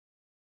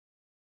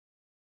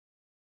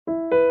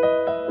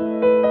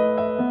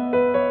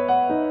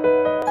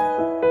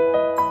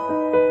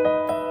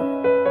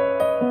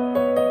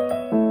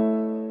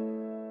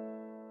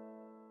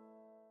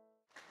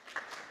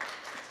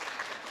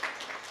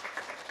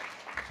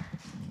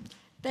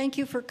Thank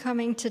you for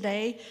coming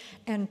today,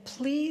 and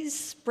please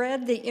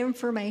spread the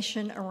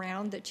information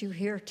around that you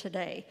hear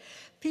today.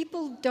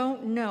 People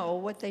don't know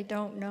what they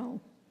don't know.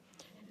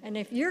 And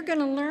if you're going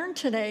to learn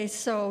today,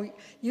 so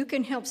you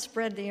can help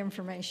spread the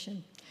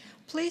information.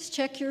 Please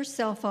check your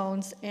cell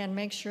phones and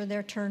make sure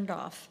they're turned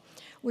off.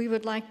 We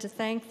would like to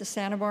thank the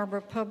Santa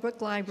Barbara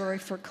Public Library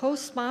for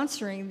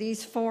co-sponsoring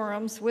these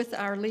forums with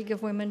our League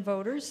of Women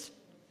Voters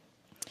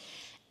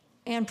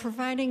and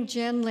providing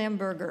Jen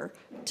Lemberger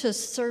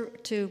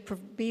to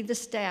be the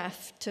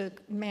staff to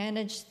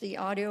manage the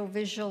audio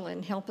visual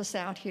and help us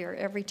out here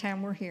every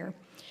time we're here.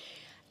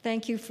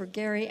 Thank you for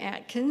Gary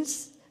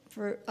Atkins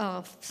for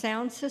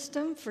sound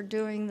system for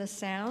doing the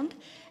sound,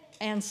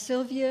 and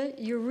Sylvia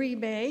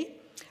Uribe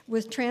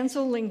with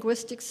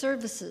Translinguistic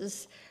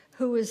Services,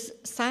 who is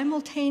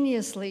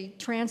simultaneously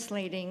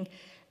translating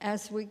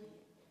as we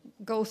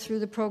go through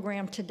the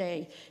program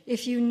today.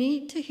 If you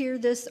need to hear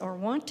this or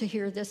want to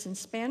hear this in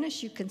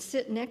Spanish, you can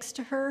sit next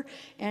to her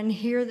and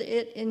hear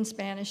it in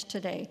Spanish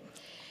today.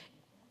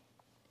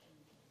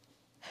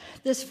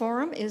 This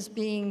forum is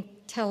being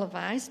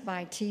televised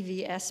by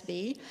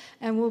TVSB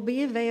and will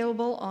be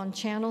available on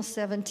Channel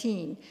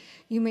 17.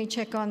 You may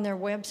check on their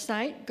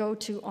website, go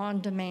to On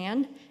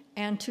Demand,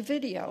 and to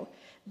video.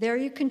 There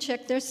you can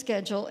check their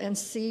schedule and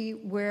see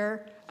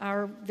where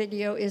our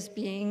video is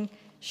being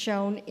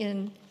shown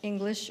in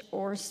English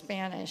or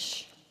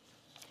Spanish.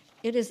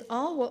 It is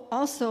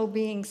also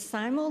being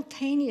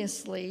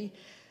simultaneously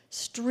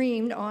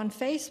streamed on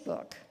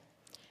Facebook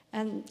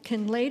and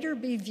can later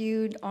be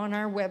viewed on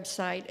our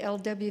website,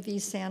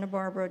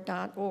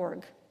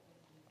 lwvsantabarbara.org.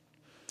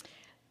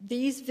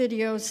 These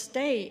videos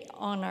stay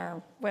on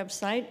our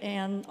website,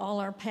 and all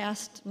our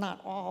past,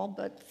 not all,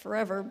 but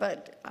forever,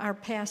 but our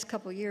past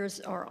couple years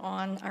are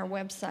on our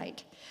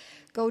website.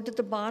 Go to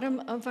the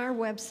bottom of our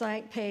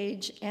website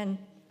page and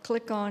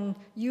click on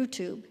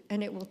YouTube,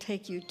 and it will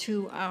take you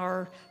to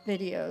our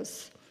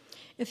videos.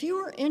 If you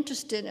are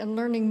interested in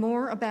learning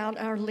more about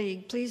our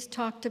league, please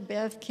talk to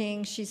Bev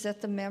King. She's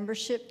at the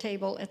membership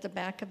table at the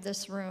back of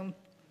this room.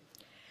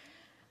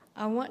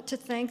 I want to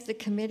thank the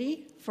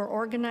committee for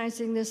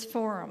organizing this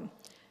forum.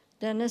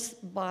 Dennis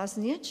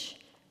Bosnich,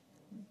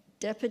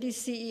 Deputy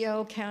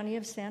CEO, County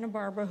of Santa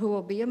Barbara, who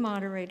will be a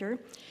moderator.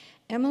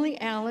 Emily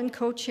Allen,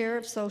 Co-Chair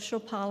of Social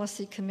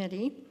Policy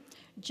Committee.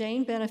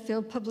 Jane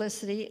Benefield,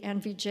 Publicity,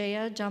 and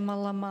Vijaya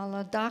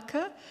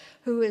Jamalamaladaka,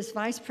 who is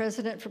Vice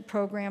President for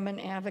Program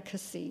and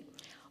Advocacy.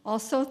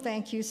 Also,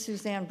 thank you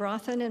Suzanne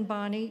Brothan and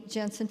Bonnie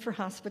Jensen for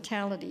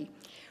Hospitality.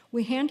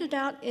 We handed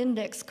out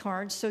index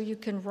cards so you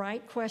can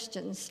write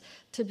questions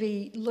to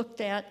be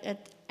looked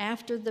at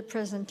after the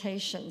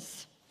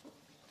presentations.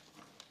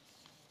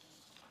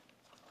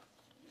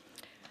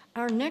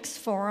 Our next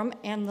forum,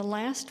 and the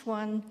last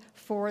one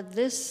for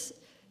this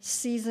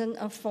season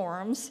of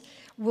forums,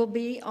 will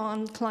be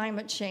on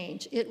climate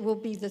change. It will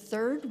be the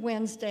third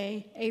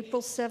Wednesday,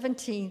 April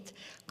 17th,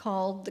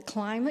 called The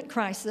Climate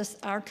Crisis,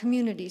 Our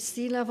Community,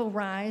 Sea Level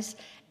Rise,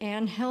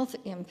 and Health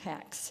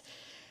Impacts.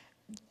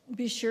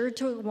 Be sure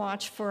to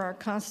watch for our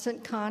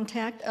constant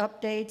contact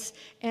updates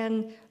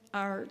and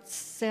our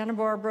Santa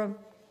Barbara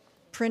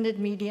printed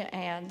media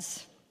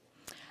ads.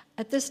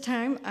 At this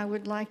time, I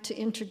would like to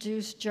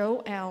introduce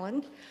Joe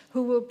Allen,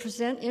 who will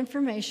present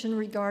information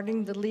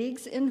regarding the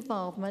League's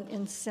involvement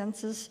in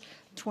Census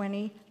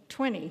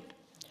 2020.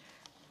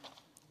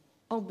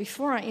 Oh,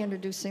 before I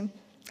introduce him,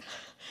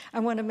 I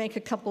want to make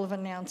a couple of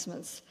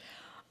announcements.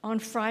 On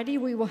Friday,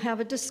 we will have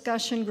a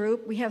discussion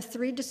group. We have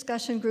 3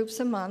 discussion groups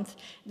a month.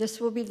 This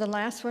will be the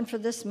last one for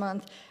this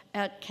month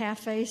at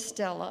Cafe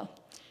Stella.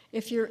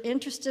 If you're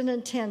interested in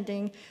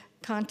attending,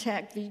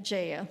 contact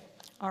Vijaya,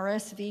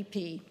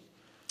 RSVP.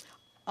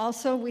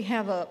 Also, we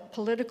have a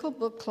political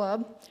book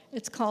club.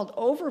 It's called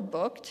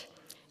Overbooked,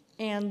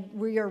 and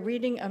we are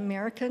reading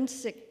American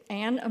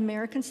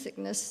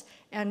Sickness,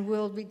 and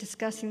we'll be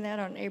discussing that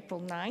on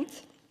April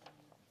 9th.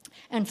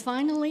 And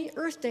finally,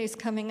 Earth Day is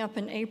coming up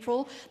in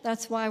April.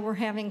 That's why we're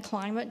having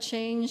climate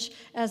change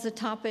as a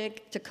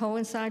topic to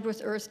coincide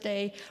with Earth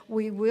Day.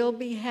 We will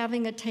be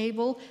having a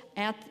table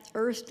at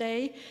Earth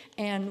Day,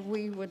 and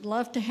we would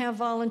love to have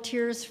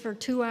volunteers for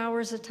 2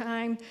 hours a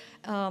time.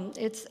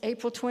 It's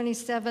April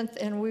 27th,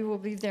 and we will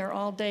be there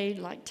all day,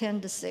 like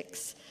 10 to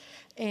 6.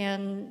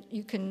 And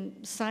you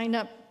can sign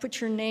up, put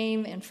your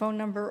name and phone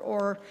number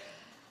or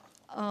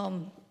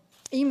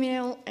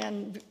email,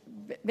 and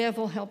Bev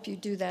will help you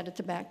do that at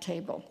the back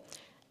table.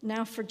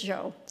 Now for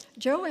Joe.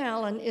 Joe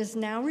Allen is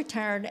now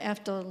retired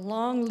after a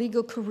long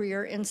legal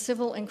career in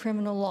civil and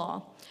criminal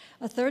law.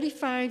 A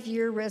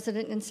 35-year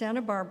resident in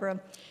Santa Barbara,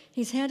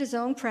 he's had his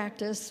own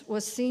practice,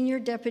 was senior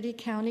deputy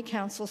county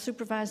counsel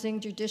supervising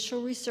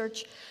judicial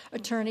research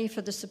attorney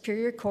for the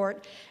Superior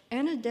Court,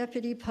 and a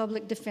deputy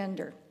public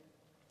defender.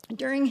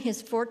 During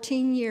his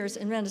 14 years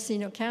in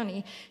Mendocino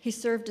County, he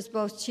served as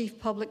both chief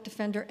public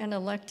defender and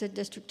elected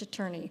district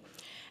attorney.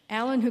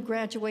 Allen, who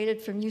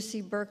graduated from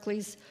UC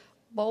Berkeley's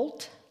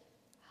Bolt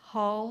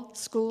Hall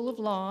School of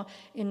Law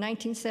in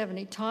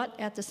 1970, taught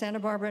at the Santa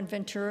Barbara and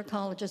Ventura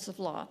Colleges of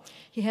Law.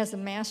 He has a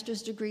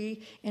master's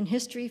degree in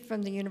history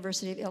from the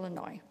University of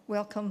Illinois.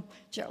 Welcome,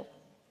 Joe.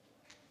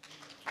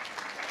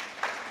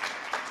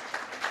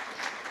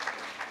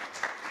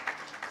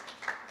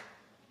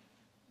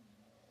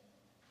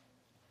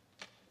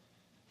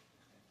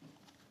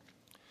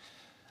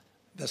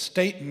 The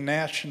state and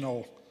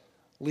national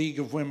League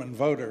of Women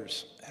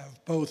Voters have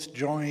both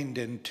joined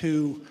in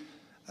two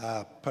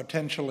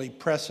potentially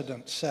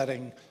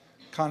precedent-setting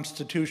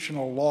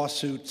constitutional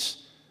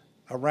lawsuits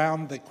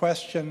around the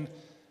question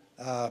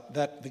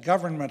that the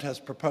government has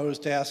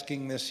proposed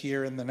asking this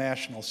year in the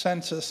national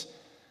census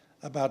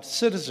about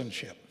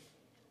citizenship.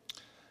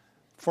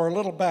 For a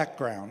little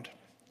background,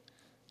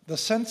 the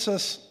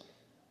census,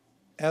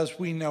 as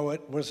we know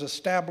it, was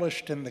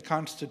established in the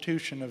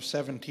Constitution of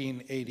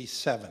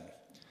 1787.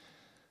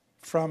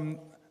 From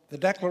the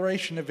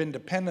Declaration of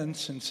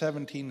Independence in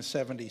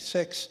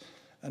 1776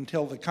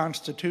 until the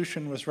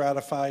Constitution was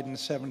ratified in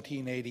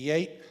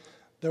 1788,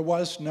 there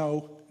was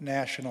no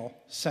national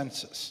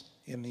census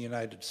in the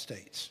United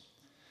States.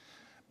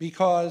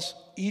 Because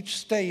each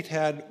state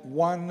had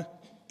one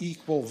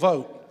equal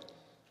vote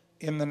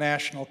in the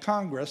National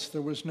Congress,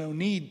 there was no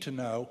need to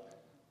know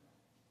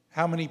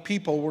how many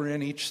people were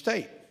in each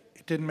state.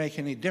 It didn't make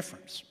any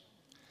difference.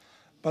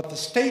 But the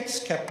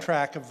states kept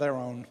track of their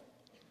own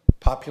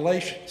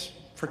populations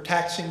for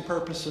taxing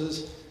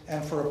purposes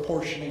and for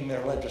apportioning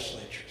their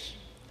legislatures.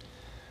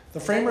 The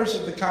framers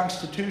of the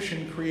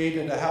Constitution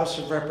created a House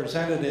of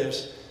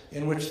Representatives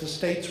in which the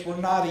states were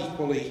not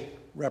equally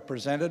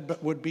represented,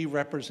 but would be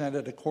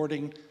represented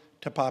according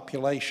to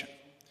population.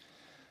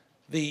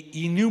 The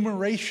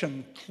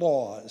enumeration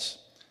clause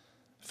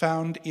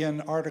found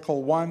in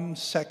Article 1,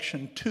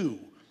 Section 2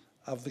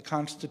 of the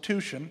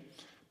Constitution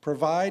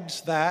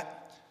provides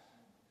that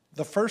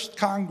the first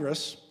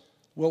Congress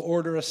will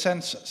order a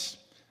census,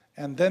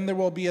 and then there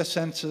will be a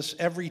census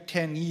every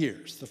 10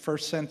 years. The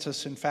first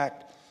census, in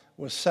fact,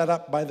 was set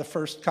up by the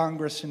first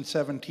Congress in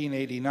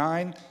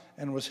 1789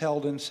 and was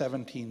held in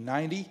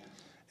 1790,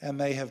 and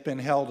they have been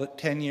held at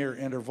 10-year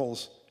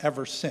intervals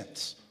ever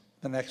since.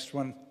 The next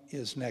one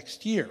is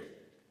next year.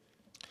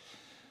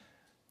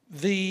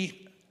 The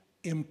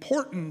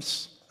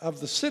importance of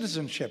the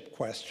citizenship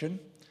question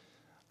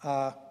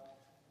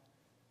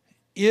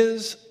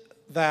is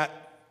that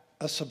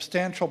a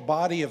substantial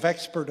body of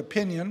expert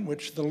opinion,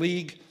 which the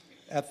League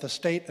at the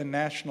state and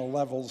national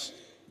levels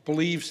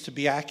believes to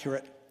be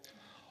accurate,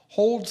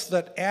 holds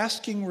that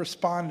asking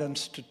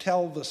respondents to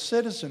tell the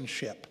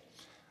citizenship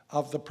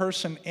of the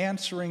person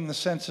answering the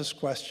census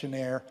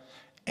questionnaire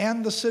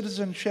and the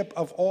citizenship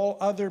of all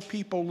other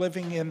people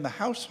living in the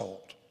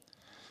household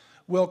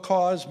will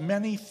cause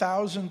many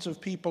thousands of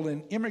people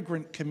in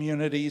immigrant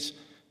communities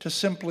to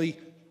simply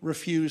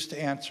refuse to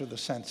answer the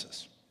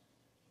census.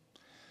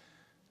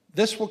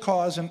 This will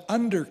cause an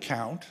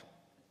undercount,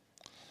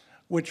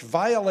 which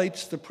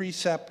violates the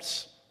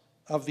precepts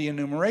of the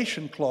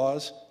enumeration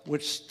clause,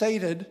 which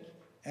stated,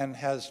 and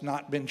has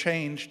not been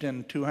changed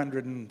in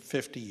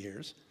 250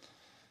 years,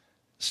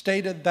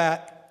 stated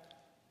that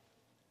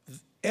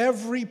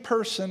every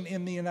person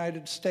in the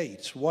United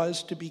States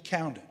was to be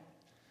counted.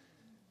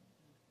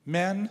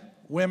 Men,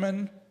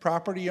 women,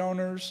 property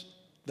owners,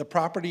 the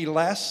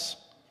property-less,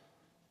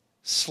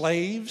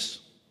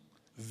 slaves,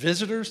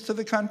 visitors to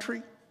the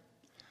country,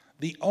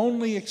 the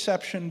only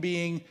exception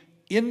being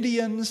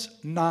Indians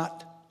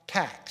not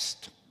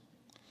taxed.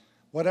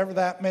 Whatever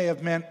that may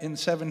have meant in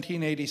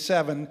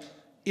 1787,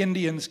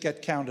 Indians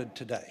get counted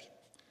today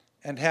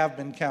and have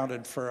been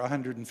counted for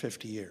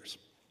 150 years.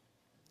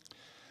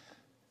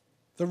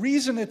 The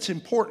reason it's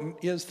important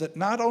is that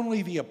not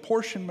only the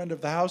apportionment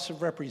of the House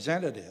of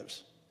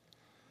Representatives,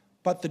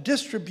 but the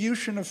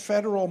distribution of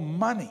federal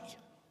money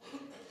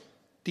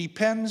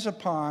depends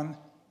upon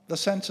the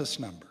census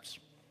numbers.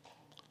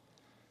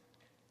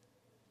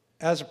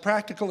 As a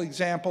practical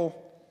example,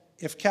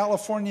 if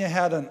California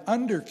had an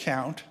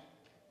undercount,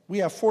 we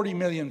have 40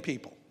 million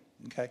people,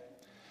 okay?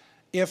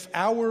 If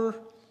our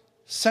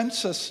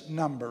census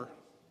number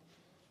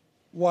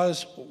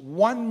was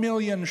 1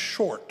 million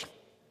short,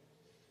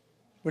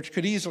 which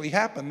could easily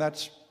happen,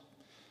 that's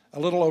a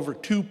little over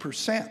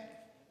 2%,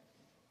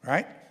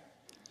 right?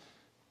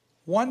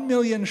 1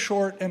 million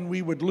short, and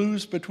we would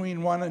lose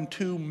between 1 and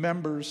 2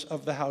 members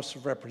of the House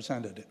of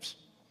Representatives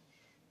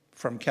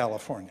from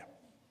California,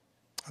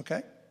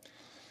 okay?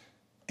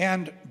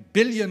 And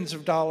billions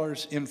of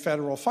dollars in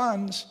federal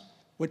funds,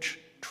 which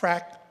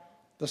track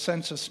the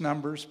census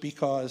numbers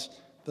because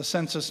the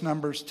census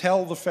numbers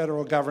tell the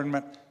federal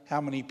government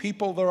how many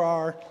people there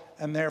are,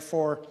 and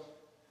therefore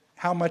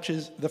how much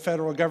the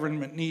federal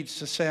government needs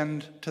to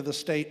send to the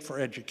state for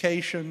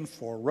education,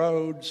 for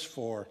roads,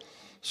 for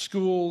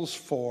schools,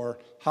 for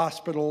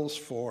hospitals,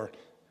 for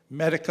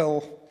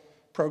medical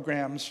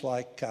programs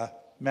like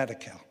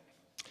Medi-Cal.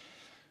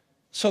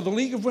 So the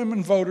League of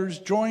Women Voters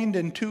joined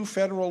in 2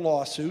 federal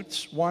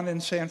lawsuits, one in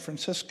San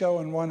Francisco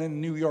and one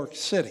in New York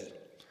City.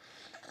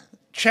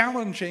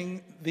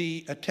 challenging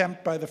the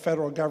attempt by the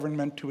federal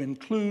government to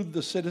include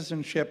the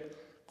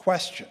citizenship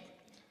question.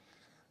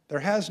 There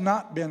has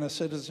not been a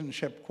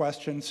citizenship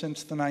question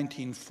since the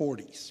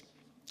 1940s.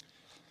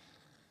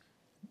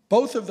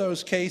 Both of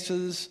those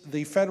cases,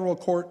 the federal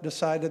court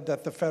decided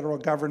that the federal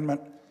government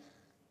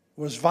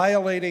was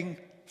violating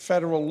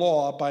federal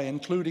law by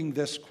including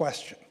this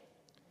question.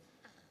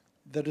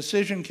 The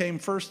decision came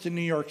first in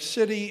New York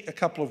City. A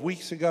couple of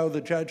weeks ago,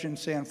 the judge in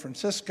San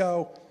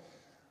Francisco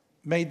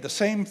made the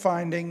same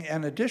finding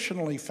and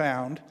additionally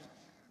found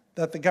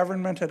that the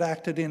government had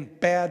acted in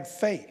bad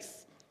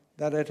faith,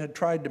 that it had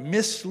tried to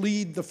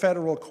mislead the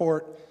federal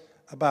court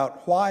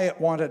about why it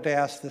wanted to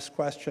ask this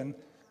question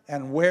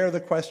and where the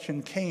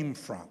question came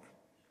from.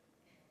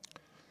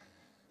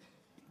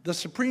 The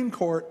Supreme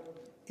Court,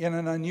 in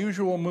an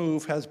unusual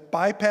move, has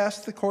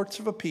bypassed the courts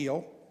of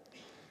appeal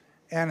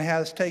and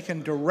has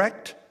taken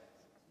direct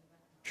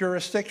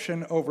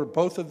jurisdiction over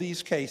both of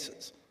these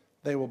cases.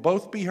 They will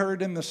both be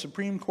heard in the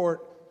Supreme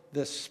Court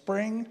this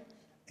spring,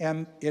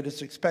 and it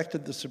is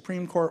expected the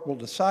Supreme Court will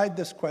decide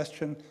this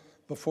question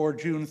before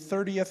June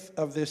 30th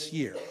of this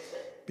year,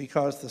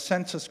 because the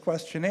census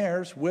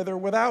questionnaires, with or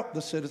without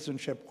the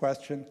citizenship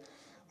question,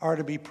 are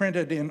to be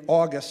printed in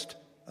August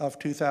of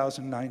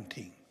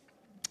 2019.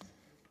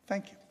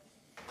 Thank you.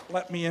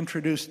 Let me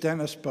introduce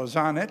Dennis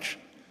Bozanich,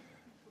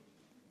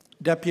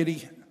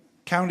 Deputy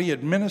County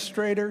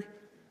Administrator,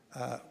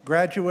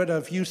 graduate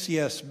of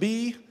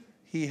UCSB.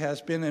 He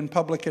has been in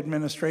public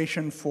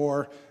administration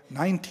for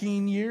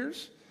 19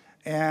 years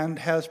and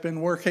has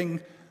been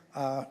working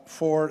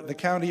for the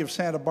County of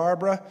Santa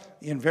Barbara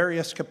in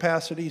various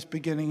capacities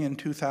beginning in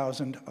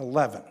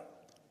 2011.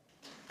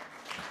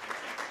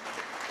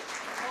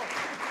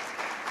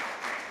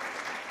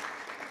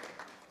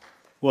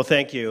 Well,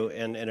 thank you,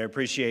 and I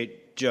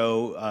appreciate,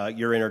 Joe,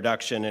 your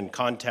introduction and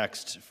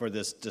context for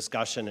this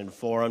discussion and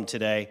forum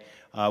today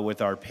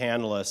with our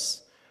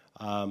panelists.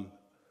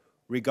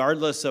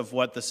 Regardless of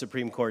what the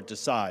Supreme Court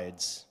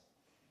decides,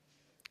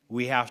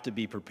 we have to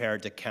be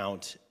prepared to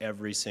count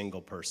every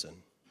single person.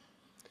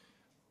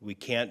 We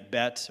can't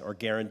bet or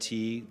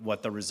guarantee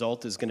what the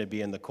result is going to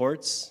be in the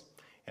courts,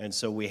 and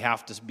so we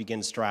have to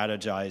begin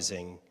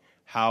strategizing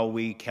how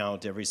we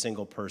count every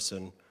single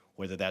person,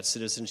 whether that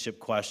citizenship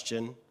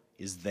question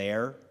is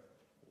there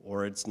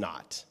or it's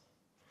not.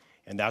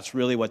 And that's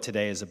really what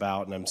today is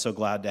about, and I'm so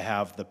glad to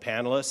have the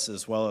panelists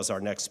as well as our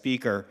next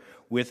speaker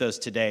with us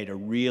today to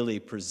really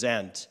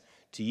present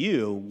to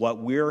you what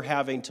we're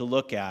having to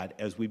look at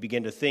as we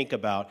begin to think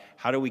about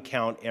how do we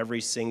count every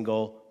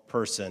single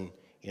person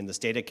in the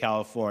state of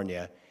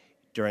California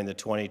during the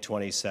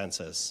 2020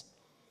 census.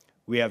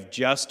 We have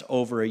just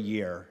over a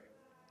year.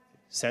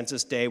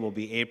 Census Day will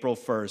be April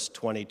 1st,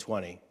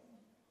 2020.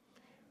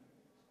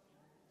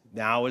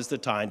 Now is the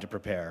time to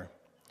prepare.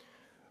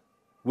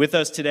 With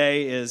us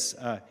today is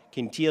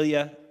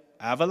Quintilia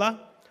Avila,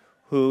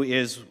 who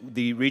is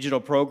the regional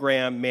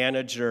program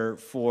manager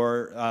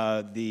for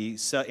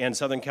and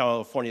Southern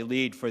California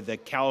lead for the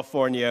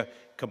California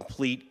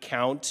Complete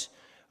Count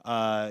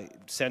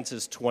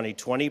Census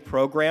 2020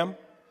 program.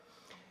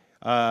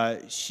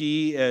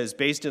 She is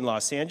based in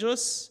Los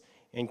Angeles,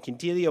 and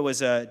Quintilia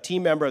was a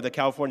team member of the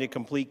California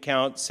Complete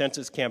Count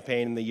Census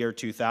campaign in the year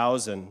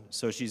 2000.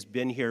 So she's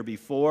been here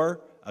before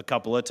a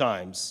couple of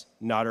times,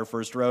 not her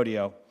first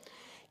rodeo.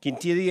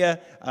 Quintilia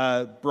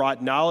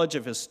brought knowledge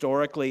of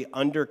historically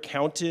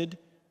undercounted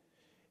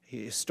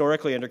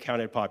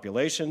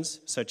populations,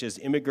 such as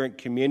immigrant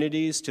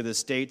communities, to the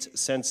state's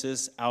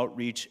census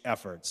outreach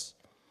efforts.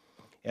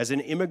 As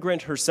an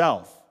immigrant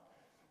herself,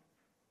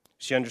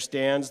 she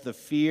understands the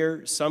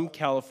fear some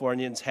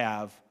Californians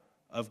have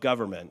of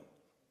government.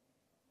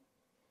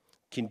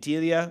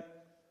 Quintilia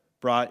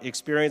brought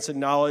experience and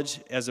knowledge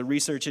as a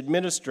research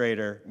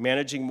administrator,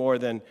 managing more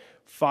than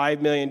 $5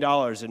 million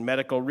in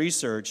medical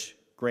research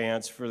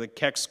grants for the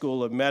Keck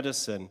School of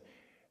Medicine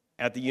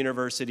at the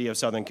University of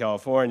Southern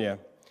California.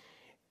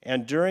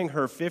 And during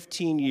her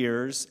 15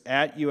 years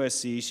at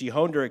USC, she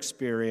honed her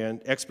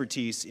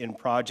expertise in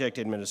project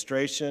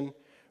administration,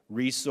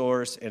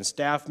 resource and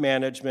staff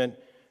management,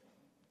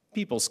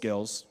 people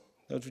skills,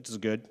 which is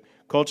good,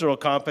 cultural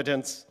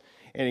competence,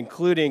 and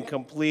including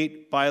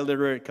complete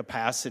biliterate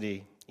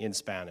capacity in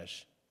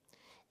Spanish.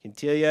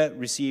 Quintilia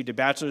received a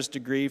bachelor's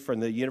degree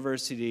from the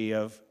University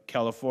of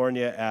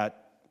California at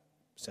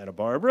Santa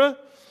Barbara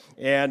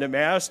and a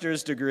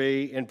master's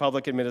degree in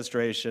public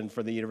administration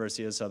from the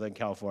University of Southern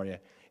California.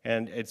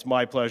 And it's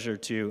my pleasure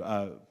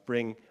to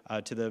bring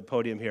to the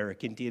podium here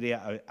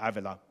Quintilia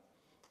Avila.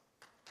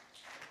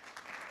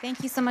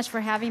 Thank you so much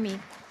for having me.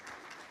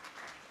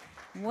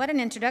 What an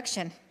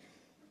introduction.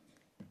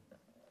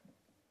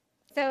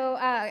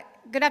 So,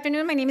 good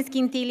afternoon. My name is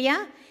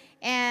Quintilia,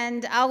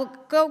 and I'll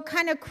go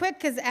kind of quick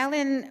because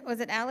Alan, was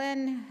it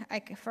Alan? I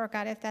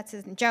forgot if that's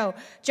his name. Joe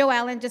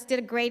Allen just did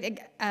a great,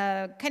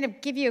 kind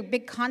of give you a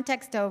big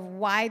context of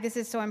why this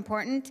is so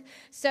important.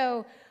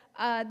 So,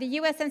 the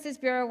US Census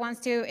Bureau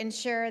wants to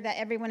ensure that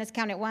everyone is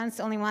counted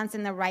once, only once,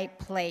 in the right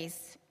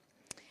place.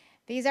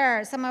 These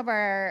are some of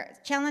our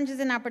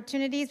challenges and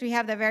opportunities. We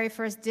have the very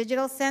first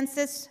digital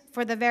census.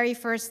 For the very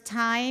first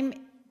time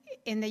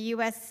in the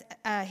US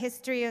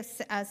history of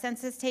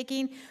census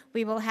taking,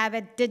 we will have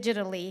it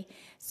digitally.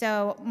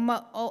 So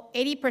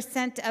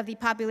 80% of the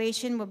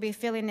population will be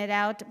filling it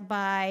out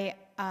by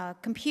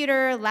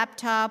computer,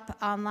 laptop,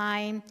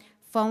 online,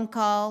 phone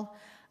call,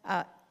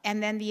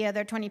 and then the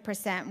other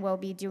 20% will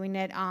be doing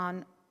it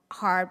on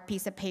hard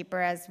piece of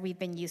paper as we've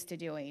been used to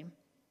doing.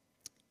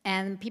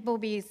 And people will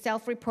be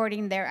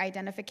self-reporting their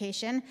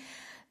identification.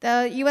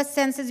 The US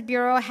Census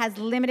Bureau has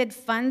limited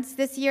funds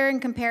this year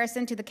in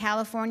comparison to the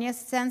California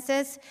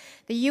Census.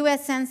 The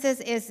US Census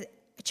is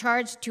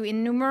charged to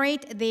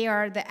enumerate. They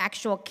are the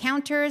actual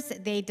counters.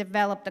 They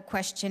develop the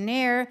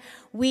questionnaire.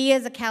 We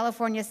as a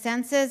California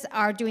Census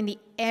are doing the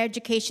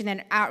education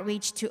and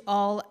outreach to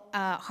all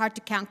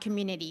hard-to-count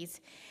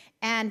communities.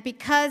 And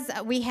because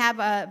we have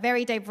a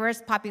very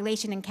diverse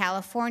population in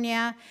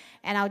California,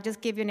 and I'll just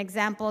give you an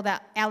example,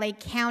 that LA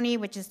County,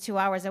 which is 2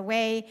 hours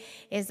away,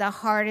 is the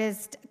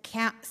hardest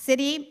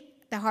city,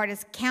 the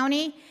hardest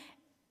county,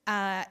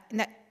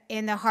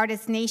 in the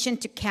hardest nation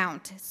to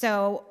count.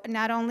 So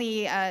not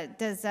only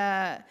does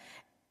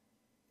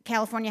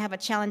California have a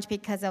challenge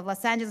because of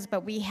Los Angeles,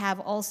 but we have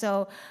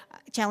also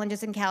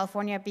challenges in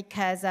California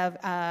because of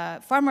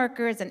farm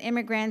workers and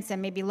immigrants and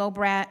maybe low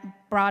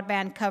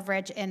broadband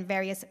coverage in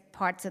various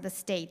parts of the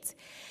states.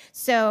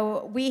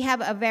 So we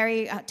have a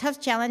very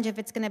tough challenge if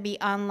it's going to be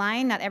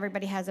online. Not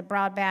everybody has a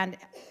broadband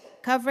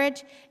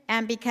coverage,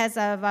 and because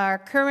of our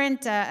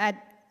current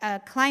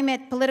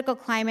political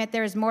climate,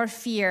 there is more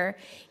fear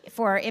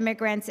for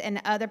immigrants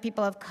and other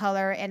people of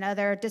color and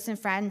other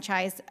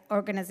disenfranchised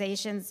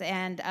organizations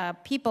and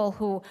people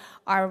who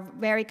are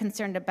very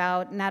concerned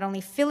about not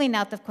only filling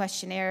out the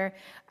questionnaire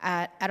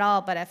at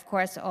all, but of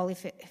course only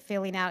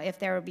filling out if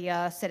there will be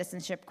a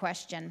citizenship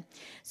question.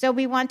 So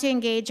we want to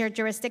engage our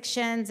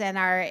jurisdictions and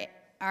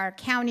our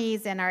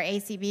counties and our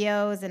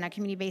ACBOs and our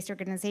community-based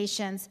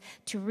organizations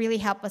to really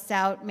help us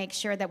out, make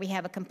sure that we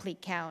have a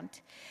complete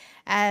count.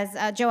 As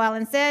Joe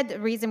Allen said, the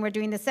reason we're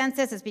doing the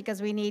census is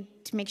because we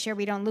need to make sure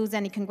we don't lose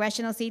any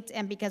congressional seats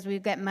and because we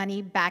get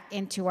money back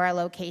into our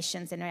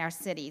locations in our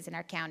cities and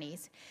our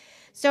counties.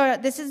 So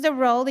this is the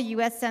role the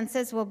U.S.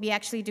 Census will be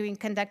actually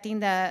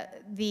conducting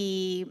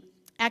the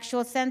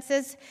actual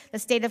census. The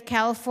state of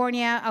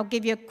California, I'll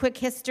give you a quick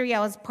history. I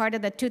was part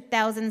of the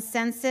 2000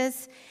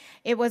 census.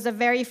 It was the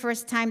very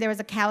first time there was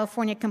a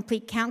California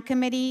Complete Count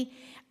Committee.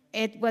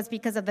 It was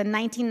because of the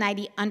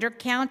 1990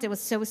 undercount. It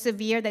was so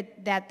severe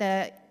that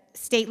the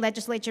state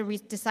legislature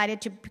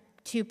decided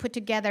to put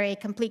together a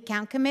complete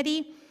count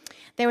committee.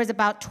 There was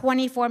about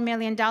 $24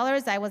 million.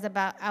 I was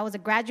a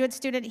graduate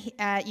student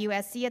at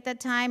USC at that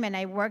time, and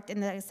I worked in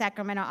the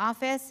Sacramento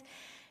office.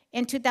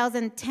 In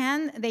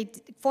 2010, they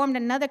formed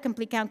another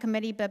complete count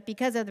committee, but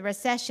because of the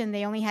recession,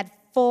 they only had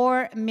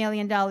 $4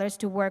 million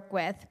to work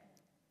with.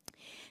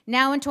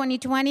 Now in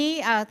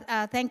 2020,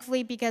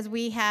 thankfully, because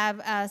we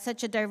have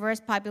such a diverse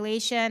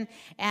population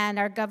and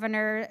our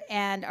governor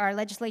and our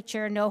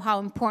legislature know how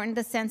important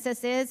the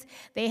census is,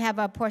 they have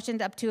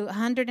apportioned up to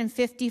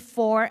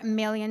 $154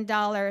 million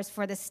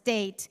for the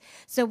state.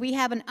 So we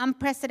have an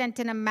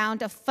unprecedented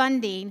amount of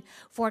funding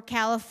for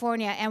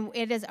California, and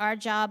it is our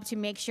job to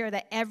make sure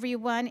that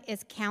everyone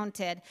is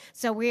counted.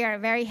 So we are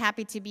very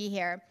happy to be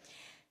here.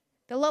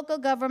 The local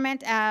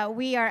government,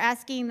 we are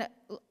asking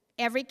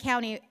every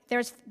county,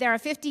 there are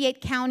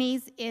 58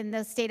 counties in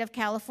the state of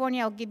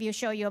California. I'll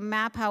show you a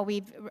map how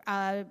we've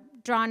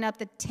drawn up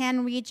the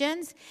 10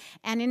 regions.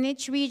 And in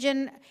each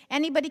region,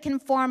 anybody can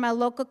form a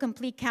local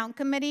complete count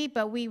committee,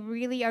 but we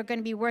really are going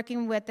to be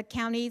working with the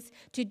counties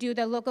to do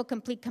the local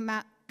complete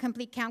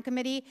count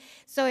committee.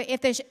 So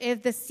if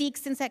the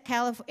Sikhs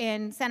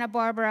in Santa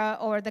Barbara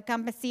or the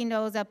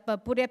Campesinos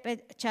of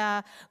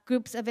Purepecha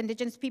groups of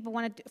indigenous people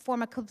want to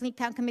form a complete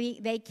count committee,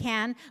 they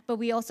can, but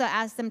we also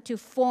ask them to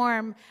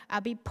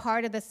be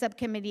part of the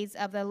subcommittees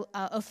of the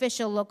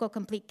official local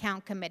complete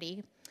count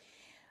committee.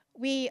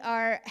 We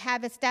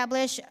have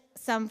established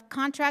some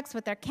contracts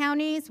with our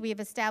counties. We have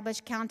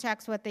established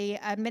contracts with the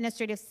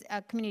administrative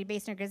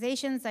community-based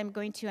organizations. I'm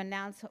going to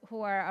announce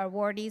who are our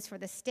awardees for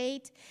the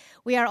state.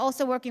 We are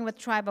also working with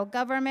tribal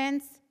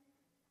governments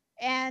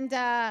and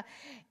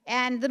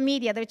the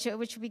media,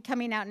 which will be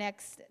coming out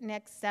next.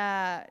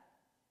 Actually,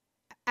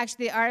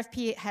 the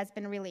RFP has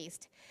been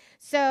released.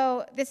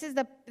 So this is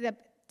the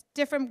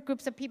different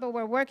groups of people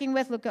we're working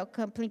with: local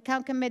complete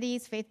count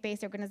committees,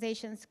 faith-based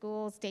organizations,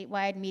 schools,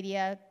 statewide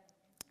media.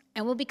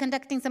 And we'll be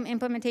conducting some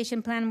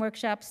implementation plan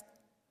workshops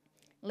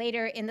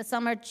later in the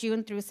summer,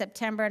 June through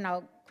September, and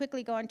I'll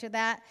quickly go into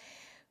that.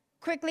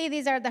 Quickly,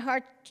 these are the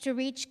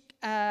hard-to-reach,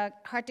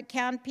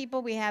 hard-to-count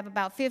people. We have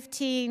about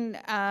 15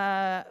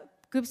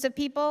 groups of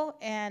people,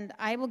 and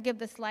I will give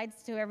the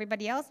slides to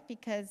everybody else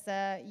because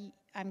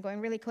I'm going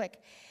really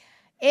quick.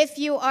 If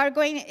you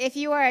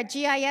are a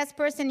GIS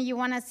person, you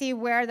want to see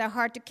where the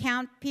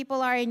hard-to-count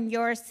people are in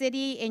your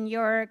city, in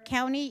your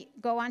county,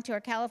 go onto our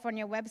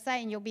California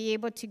website, and you'll be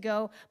able to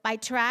go by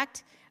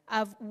tract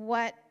of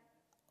what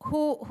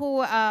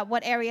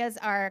areas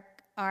are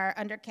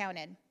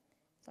undercounted.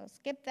 So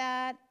skip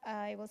that.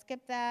 I will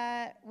skip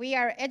that. We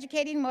are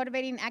educating,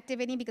 motivating,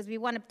 activating because we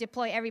want to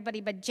deploy everybody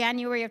by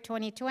January of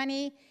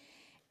 2020.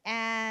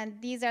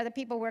 And these are the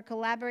people we're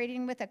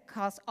collaborating with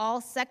across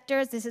all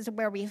sectors. This is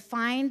where we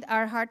find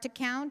our hard to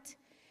count.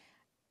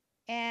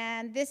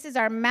 And this is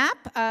our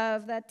map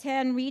of the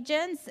 10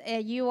 regions.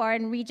 You are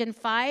in Region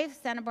 5.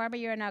 Santa Barbara,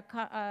 you're in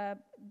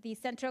the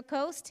Central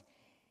Coast.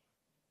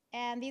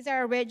 And these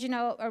are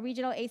regional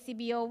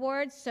ACBO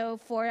awards. So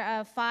for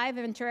 5,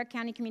 Ventura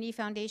County Community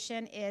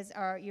Foundation is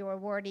your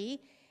awardee.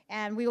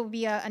 And we will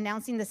be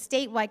announcing the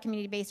statewide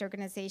community-based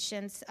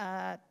organizations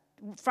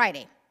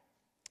Friday.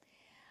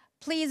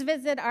 Please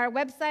visit our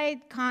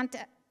website,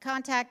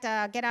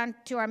 get on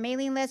to our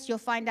mailing list. You'll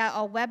find out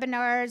all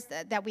webinars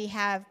that we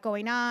have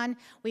going on.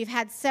 We've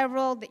had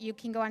several that you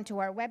can go onto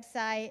our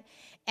website,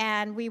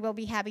 and we will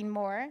be having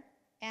more.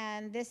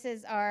 And this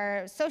is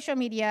our social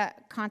media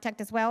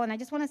contact as well. And I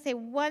just want to say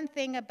one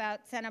thing about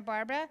Santa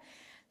Barbara.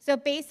 So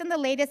based on the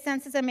latest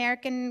Census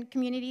American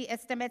Community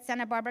Estimate,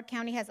 Santa Barbara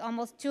County has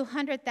almost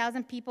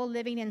 200,000 people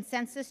living in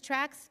census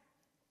tracts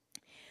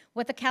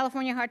with a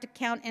California Hard to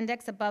Count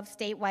index above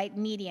statewide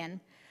median.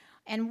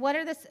 And what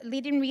are the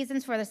leading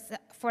reasons for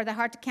the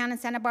hard to count in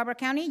Santa Barbara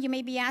County, you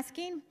may be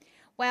asking?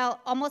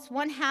 Well, almost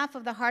 1/2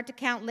 of the hard to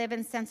count live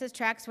in census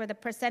tracts where the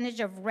percentage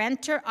of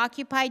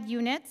renter-occupied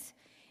units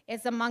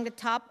is among the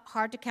top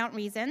hard to count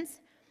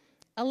reasons.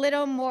 A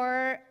little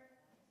more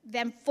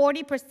than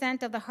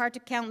 40% of the hard to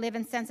count live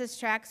in census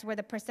tracts where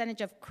the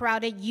percentage of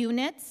crowded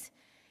units,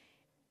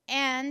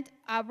 and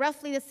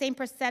roughly the same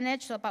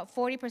percentage, so about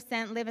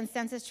 40% live in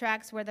census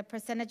tracts where the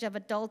percentage of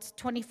adults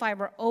 25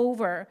 or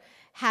over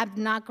have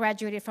not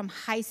graduated from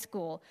high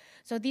school.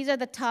 So these are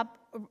the top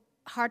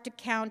hard to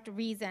count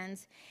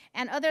reasons.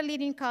 And other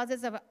leading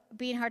causes of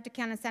being hard to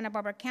count in Santa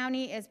Barbara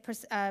County is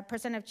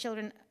percent of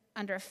children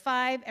under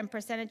 5 and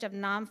percentage of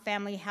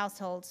non-family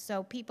households.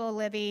 So people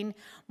living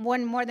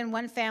more than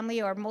one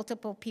family or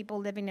multiple people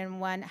living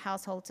in one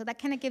household. So that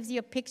kind of gives you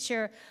a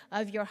picture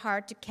of your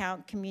hard to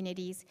count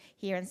communities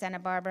here in Santa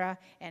Barbara.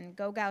 And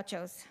go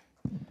Gauchos.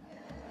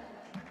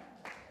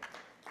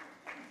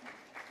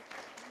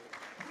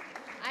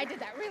 I did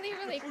that really,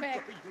 really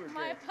quick.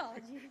 My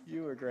apologies.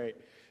 You were great.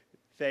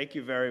 Thank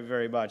you very,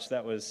 very much.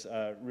 That was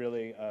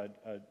really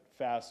a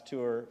fast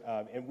tour.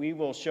 And we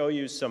will show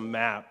you some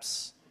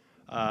maps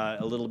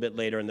a little bit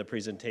later in the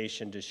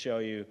presentation to show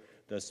you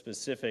the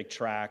specific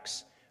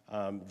tracks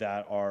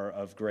that are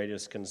of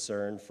greatest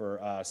concern for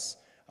us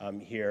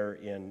here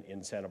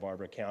in Santa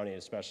Barbara County,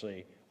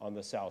 especially on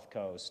the South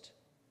Coast.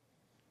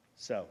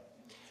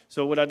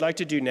 So what I'd like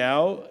to do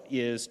now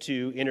is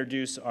to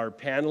introduce our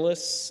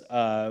panelists.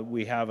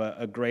 We have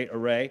a great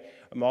array.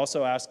 I'm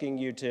also asking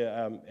you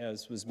to,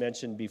 as was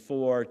mentioned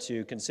before,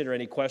 to consider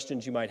any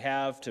questions you might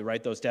have, to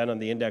write those down on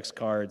the index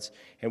cards,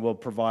 and we'll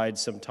provide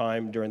some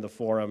time during the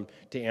forum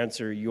to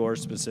answer your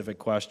specific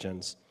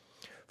questions.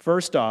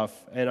 First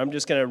off, and I'm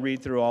just going to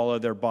read through all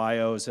of their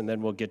bios, and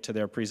then we'll get to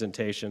their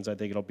presentations. I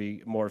think it'll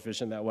be more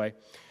efficient that way.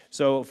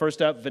 So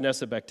first up,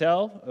 Vanessa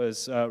Bechtel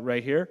is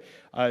right here.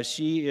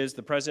 She is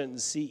the president and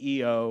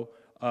CEO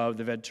of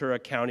the Ventura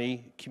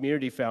County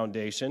Community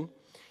Foundation.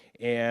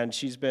 And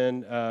she's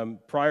been,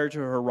 prior to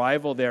her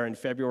arrival there in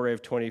February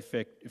of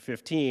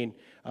 2015,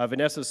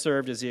 Vanessa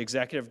served as the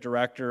executive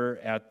director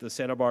at the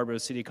Santa Barbara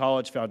City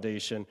College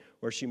Foundation,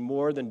 where she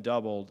more than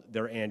doubled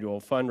their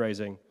annual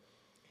fundraising.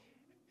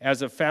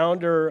 As a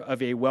founder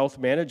of a wealth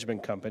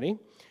management company,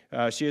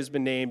 she has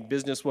been named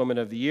Businesswoman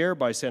of the Year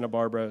by Santa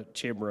Barbara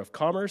Chamber of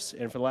Commerce,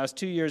 and for the last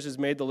 2 years has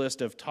made the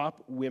list of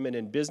top women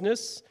in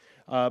business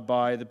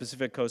by the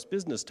Pacific Coast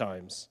Business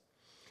Times.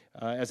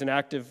 As an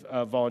active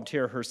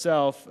volunteer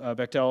herself,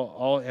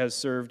 Bechtel has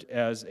served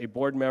as a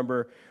board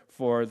member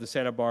for the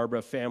Santa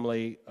Barbara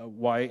Family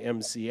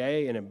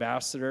YMCA, an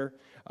ambassador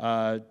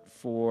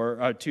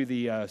to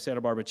the Santa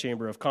Barbara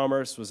Chamber of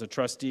Commerce, was a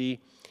trustee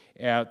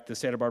at the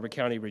Santa Barbara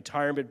County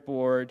Retirement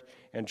Board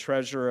and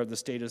treasurer of the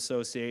State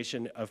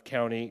Association of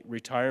County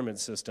Retirement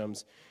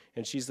Systems.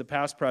 And she's the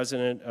past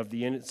president of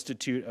the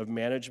Institute of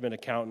Management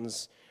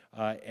Accountants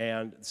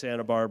and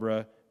Santa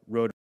Barbara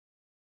Rotary.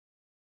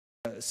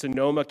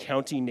 Sonoma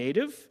County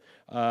native,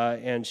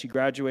 and she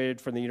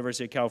graduated from the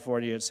University of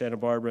California at Santa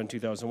Barbara in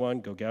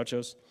 2001. Go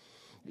Gauchos.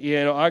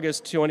 In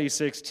August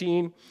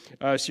 2016,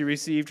 she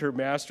received her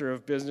Master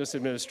of Business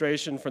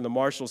Administration from the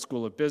Marshall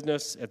School of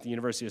Business at the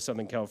University of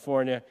Southern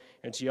California,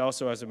 and she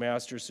also has a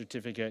master's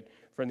certificate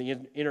from the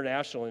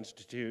International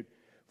Institute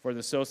for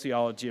the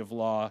Sociology of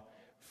Law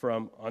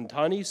from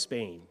Antony,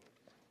 Spain.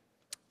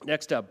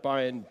 Next up,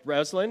 Brian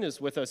Breslin is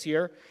with us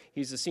here.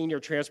 He's a senior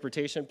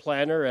transportation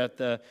planner at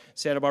the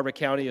Santa Barbara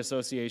County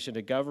Association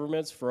of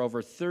Governments. For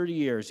over 30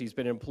 years, he's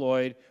been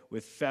employed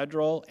with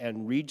federal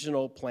and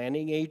regional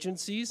planning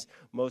agencies,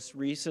 most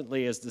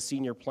recently as the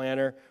senior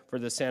planner for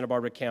the Santa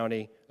Barbara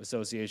County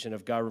Association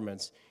of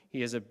Governments.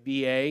 He has a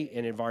BA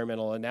in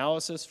environmental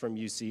analysis from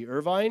UC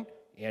Irvine,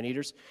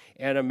 Anteaters,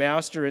 and a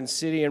master in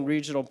city and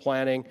regional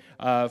planning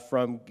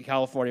from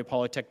California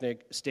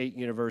Polytechnic State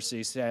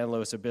University, San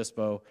Luis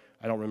Obispo.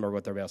 I don't remember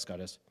what their mascot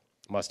is.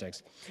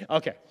 Mustangs.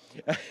 Okay.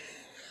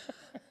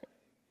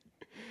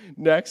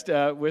 Next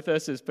with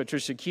us is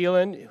Patricia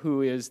Keelan,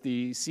 who is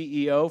the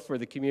CEO for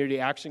the Community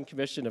Action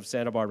Commission of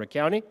Santa Barbara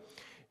County.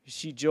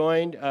 She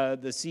joined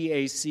the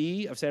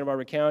CAC of Santa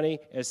Barbara County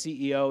as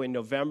CEO in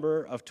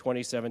November of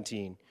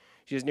 2017.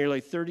 She has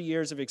nearly 30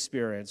 years of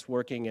experience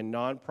working in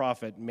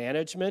nonprofit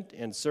management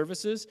and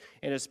services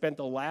and has spent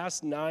the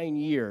last 9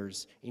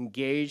 years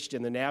engaged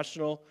in the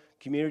National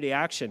Community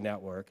Action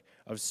Network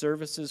of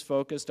services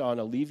focused on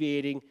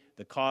alleviating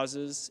the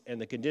causes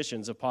and the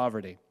conditions of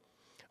poverty.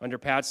 Under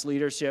Pat's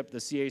leadership, the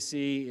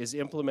CAC is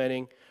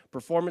implementing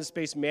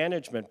performance-based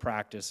management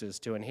practices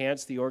to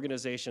enhance the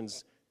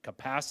organization's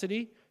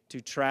capacity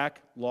to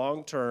track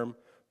long-term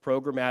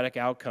programmatic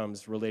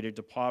outcomes related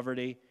to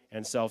poverty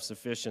and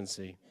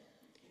self-sufficiency.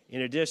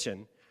 In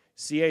addition,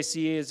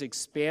 CAC is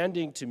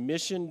expanding to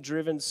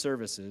mission-driven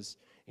services,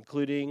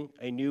 including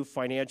a new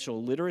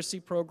financial literacy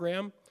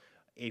program,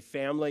 a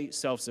family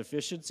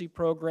self-sufficiency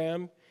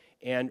program,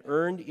 and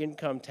earned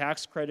income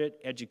tax credit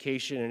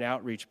education and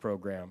outreach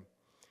program.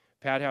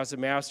 Pat has a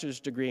master's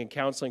degree in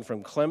counseling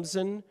from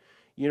Clemson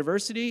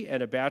University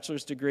and a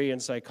bachelor's degree in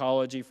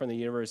psychology from the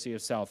University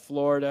of South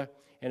Florida,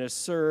 and has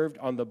served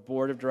on the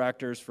board of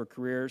directors for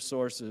Career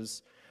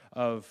Sources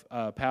of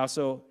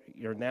Paso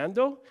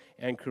Hernando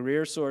and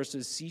Career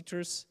Sources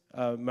Citrus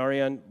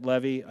Marian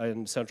Levy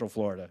in Central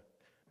Florida.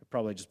 I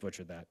probably just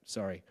butchered that,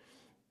 sorry.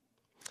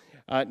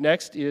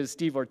 Next is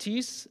Steve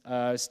Ortiz.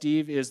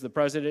 Steve is the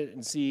president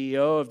and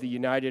CEO of the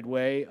United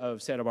Way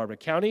of Santa Barbara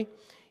County.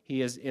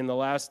 He is in the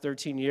last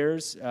 13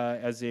 years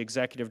as the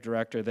executive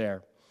director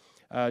there.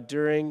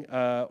 During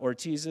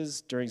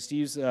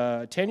Steve's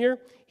tenure,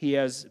 he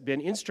has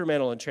been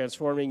instrumental in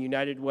transforming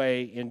United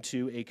Way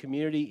into a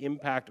community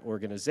impact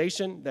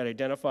organization that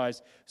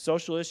identifies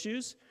social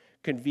issues,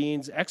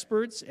 convenes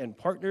experts, and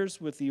partners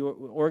with the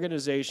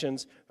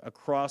organizations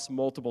across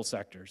multiple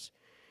sectors.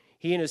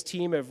 He and his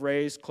team have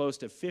raised close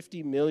to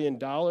 $50 million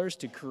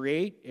to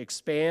create,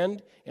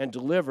 expand, and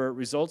deliver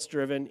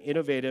results-driven,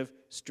 innovative,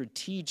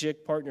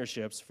 strategic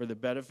partnerships for the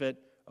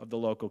benefit of the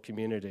local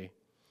community.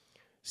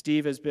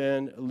 Steve has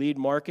been led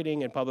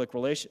marketing and public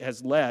relation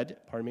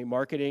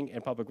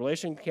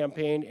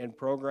campaign and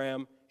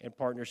program and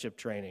partnership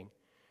training.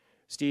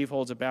 Steve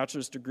holds a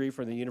bachelor's degree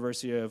from the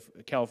University of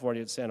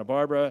California at Santa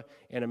Barbara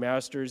and a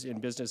master's in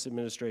business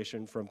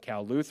administration from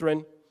Cal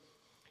Lutheran.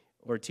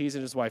 Ortiz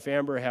and his wife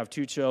Amber have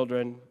 2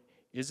 children,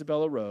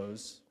 Isabella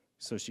Rose,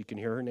 so she can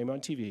hear her name on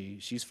TV,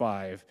 she's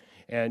 5,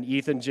 and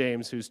Ethan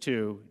James, who's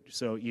 2,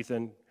 so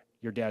Ethan,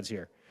 your dad's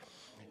here.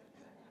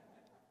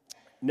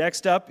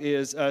 Next up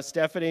is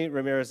Stephanie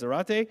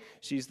Ramirez-Zarate.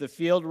 She's the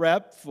field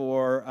rep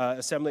for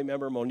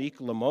Assemblymember Monique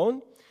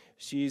Limon.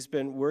 She's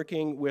been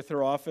working with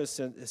her office,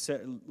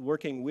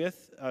 working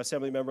with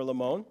Assemblymember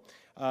Limon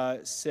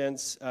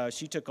since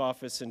she took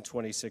office in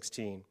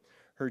 2016.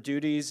 Her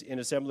duties in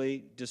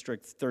Assembly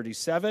District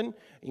 37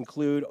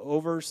 include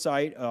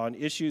oversight on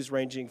issues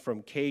ranging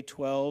from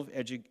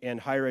K-12 and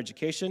higher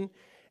education,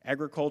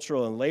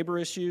 agricultural and labor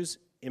issues,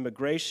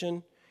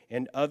 immigration,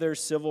 and other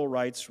civil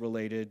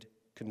rights-related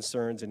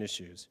concerns and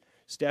issues.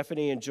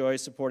 Stephanie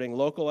enjoys supporting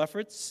local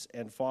efforts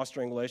and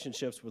fostering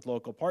relationships with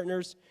local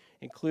partners,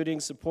 including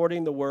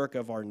supporting the work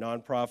of our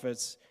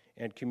nonprofits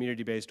and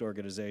community-based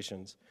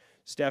organizations.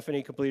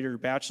 Stephanie completed her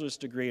bachelor's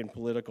degree in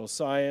political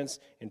science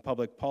and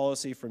public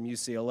policy from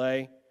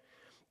UCLA,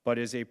 but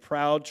is a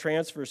proud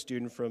transfer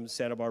student from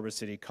Santa Barbara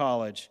City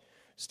College.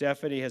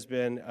 Stephanie has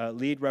been a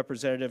lead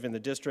representative in the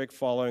district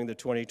following the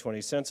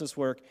 2020 census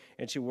work,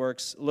 and she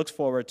looks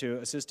forward to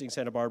assisting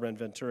Santa Barbara and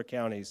Ventura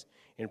counties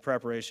in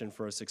preparation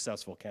for a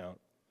successful count.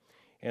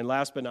 And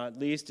last but not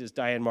least is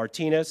Diane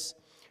Martinez.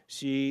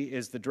 She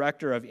is the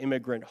director of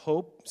Immigrant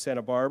Hope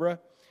Santa Barbara,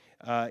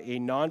 a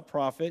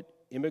nonprofit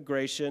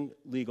immigration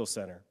legal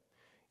center.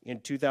 In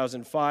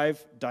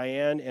 2005,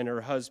 Diane and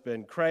her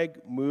husband Craig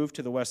moved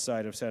to the west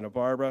side of Santa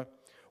Barbara.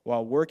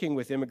 While working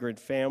with immigrant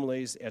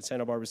families at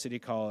Santa Barbara City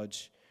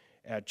College,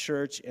 at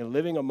church, and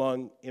living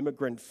among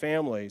immigrant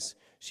families,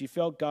 she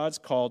felt God's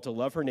call to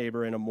love her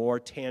neighbor in a more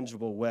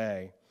tangible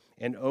way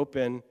and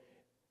open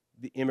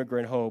the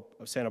Immigrant Hope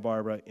of Santa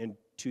Barbara in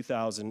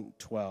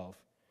 2012.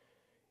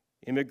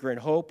 Immigrant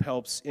Hope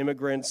helps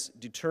immigrants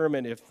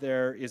determine if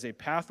there is a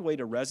pathway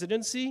to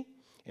residency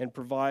and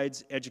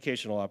provides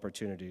educational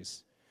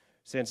opportunities.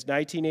 Since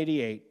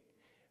 1988,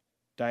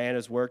 Diane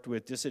has worked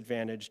with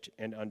disadvantaged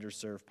and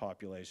underserved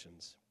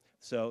populations.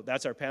 So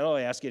that's our panel.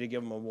 I ask you to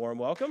give them a warm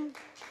welcome.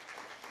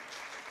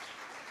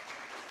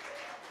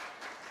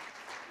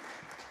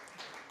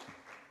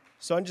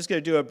 So I'm just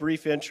going to do a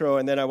brief intro,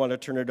 and then I want to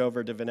turn it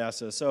over to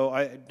Vanessa. So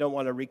I don't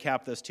want to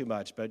recap this too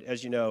much, but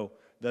as you know,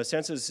 the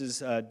census is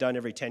done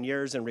every 10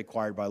 years and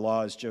required by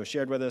law, as Joe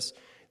shared with us.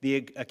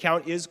 The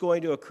account is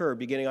going to occur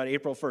beginning on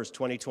April 1st,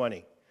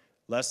 2020,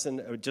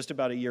 just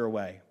about a year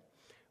away.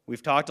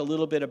 We've talked a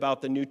little bit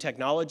about the new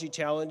technology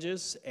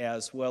challenges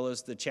as well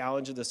as the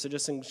challenge of the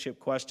citizenship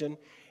question.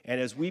 And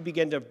as we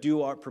begin to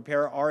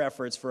prepare our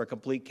efforts for a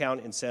complete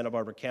count in Santa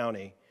Barbara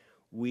County,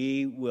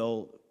 we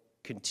will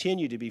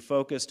continue to be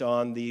focused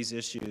on these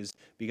issues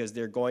because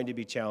they're going to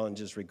be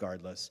challenges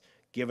regardless,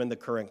 given the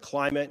current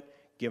climate,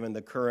 given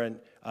the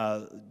current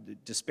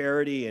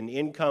disparity in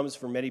incomes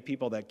for many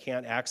people that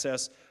can't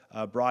access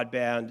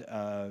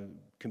broadband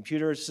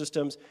computer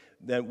systems,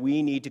 that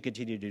we need to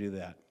continue to do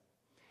that.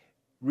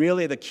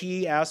 Really, the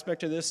key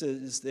aspect of this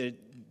is that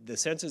the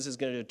census is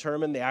going to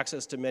determine the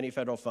access to many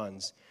federal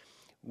funds.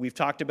 We've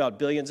talked about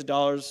billions of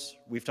dollars.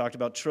 We've talked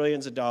about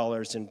trillions of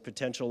dollars in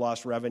potential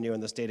lost revenue in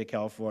the state of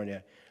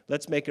California.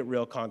 Let's make it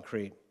real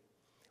concrete.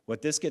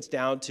 What this gets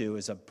down to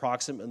is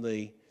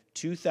approximately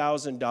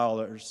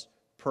 $2,000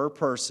 per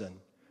person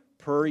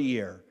per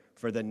year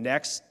for the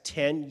next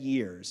 10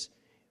 years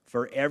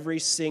for every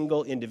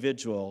single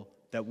individual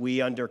that we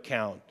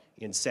undercount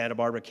in Santa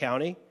Barbara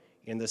County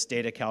in the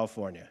state of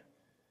California.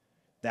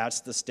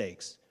 That's the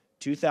stakes.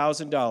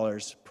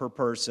 $2,000 per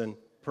person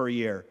per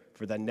year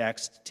for the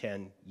next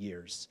 10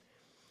 years.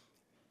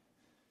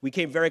 We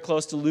came very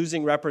close to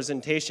losing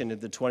representation in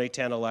the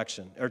 2010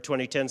 election, or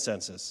 2010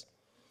 census.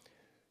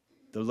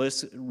 The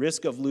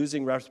risk of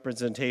losing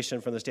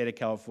representation from the state of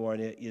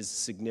California is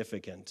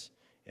significant,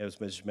 as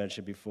was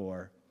mentioned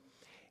before.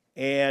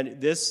 And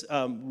this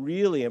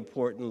really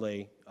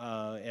importantly,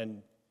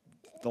 and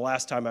the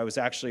last time I was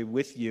actually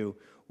with you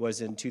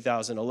was in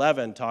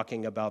 2011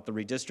 talking about the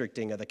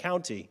redistricting of the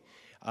county.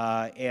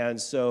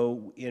 And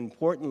so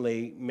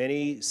importantly,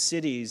 many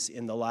cities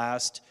in the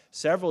last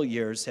several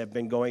years have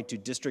been going to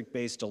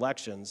district-based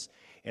elections,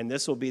 and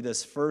this will be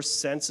this first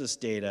census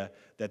data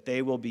that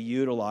they will be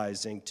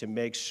utilizing to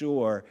make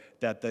sure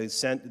that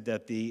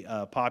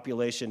the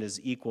population is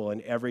equal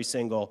in every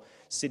single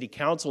city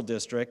council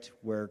district,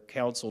 where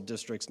council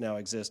districts now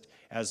exist,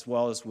 as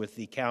well as with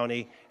the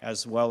county,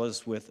 as well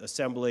as with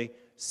assembly,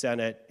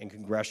 senate, and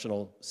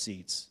congressional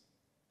seats.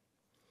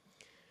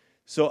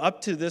 So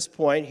up to this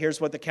point, here's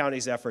what the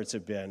county's efforts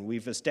have been.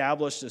 We've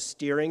established a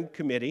steering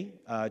committee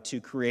to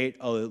create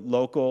a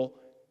local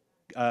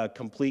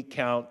complete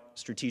count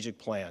strategic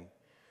plan.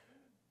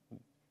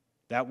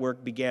 That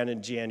work began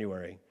in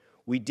January.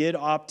 We did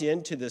opt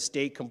into the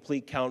state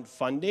complete count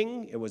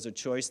funding. It was a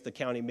choice the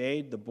county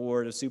made. The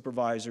Board of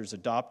Supervisors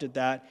adopted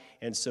that,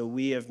 and so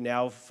we have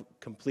now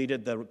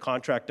completed the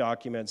contract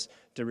documents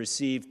to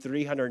receive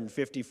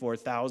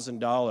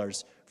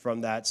 $354,000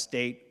 from that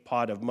state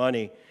pot of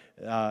money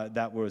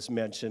that was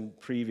mentioned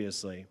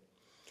previously.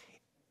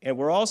 And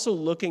we're also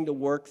looking to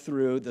work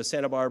through the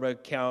Santa Barbara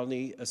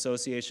County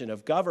Association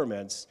of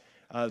Governments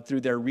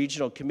through their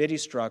regional committee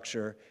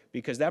structure,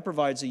 because that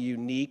provides a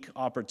unique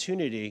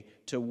opportunity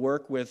to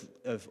work with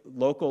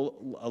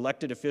local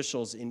elected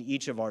officials in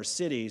each of our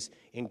cities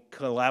in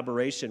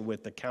collaboration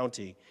with the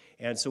county.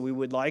 And so we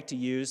would like to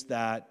use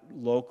that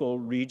local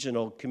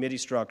regional committee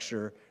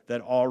structure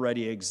that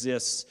already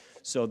exists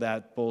so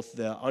that both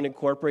the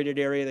unincorporated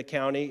area of the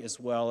county as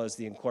well as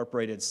the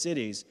incorporated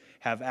cities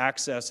have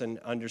access and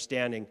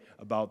understanding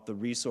about the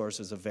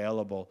resources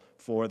available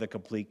for the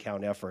complete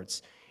count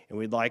efforts. And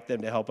we'd like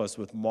them to help us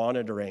with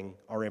monitoring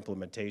our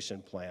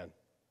implementation plan.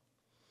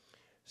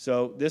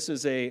 So this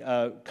is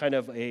a kind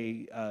of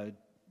a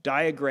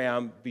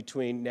diagram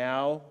between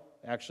now,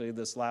 actually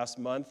this last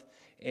month,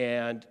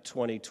 and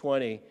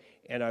 2020.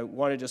 And I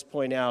want to just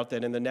point out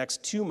that in the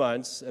next 2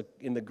 months,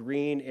 in the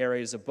green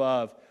areas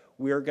above,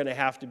 we're going to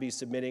have to be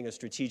submitting a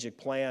strategic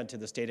plan to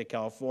the state of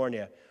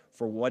California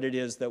for what it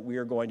is that we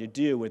are going to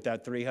do with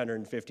that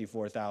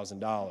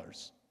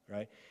 $354,000,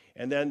 right?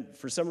 And then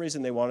for some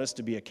reason they want us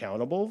to be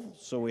accountable,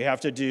 so we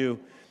have to do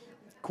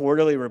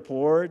quarterly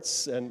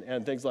reports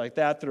and things like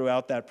that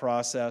throughout that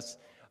process.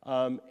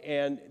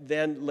 And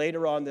then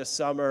later on this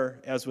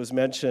summer, as was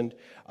mentioned,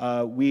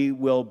 we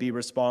will be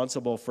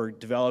responsible for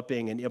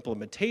developing an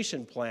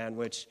implementation plan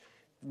which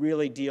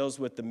really deals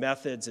with the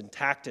methods and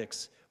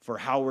tactics for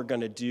how we're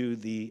going to do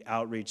the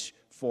outreach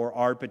for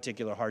our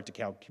particular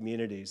hard-to-count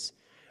communities.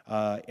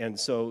 And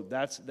so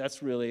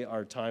that's really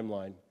our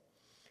timeline.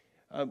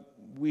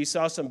 We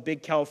saw some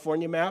big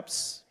California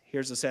maps.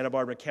 Here's the Santa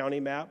Barbara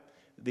County map.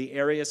 The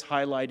areas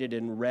highlighted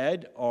in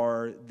red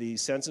are the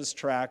census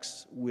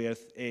tracts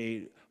with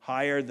a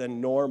higher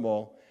than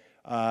normal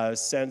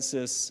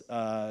census,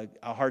 a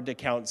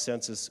hard-to-count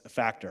census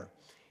factor.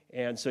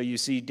 And so you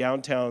see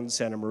downtown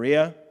Santa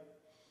Maria,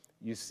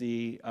 you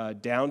see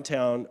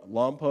downtown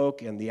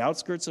Lompoc and the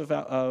outskirts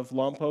of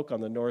Lompoc on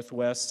the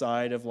northwest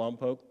side of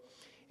Lompoc.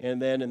 And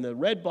then in the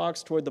red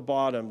box toward the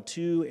bottom,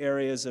 2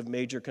 areas of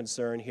major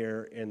concern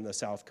here in the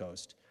South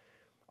Coast.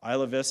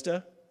 Isla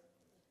Vista,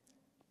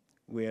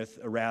 with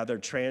a rather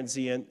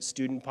transient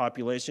student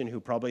population who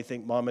probably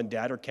think mom and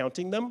dad are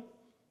counting them.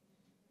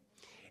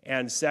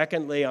 And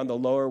secondly, on the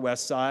lower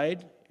west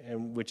side,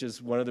 and which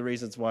is one of the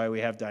reasons why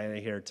we have Diana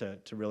here to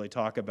really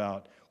talk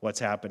about what's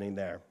happening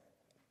there.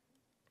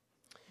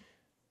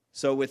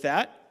 So with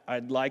that,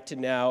 I'd like to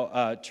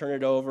now turn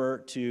it over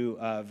to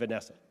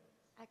Vanessa.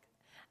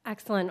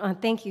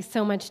 Excellent. Thank you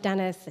so much,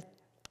 Dennis.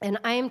 And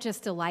I am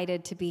just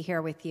delighted to be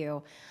here with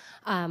you.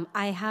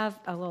 I have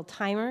a little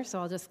timer, so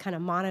I'll just kind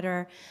of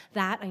monitor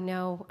that. I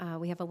know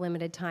we have a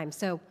limited time.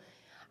 So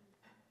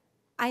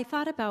I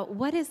thought about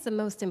what is the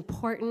most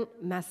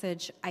important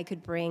message I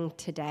could bring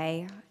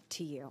today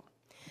to you.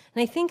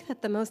 And I think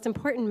that the most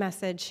important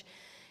message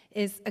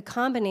is a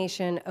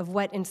combination of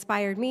what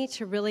inspired me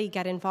to really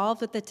get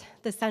involved with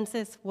the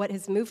census, what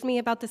has moved me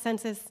about the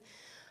census,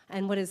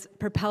 and what has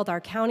propelled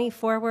our county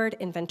forward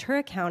in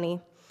Ventura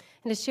County.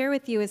 And to share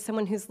with you as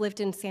someone who's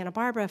lived in Santa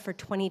Barbara for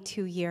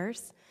 22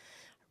 years,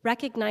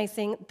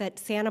 recognizing that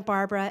Santa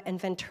Barbara and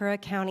Ventura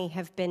County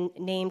have been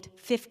named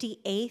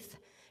 58th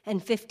and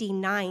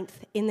 59th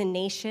in the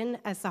nation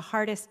as the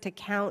hardest to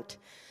count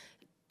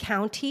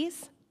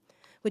counties,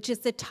 which is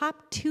the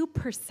top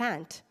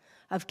 2%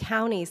 of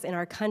counties in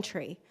our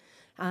country.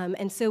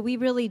 And so we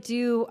really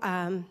do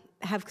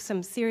have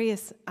some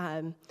serious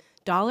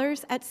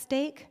dollars at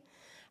stake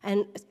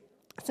and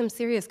some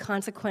serious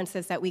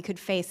consequences that we could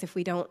face if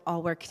we don't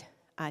all work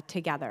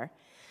together.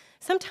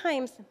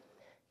 Sometimes,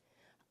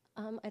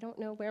 I don't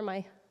know where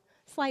my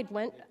slide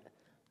went.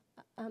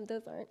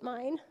 Those aren't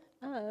mine.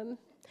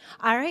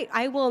 All right,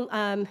 I will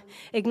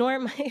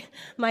ignore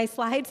my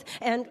slides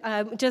and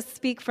just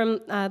speak from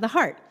the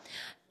heart.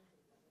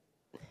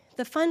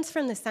 The funds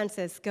from the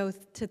census go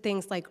to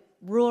things like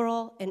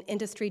rural and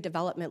industry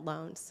development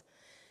loans,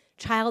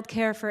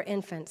 childcare for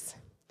infants,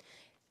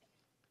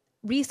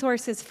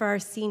 resources for our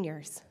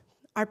seniors,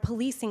 our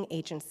policing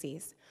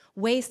agencies,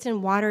 waste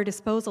and water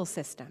disposal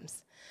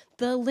systems.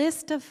 The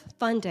list of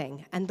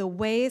funding and the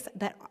ways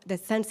that the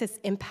census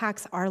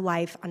impacts our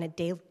life on a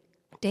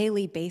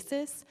daily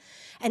basis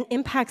and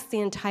impacts the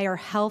entire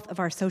health of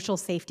our social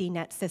safety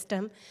net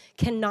system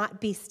cannot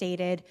be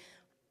stated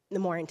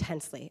more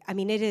intensely. I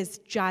mean, it is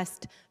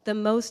just the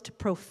most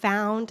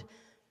profound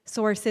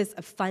sources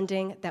of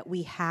funding that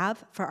we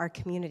have for our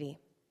community.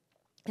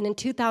 And in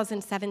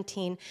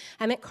 2017,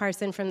 Emmett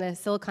Carson from the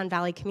Silicon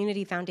Valley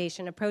Community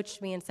Foundation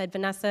approached me and said,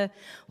 Vanessa,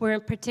 we're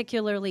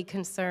particularly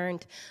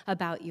concerned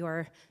about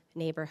your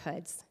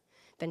neighborhoods,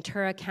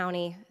 Ventura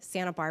County,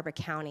 Santa Barbara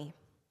County.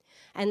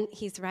 And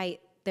he's right,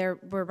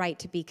 we're right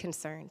to be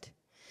concerned.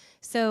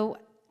 So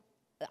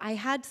I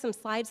had some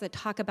slides that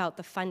talk about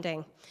the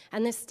funding,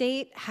 and the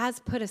state has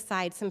put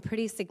aside some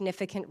pretty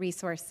significant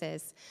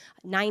resources,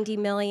 90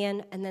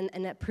 million, and then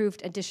an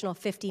approved additional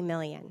 50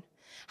 million.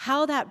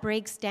 How that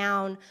breaks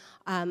down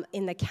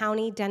in the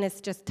county, Dennis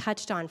just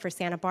touched on for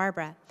Santa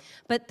Barbara.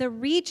 But the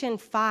Region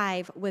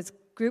 5 was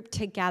grouped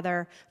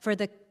together for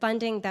the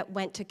funding that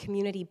went to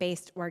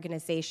community-based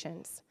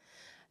organizations.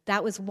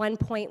 That was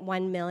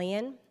 1.1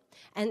 million.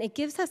 And it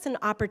gives us an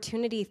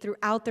opportunity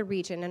throughout the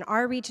region. And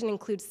our region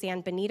includes San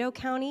Benito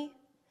County,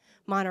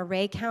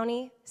 Monterey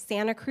County,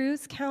 Santa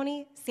Cruz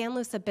County, San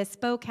Luis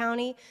Obispo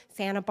County,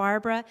 Santa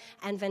Barbara,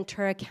 and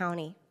Ventura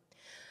County.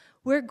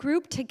 We're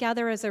grouped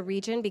together as a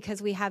region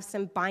because we have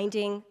some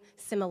binding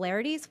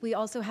similarities. We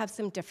also have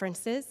some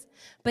differences,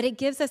 but it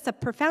gives us a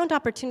profound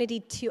opportunity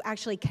to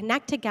actually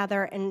connect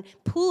together and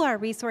pool our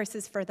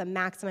resources for the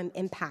maximum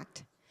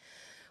impact.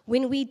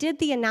 When we did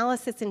the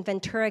analysis in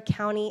Ventura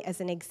County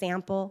as an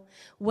example,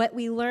 what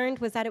we learned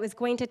was that it was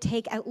going to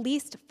take at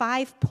least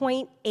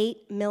 5.8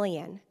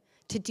 million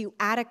to do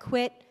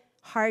adequate,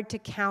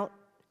 hard-to-count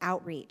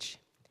outreach.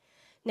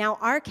 Now,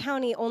 our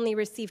county only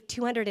received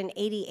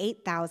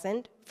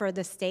 $288,000 for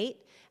the state,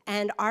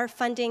 and our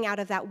funding out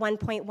of that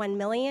 1.1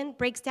 million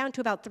breaks down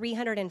to about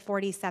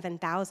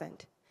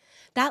 $347,000.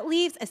 That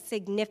leaves a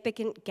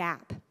significant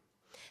gap.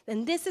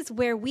 And this is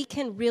where we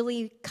can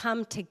really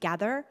come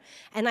together.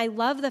 And I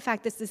love the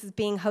fact that this is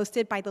being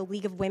hosted by the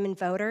League of Women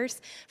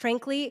Voters.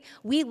 Frankly,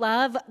 we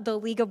love the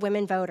League of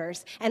Women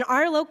Voters. And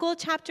our local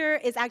chapter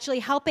is actually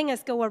helping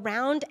us go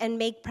around and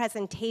make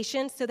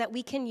presentations so that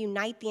we can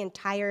unite the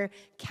entire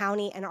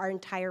county and our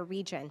entire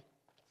region.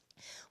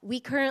 We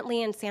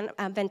currently in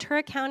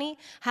Ventura County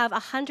have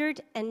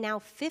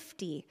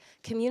 150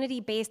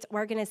 community-based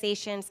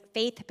organizations,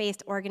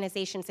 faith-based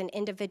organizations, and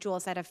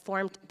individuals that have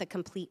formed the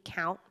complete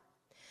count.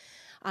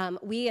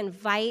 We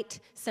invite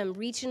some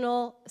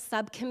regional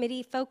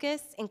subcommittee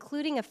focus,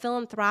 including a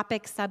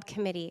philanthropic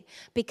subcommittee,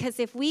 because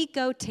if we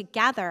go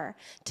together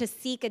to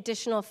seek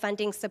additional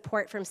funding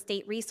support from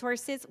state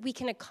resources, we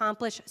can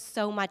accomplish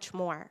so much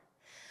more.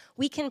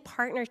 We can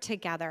partner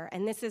together,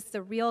 and this is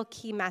the real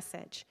key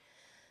message.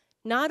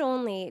 Not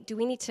only do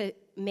we need to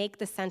make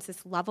the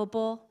census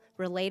lovable,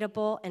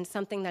 relatable, and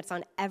something that's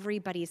on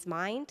everybody's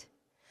mind,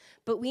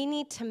 but we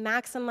need to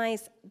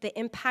maximize the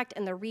impact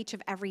and the reach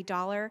of every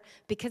dollar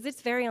because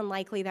it's very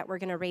unlikely that we're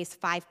going to raise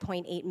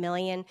 $5.8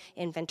 million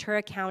in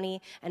Ventura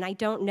County, and I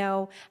don't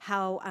know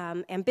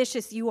how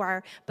ambitious you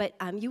are, but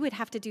you would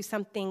have to do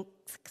something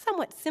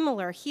somewhat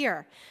similar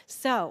here.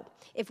 So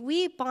if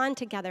we bond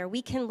together,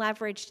 we can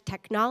leverage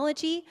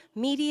technology,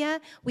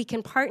 media, we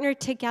can partner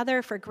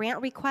together for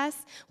grant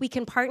requests, we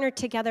can partner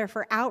together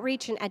for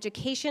outreach and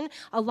education.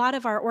 A lot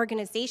of our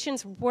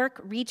organizations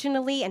work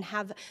regionally and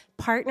have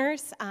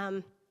partners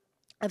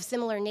of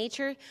similar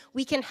nature.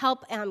 We can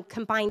help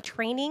combine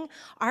training.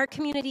 Our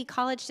community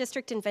college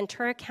district in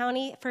Ventura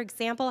County, for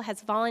example,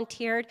 has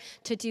volunteered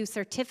to do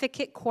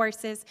certificate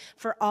courses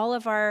for all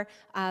of our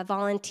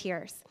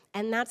volunteers.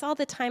 And that's all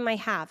the time I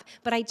have.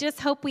 But I just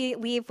hope we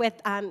leave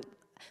with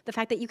the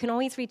fact that you can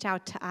always reach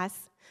out to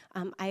us.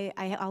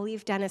 I'll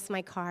leave Dennis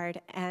my card,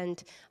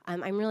 and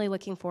I'm really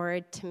looking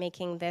forward to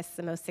making this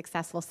the most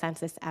successful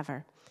census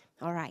ever.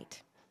 All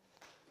right.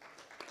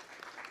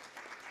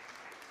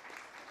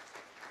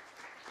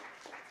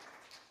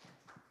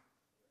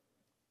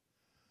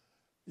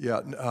 Yeah,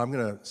 I'm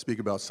going to speak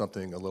about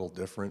something a little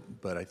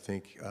different, but I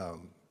think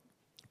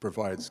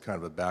provides kind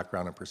of a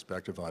background and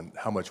perspective on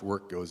how much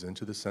work goes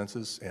into the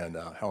census and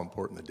how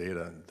important the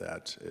data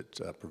that it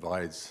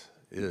provides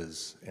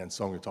is. And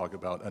so I'm going to talk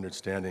about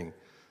understanding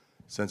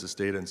census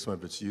data and some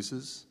of its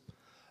uses.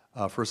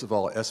 First of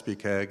all,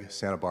 SBCAG,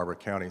 Santa Barbara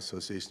County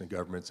Association of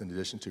Governments, in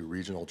addition to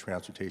Regional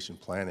Transportation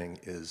Planning,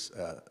 is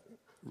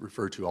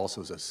referred to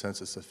also as a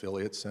census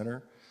affiliate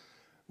center,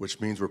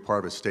 which means we're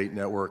part of a state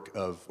network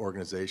of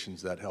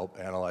organizations that help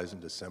analyze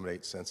and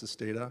disseminate census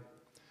data,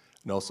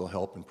 and also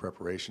help in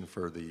preparation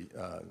for the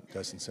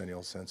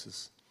decennial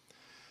census.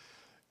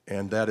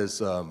 And that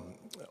is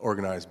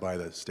organized by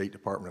the State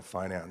Department of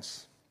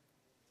Finance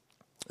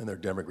and their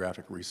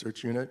Demographic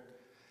Research Unit.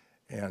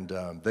 And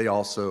they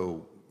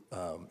also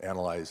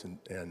analyze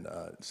and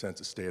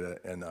census data,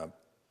 and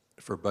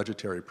for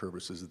budgetary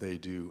purposes, they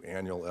do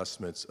annual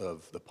estimates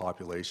of the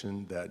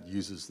population that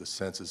uses the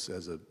census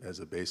as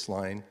a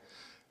baseline,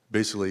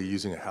 basically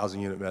using a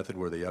housing unit method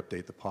where they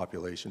update the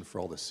population for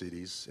all the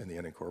cities in the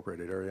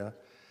unincorporated area.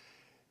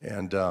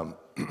 And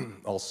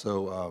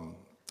also,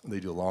 they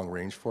do a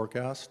long-range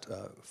forecast,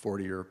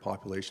 40-year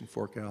population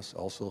forecast,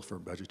 also for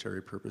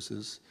budgetary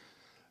purposes,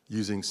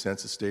 using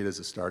census data as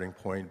a starting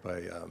point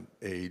by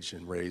age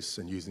and race,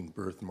 and using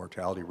birth and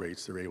mortality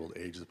rates, they're able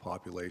to age the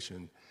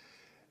population.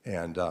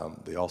 And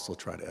they also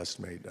try to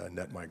estimate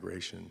net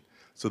migration.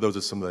 So those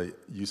are some of the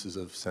uses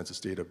of census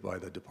data by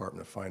the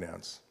Department of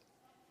Finance.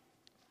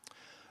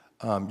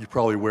 You're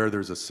probably aware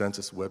there's a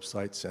census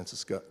website,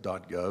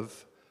 census.gov.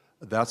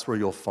 That's where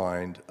you'll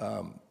find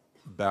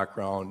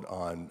background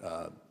on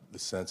the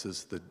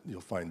census,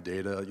 you'll find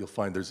data, you'll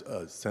find there's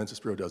a Census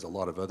Bureau does a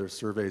lot of other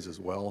surveys as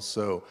well.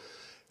 So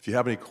if you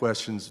have any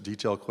questions,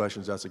 detailed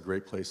questions, that's a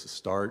great place to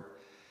start.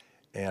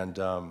 And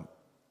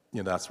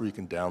that's where you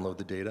can download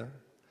the data.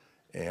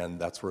 And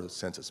that's where the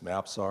census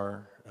maps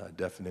are,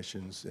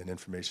 definitions, and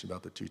information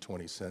about the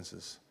 220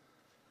 census.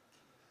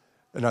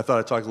 And I thought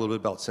I'd talk a little bit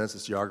about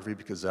census geography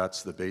because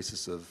that's the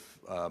basis of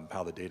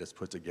how the data is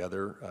put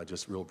together.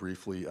 Just real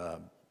briefly,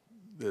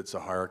 it's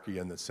a hierarchy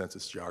in the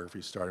census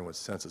geography, starting with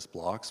census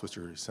blocks, which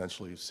are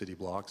essentially city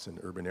blocks in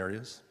urban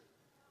areas.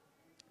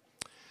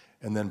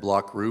 And then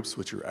block groups,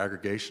 which are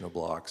aggregation of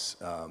blocks.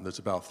 There's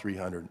about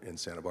 300 in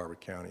Santa Barbara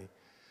County.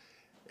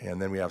 And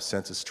then we have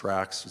census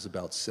tracts. There's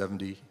about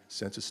 70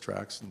 census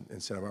tracts in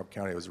Santa Barbara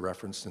County. It was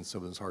referenced in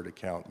some of those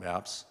hard-to-count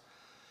maps.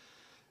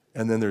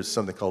 And then there's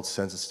something called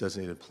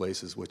census-designated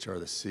places, which are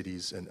the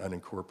cities and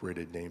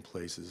unincorporated named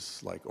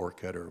places like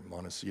Orcutt or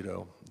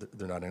Montecito.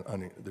 They're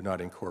not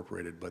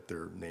incorporated, but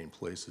they're named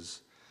places.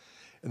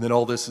 And then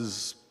all this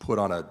is put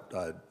on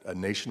a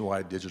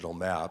nationwide digital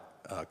map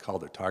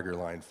called the Tiger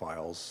Line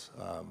files.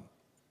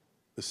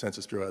 The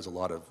Census Bureau has a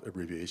lot of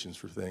abbreviations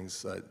for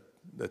things.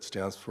 That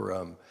stands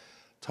for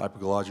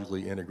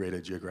typologically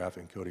integrated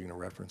geographic encoding and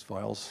reference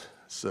files.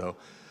 So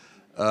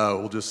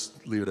we'll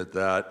just leave it at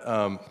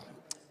that.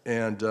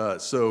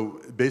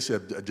 So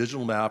basically a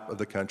digital map of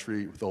the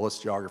country with all its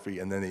geography,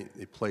 and then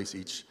they place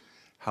each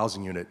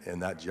housing unit in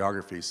that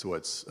geography so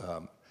it's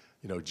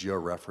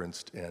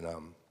geo-referenced, and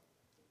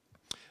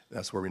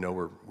that's where we know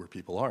where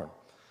people are.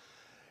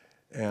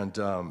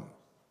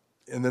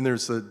 And then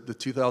there's the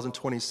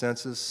 2020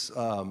 census,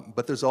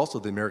 but there's also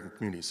the American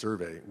Community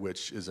Survey,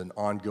 which is an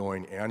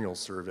ongoing annual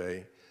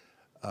survey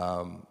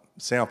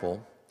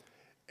sample,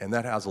 and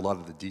that has a lot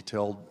of the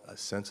detailed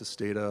census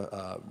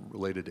data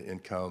related to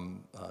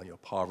income,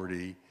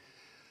 poverty,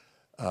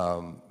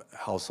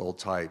 household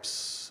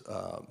types,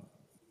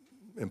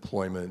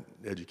 employment,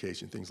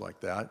 education, things like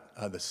that.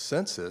 The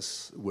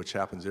census, which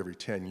happens every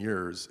 10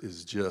 years,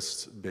 is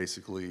just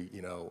basically,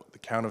 the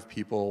count of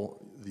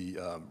people, the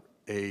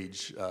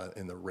age,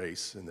 and the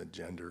race and the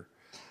gender.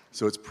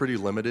 So it's pretty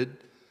limited.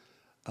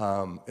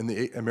 And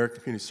the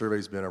American Community Survey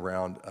has been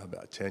around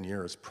about 10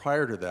 years.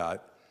 Prior to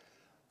that,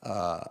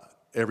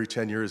 every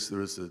 10 years there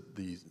was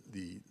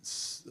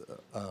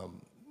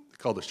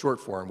called the short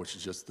form, which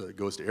is just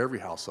goes to every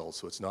household,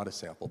 so it's not a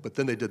sample. But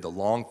then they did the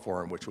long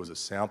form, which was a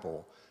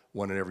sample,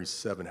 one in every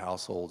 7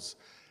 households.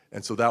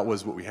 And so that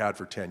was what we had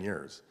for 10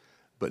 years.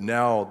 But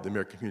now the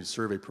American Community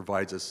Survey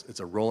provides us,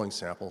 it's a rolling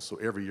sample, so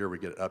every year we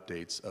get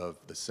updates of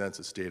the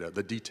census data,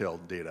 the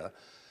detailed data.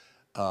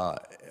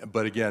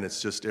 But again,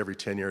 it's just every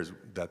 10 years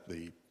that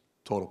the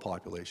total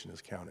population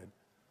is counted.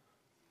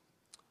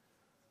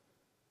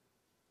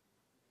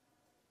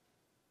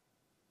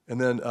 And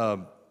then,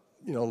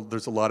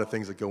 there's a lot of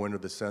things that go into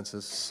the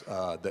census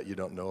that you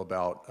don't know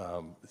about.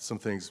 Some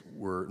things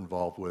we're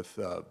involved with,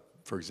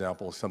 for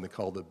example, something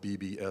called the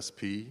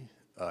BBSP.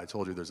 I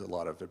told you there's a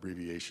lot of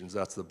abbreviations.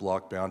 That's the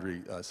Block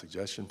Boundary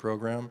Suggestion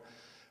Program.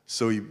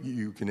 So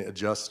you can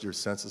adjust your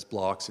census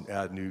blocks and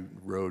add new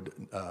road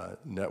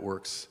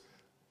networks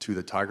to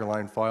the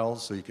Tigerline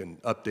files, so you can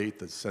update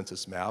the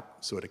census map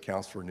so it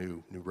accounts for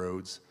new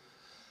roads.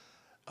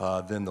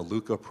 Then the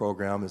LUCA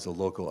program is a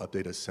local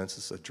updated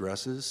census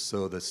addresses.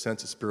 So the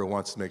Census Bureau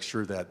wants to make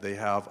sure that they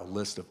have a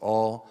list of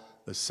all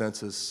the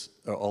census,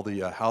 all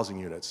the housing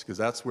units, because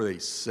that's where they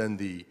send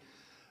the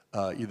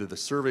either the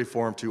survey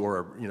form to,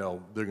 or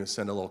they're going to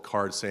send a little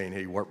card saying,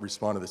 "Hey,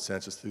 respond to the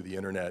census through the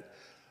internet."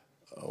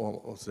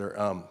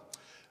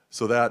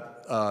 So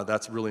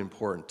that's really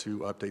important to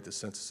update the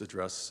census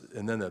address.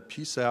 And then the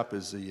PSAP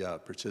is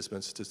the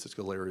Participant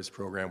Statistical Areas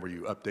Program, where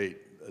you update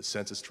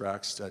census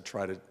tracts to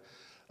try to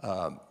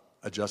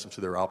adjust them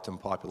to their optimum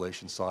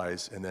population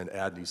size, and then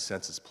add new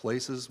census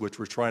places, which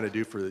we're trying to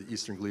do for the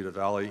Eastern Galita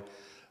Valley,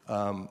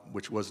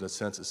 which wasn't a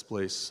census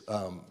place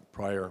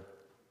prior.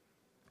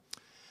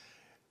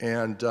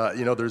 And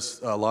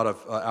there's a lot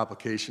of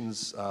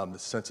applications. The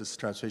Census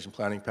Transportation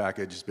Planning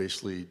Package is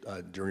basically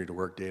journey to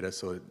work data,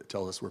 so it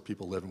tells us where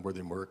people live and where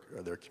they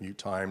work, their commute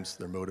times,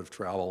 their mode of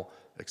travel,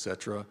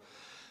 etc.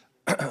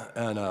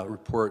 And a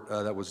report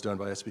that was done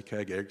by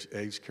SBCAG,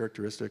 age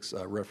characteristics,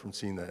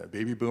 referencing the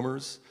baby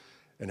boomers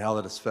and how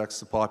that affects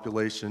the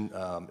population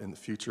in the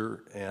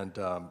future. And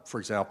for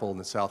example, in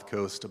the South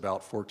Coast,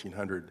 about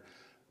 1,400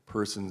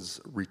 persons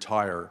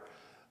retire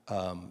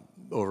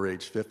over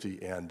age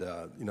 50, and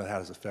it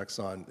has effects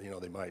on,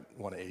 they might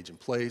want to age in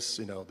place,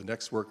 the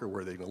next worker,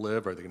 where are they going to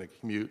live, are they going to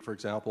commute, for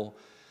example.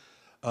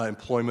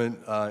 Employment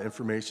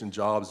information,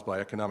 jobs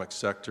by economic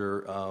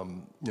sector.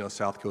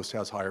 South Coast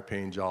has higher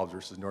paying jobs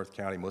versus North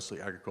County,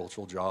 mostly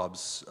agricultural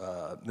jobs.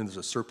 Then there's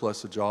a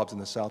surplus of jobs in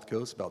the South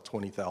Coast, about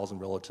 20,000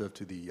 relative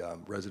to the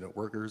resident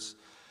workers.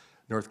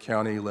 North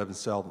County,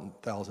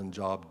 11,000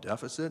 job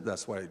deficit.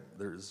 That's why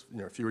there's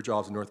fewer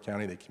jobs in North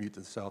County. They commute to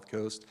the South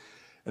Coast.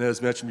 And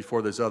as mentioned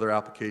before, there's other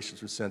applications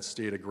for census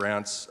data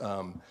grants,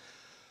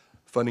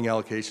 funding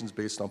allocations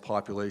based on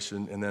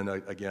population, and then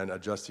again,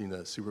 adjusting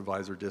the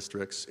supervisor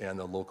districts and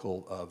the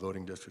local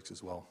voting districts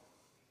as well.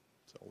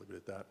 So I'll leave it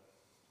at that.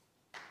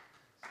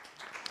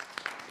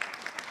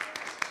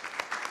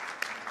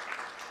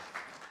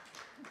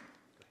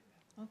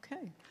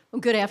 Okay.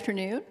 Well, good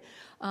afternoon.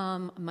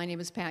 My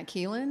name is Pat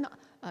Keelan.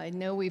 I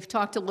know we've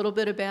talked a little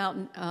bit about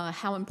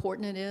how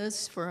important it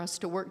is for us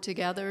to work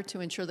together to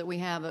ensure that we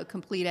have a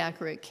complete,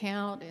 accurate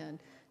count, and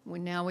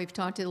now we've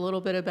talked a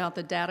little bit about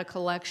the data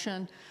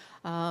collection.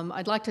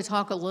 I'd like to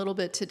talk a little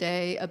bit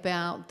today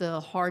about the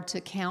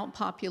hard-to-count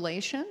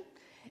population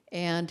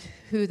and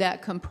who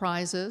that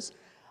comprises.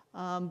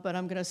 But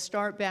I'm going to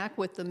start back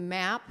with the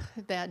map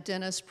that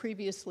Dennis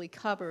previously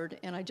covered,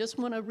 and I just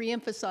want to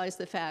reemphasize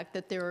the fact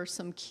that there are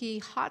some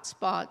key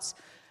hotspots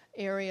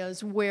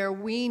areas where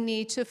we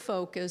need to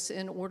focus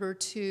in order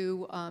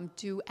to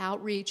do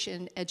outreach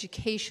and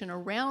education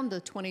around the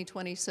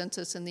 2020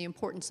 census and the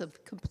importance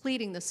of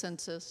completing the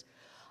census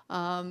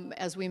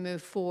as we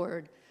move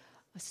forward.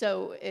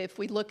 So if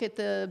we look at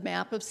the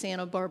map of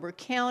Santa Barbara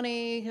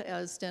County,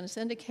 as Dennis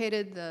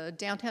indicated, the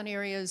downtown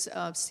areas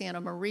of Santa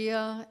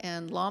Maria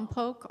and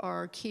Lompoc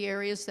are key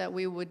areas that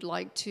we would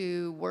like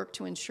to work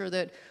to ensure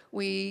that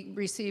we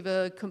receive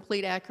a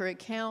complete, accurate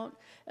count,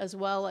 as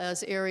well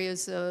as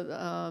areas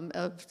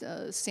of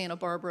Santa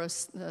Barbara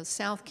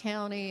South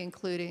County,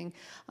 including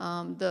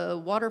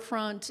the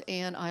waterfront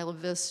and Isla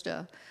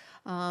Vista.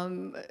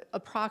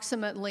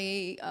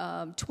 Approximately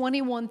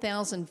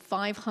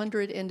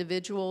 21,500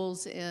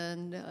 individuals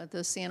in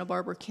the Santa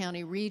Barbara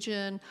County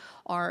region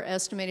are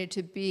estimated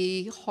to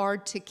be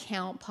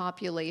hard-to-count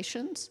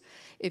populations.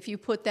 If you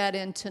put that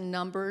into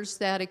numbers,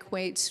 that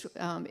equates,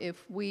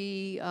 if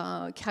we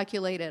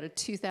calculate at a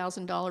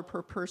 $2,000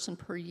 per person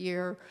per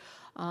year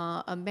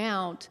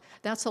amount,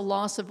 that's a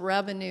loss of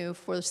revenue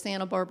for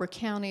Santa Barbara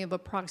County of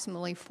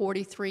approximately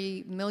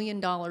 $43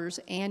 million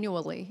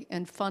annually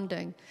in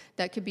funding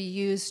that could be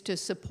used to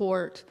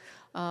support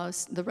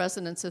the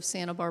residents of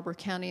Santa Barbara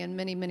County in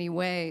many, many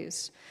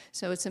ways.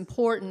 So it's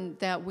important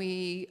that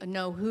we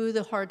know who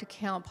the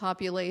hard-to-count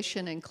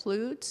population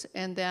includes,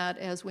 and that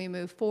as we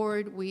move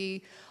forward,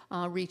 we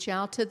reach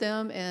out to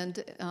them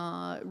and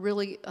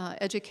really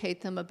educate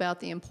them about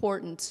the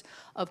importance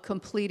of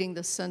completing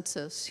the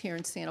census here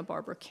in Santa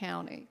Barbara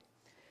County.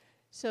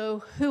 So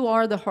who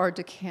are the hard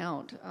to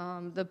count?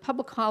 The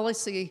Public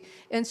Policy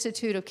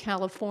Institute of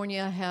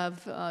California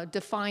have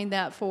defined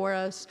that for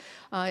us.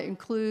 It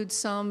includes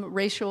some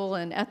racial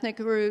and ethnic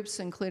groups,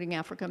 including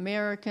African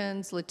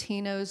Americans,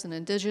 Latinos, and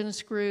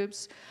indigenous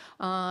groups,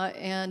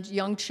 and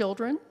young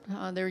children.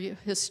 They're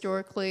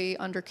historically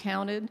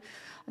undercounted.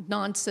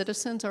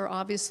 Non-citizens are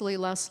obviously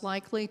less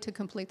likely to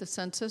complete the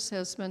census,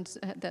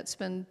 that's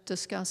been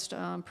discussed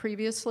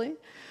previously.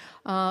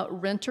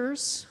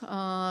 Renters,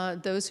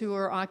 those who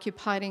are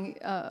occupying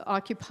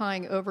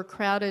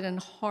overcrowded and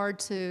hard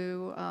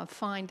to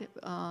find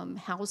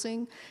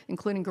housing,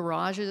 including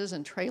garages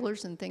and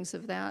trailers and things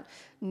of that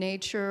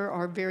nature,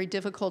 are very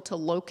difficult to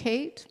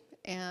locate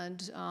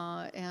and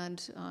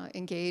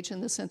engage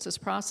in the census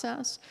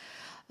process.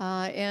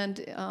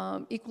 And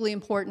equally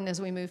important as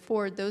we move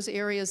forward, those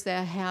areas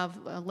that have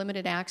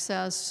limited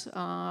access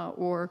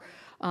or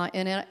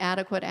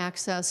Inadequate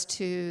access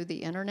to the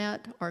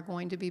internet are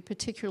going to be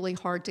particularly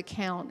hard to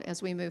count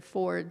as we move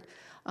forward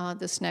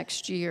this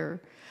next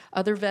year.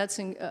 Other vets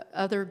and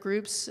other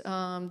groups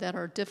that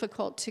are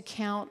difficult to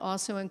count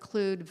also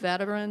include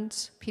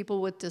veterans,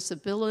 people with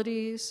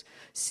disabilities,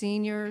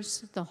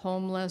 seniors, the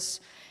homeless,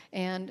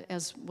 and,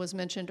 as was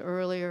mentioned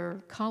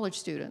earlier, college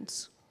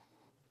students.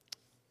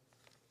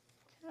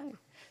 Okay.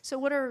 So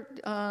what are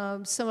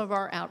some of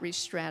our outreach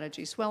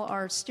strategies? Well,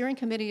 our steering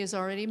committee has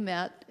already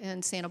met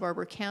in Santa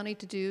Barbara County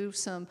to do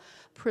some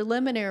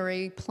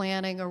preliminary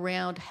planning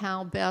around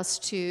how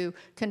best to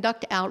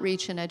conduct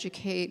outreach and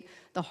educate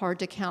the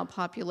hard-to-count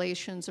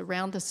populations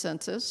around the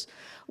census.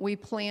 We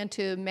plan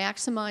to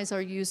maximize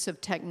our use of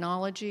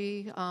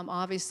technology.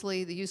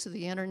 Obviously, the use of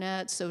the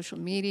internet, social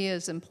media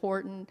is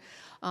important.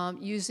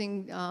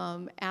 Using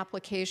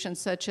applications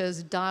such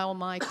as Dial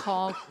My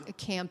Call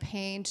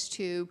campaigns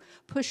to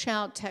push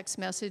out text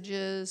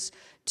messages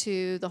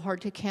to the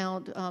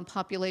hard-to-count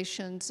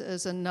populations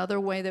is another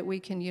way that we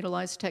can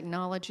utilize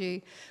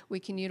technology. We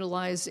can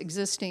utilize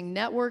existing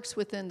networks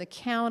within the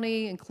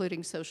county,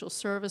 including social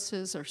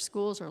services, our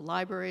schools, our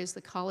libraries,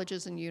 the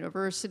colleges and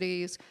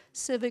universities,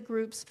 civic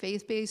groups,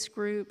 faith-based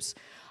groups,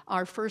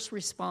 our first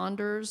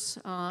responders,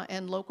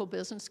 and local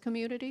business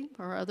community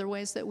are other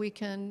ways that we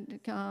can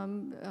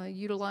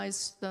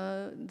utilize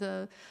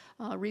the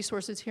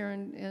resources here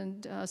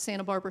in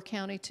Santa Barbara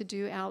County to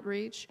do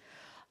outreach.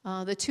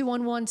 The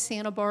 211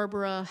 Santa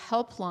Barbara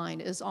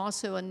helpline is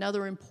also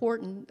another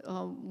important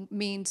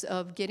means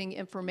of getting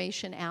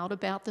information out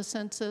about the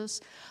census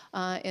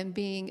and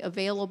being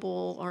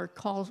available, or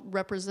call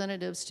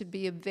representatives to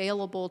be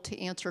available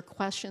to answer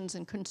questions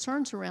and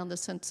concerns around the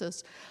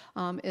census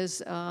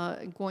is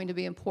going to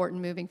be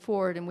important moving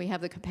forward, and we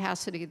have the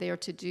capacity there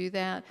to do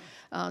that.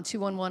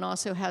 211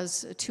 also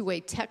has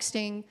two-way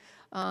texting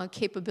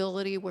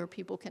capability where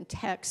people can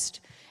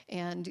text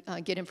and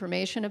get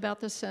information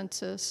about the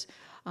census.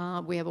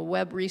 We have a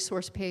web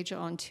resource page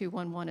on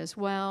 211 as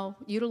well.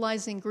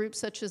 Utilizing groups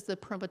such as the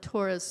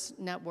Promotores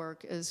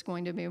Network is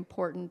going to be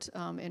important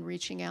in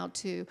reaching out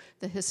to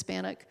the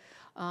Hispanic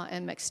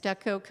and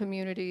Mixteco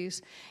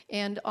communities.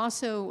 And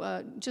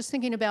also just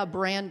thinking about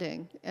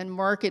branding and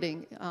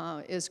marketing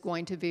is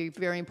going to be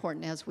very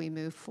important as we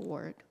move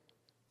forward.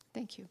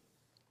 Thank you.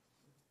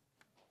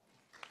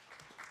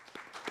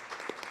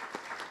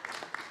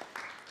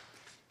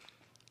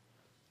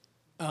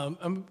 I'm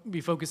going to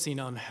be focusing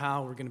on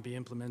how we're going to be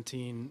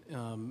implementing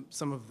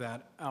some of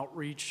that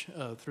outreach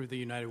through the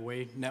United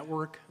Way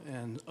network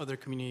and other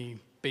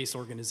community-based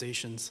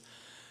organizations.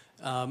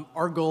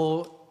 Our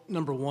goal,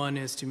 number one,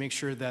 is to make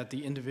sure that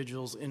the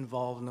individuals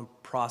involved in the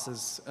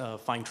process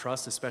find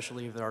trust,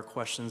 especially if there are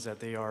questions that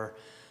they are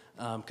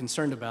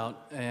concerned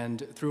about.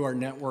 And through our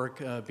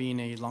network, being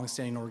a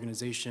longstanding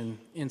organization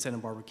in Santa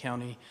Barbara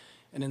County,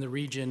 and in the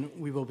region,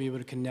 we will be able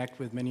to connect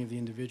with many of the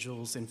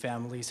individuals and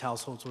families,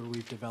 households where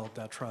we've developed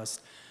that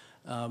trust.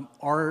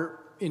 Our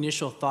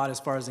initial thought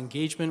as far as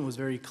engagement was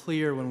very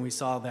clear when we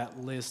saw that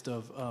list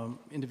of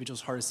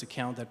individuals hardest to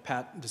count that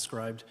Pat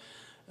described.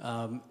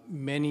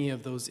 Many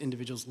of those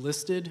individuals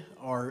listed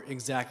are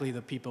exactly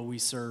the people we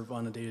serve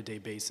on a day-to-day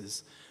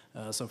basis.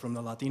 So from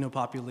the Latino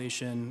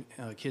population,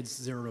 kids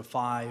 0 to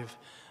 5,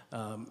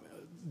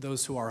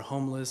 those who are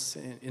homeless,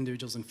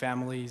 individuals and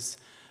families,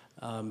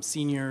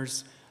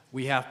 seniors.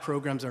 We have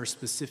programs that are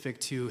specific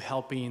to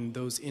helping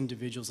those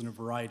individuals in a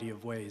variety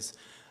of ways.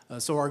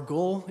 So our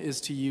goal is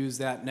to use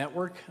that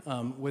network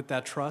with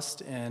that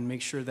trust and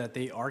make sure that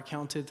they are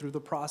counted through the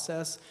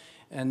process,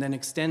 and then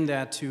extend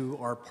that to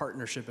our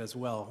partnership as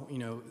well. You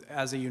know,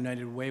 as a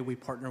United Way, we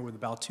partner with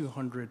about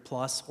 200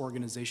 plus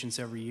organizations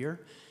every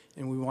year,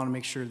 and we want to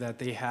make sure that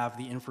they have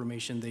the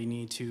information they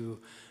need to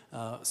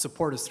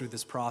support us through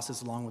this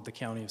process along with the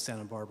County of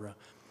Santa Barbara.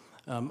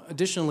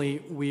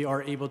 Additionally, we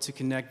are able to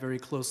connect very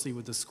closely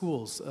with the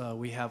schools.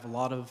 We have a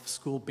lot of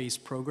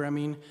school-based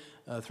programming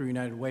through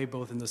United Way,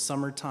 both in the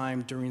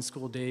summertime, during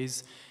school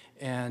days,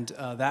 and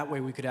that way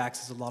we could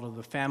access a lot of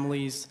the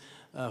families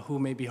who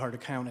may be hard to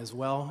count as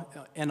well,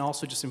 and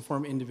also just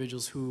inform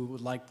individuals who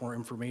would like more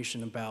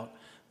information about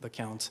the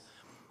count.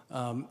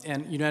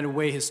 And United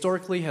Way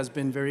historically has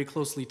been very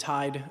closely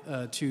tied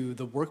to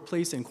the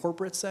workplace and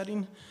corporate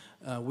setting.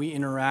 We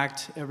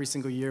interact every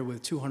single year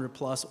with 200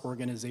 plus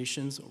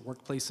organizations or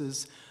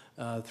workplaces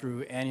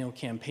through annual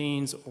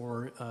campaigns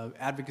or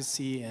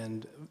advocacy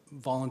and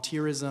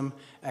volunteerism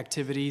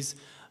activities.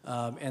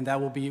 And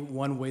that will be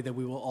one way that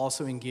we will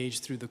also engage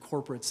through the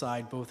corporate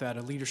side, both at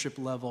a leadership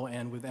level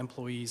and with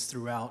employees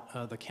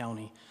throughout the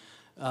county.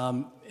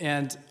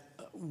 And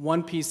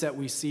one piece that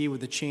we see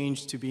with the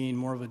change to being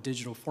more of a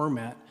digital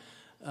format,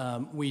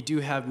 we do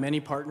have many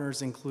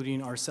partners,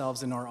 including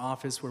ourselves in our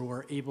office, where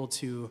we're able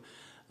to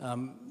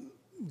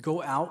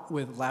go out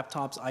with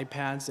laptops,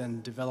 iPads,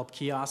 and develop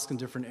kiosks in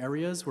different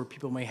areas where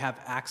people may have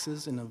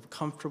access in a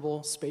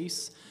comfortable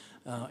space,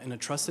 in a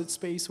trusted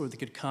space where they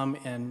could come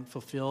and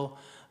fulfill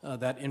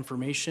that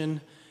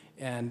information,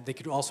 and they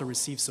could also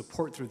receive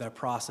support through that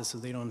process so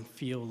they don't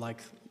feel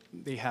like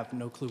they have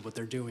no clue what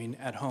they're doing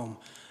at home.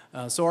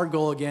 So our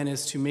goal, again,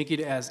 is to make it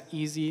as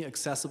easy,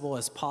 accessible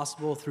as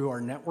possible through our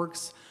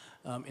networks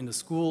in the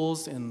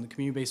schools, in the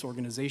community-based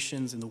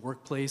organizations, in the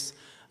workplace,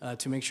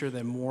 to make sure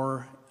that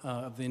more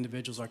of the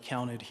individuals are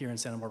counted here in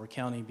Santa Barbara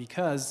County,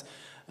 because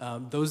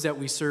those that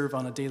we serve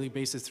on a daily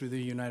basis through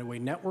the United Way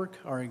network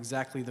are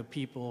exactly the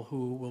people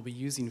who will be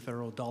using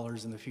federal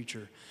dollars in the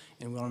future,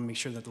 and we want to make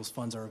sure that those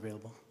funds are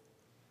available.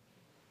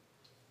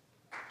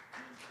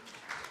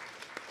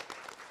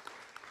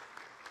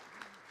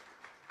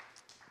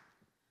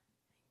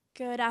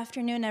 Good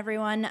afternoon,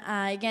 everyone.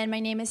 Again, my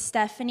name is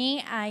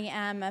Stephanie. I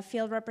am a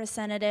field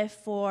representative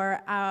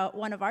for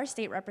one of our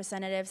state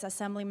representatives,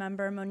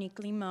 Assemblymember Monique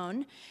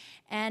Limon.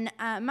 And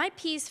my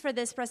piece for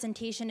this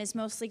presentation is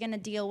mostly going to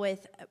deal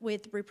with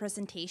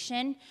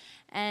representation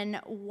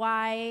and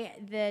why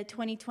the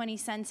 2020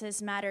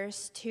 census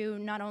matters to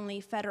not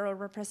only federal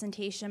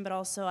representation, but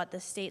also at the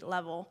state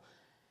level.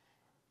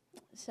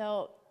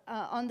 So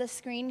on the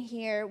screen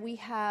here, we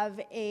have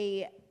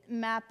a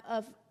map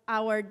of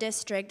our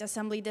district,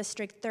 Assembly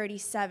District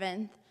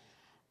 37.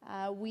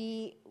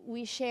 We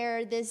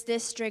share this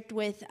district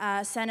with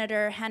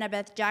Senator Hannah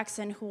Beth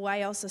Jackson, who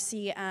I also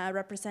see a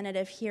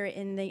representative here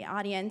in the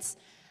audience.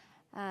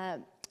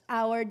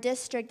 Our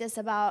district is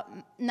about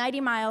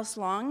 90 miles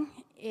long.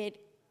 It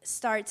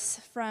starts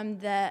from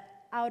the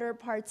outer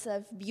parts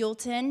of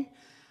Buellton,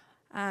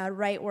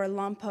 right where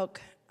Lompoc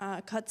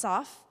cuts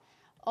off,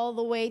 all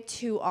the way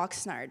to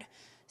Oxnard.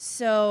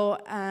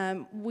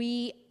 So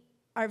we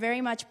are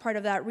very much part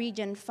of that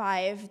Region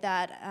 5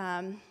 that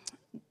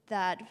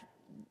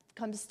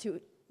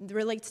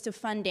relates to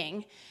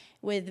funding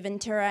with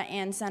Ventura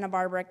and Santa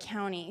Barbara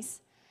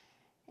counties.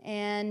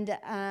 And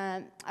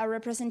our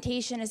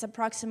representation is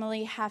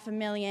approximately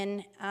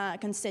 500,000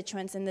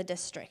 constituents in the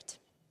district.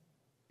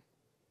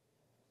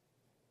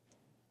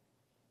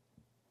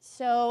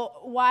 So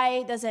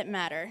why does it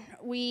matter?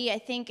 I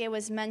think it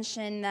was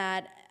mentioned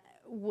that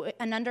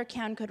an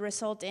undercount could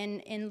result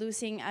in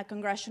losing a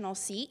congressional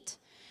seat,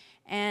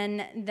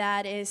 and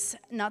that is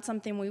not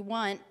something we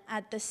want.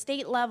 At the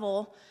state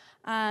level,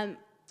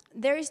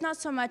 there is not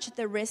so much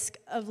the risk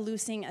of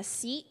losing a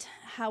seat.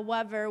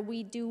 However,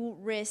 we do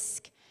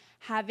risk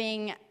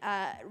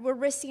we're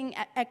risking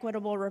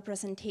equitable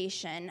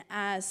representation,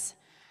 as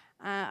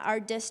our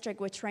district,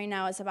 which right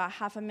now is about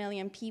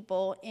 500,000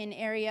 people in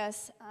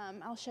areas,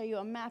 I'll show you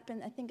a map,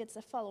 and I think it's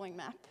the following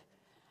map.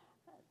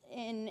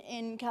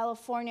 In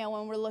California,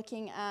 when we're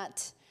looking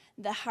at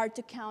the hard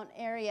to count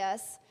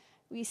areas,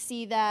 we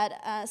see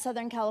that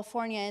Southern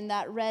California in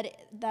that red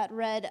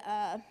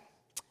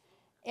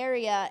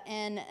area,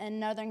 and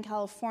Northern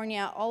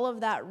California, all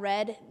of that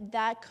red,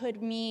 that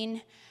could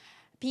mean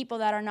people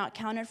that are not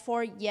counted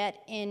for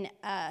yet in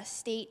a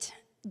state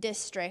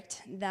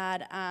district.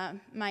 That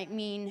might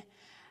mean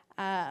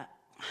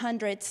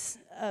hundreds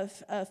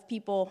of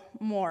people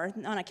more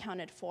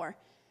unaccounted for.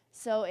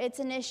 So it's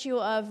an issue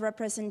of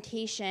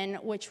representation,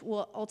 which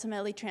will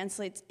ultimately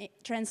translate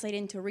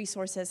into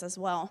resources as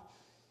well.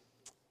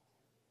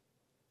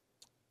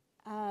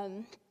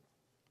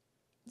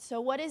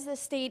 So what is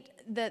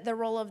the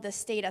role of the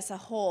state as a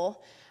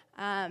whole?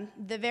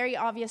 The very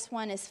obvious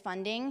one is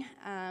funding.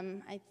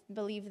 I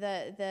believe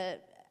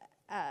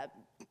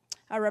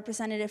our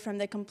representative from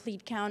the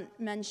Complete Count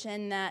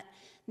mentioned that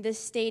the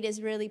state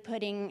is really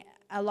putting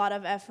a lot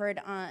of effort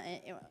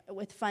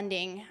with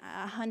funding.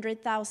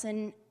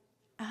 $100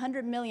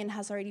 million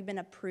has already been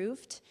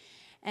approved,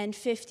 and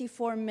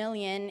 $54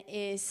 million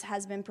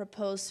has been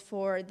proposed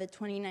for the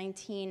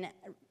 2019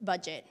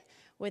 budget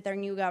with our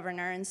new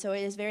governor, and so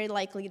it is very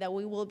likely that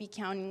we will be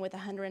counting with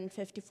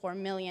 $154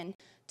 million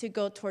to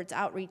go towards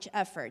outreach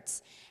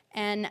efforts.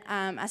 And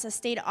as a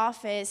state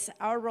office,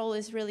 our role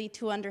is really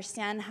to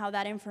understand how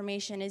that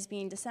information is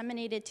being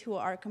disseminated to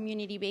our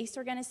community-based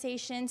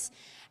organizations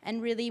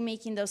and really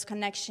making those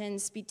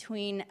connections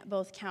between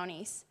both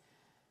counties.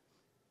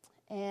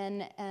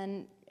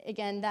 And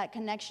again, that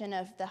connection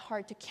of the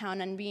hard to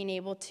count and being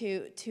able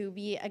to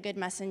be a good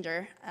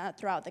messenger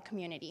throughout the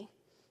community.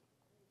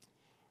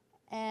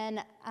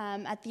 And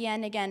at the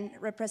end, again,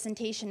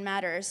 representation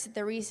matters.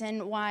 The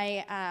reason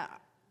why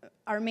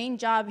our main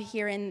job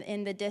here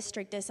in the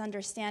district is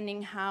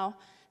understanding how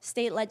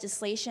state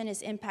legislation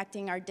is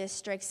impacting our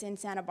districts in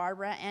Santa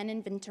Barbara and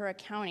in Ventura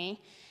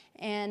County.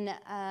 And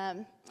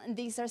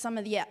these are some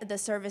of the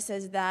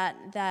services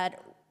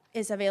that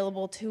is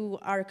available to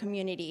our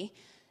community.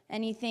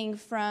 Anything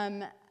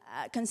from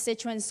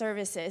constituent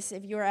services,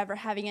 if you're ever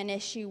having an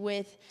issue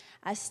with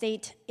a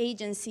state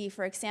agency,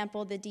 for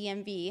example, the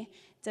DMV,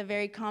 it's a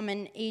very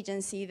common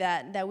agency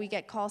that we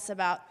get calls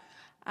about.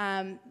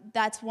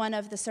 That's one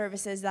of the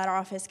services that our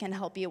office can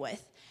help you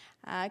with.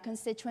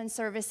 Constituent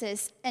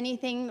services,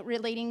 anything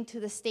relating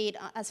to the state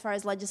as far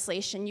as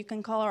legislation, you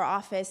can call our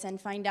office and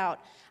find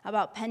out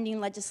about pending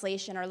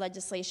legislation or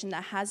legislation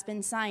that has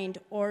been signed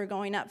or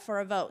going up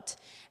for a vote.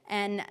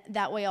 And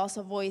that way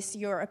also voice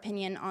your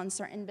opinion on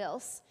certain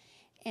bills.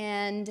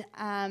 And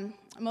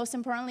most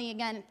importantly,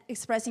 again,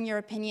 expressing your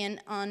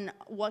opinion on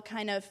what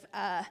kind of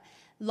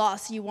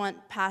laws you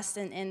want passed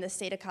in the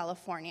state of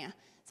California.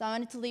 So I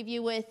wanted to leave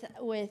you with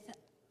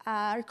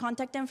our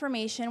contact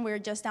information. We're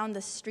just down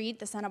the street.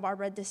 The Santa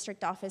Barbara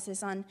District Office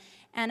is on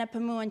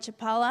Anapamu and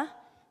Chapala,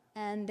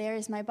 and there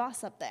is my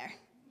boss up there.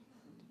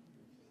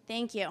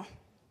 Thank you.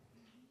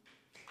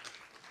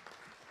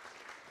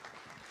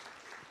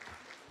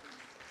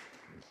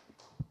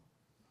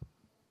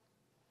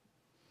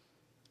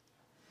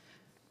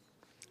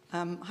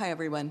 Hi,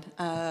 everyone.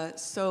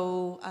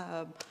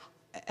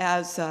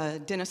 As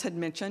Dennis had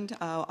mentioned,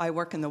 I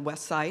work in the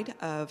west side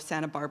of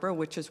Santa Barbara,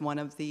 which is one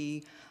of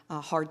the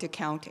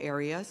hard-to-count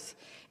areas.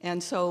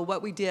 And so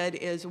what we did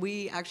is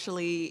we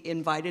actually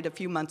invited a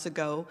few months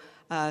ago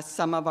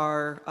some of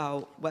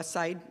our west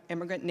side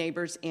immigrant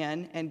neighbors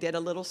in and did a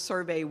little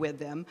survey with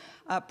them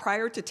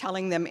prior to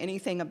telling them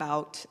anything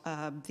about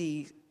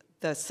the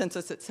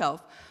census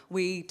itself.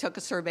 We took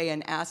a survey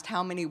and asked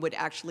how many would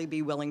actually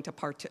be willing to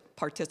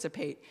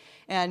participate.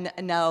 And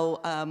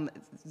now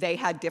they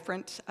had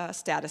different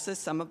statuses.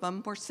 Some of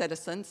them were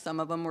citizens, some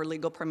of them were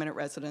legal permanent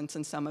residents,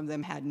 and some of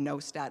them had no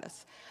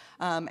status.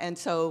 And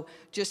so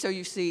just so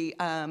you see,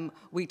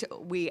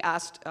 we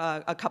asked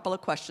a couple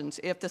of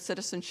questions. If the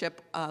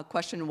citizenship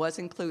question was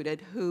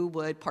included, who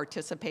would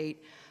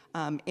participate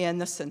in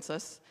the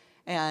census?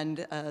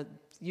 And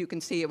you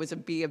can see it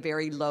would be a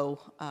very low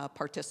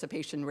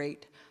participation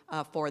rate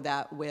for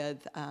that,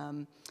 with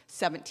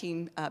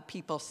 17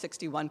 people,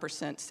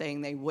 61%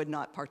 saying they would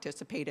not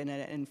participate in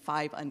it, and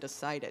 5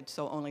 undecided,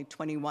 so only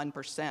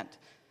 21%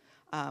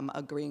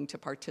 agreeing to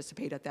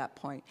participate at that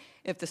point.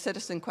 If the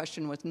citizen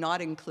question was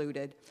not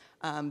included,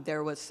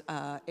 there was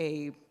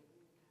a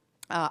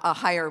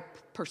higher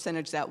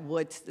percentage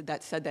that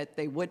said that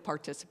they would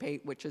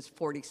participate, which is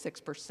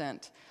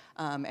 46%,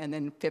 and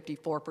then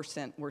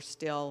 54% were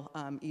still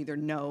either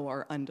no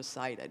or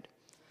undecided.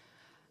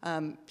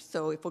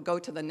 So if we'll go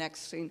to the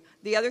next screen.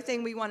 The other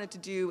thing we wanted to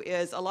do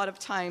is, a lot of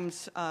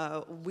times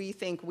we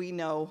think we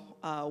know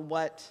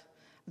what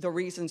the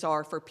reasons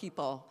are for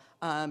people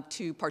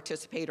to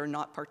participate or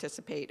not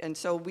participate. And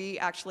so we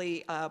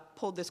actually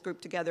pulled this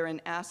group together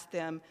and asked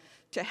them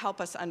to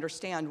help us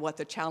understand what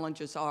the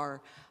challenges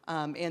are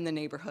in the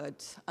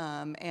neighborhoods.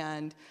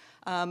 And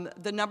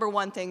the number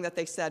one thing that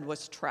they said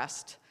was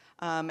trust.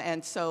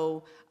 And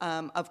so,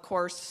 of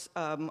course,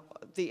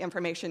 the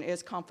information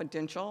is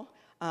confidential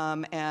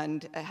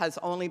and has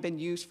only been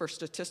used for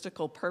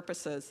statistical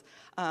purposes.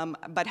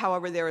 But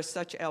however, there is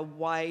such a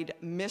wide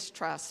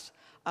mistrust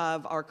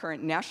of our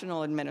current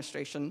national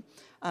administration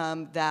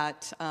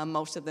that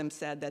most of them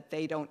said that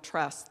they don't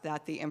trust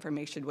that the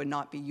information would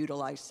not be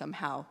utilized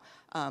somehow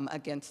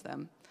against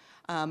them.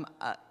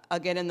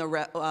 Again, in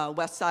the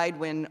west side,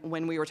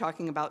 when we were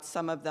talking about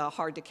some of the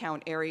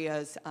hard-to-count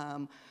areas,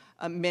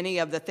 many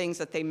of the things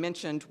that they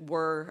mentioned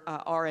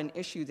are an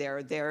issue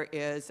there. There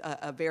is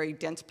a very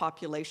dense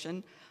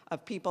population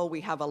of people.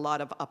 We have a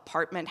lot of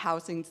apartment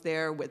housings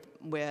there with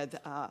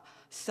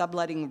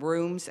subletting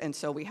rooms, and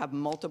so we have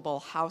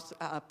multiple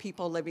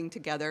people living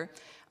together.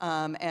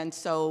 And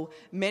so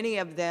many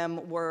of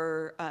them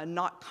were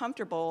not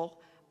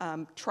comfortable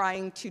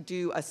trying to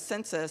do a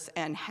census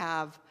and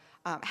have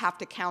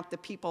to count the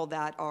people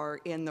that are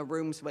in the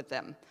rooms with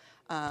them.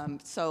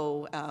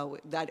 So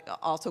that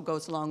also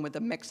goes along with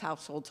the mixed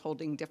households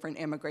holding different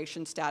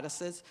immigration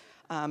statuses.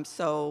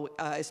 So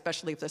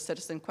especially if the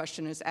citizen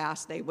question is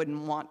asked, they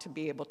wouldn't want to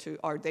be able to,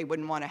 or they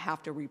wouldn't want to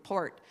have to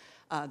report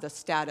the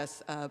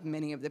status of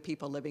many of the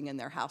people living in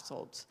their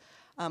households.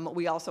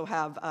 We also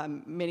have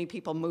many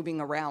people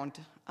moving around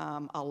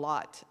a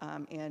lot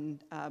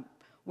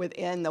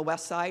within the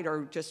west side,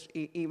 or just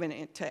even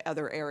into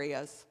other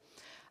areas.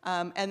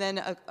 And then,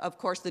 of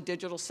course, the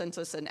digital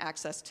census and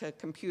access to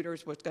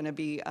computers was going to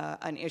be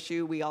an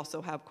issue. We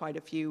also have quite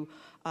a few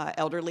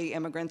elderly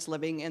immigrants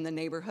living in the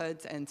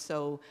neighborhoods, and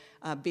so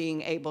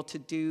being able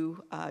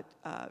to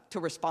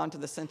respond to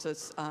the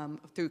census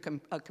through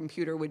a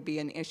computer would be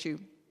an issue.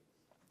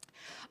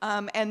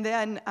 And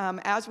then,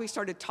 as we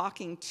started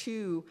talking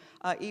to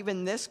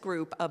even this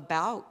group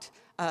about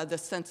the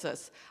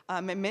census,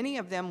 and many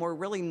of them were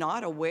really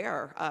not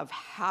aware of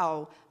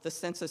how the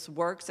census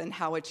works and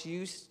how it's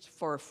used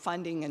for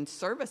funding and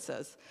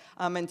services.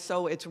 And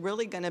so it's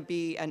really going to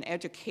be an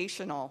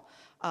educational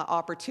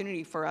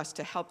opportunity for us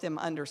to help them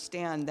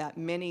understand that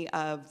many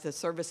of the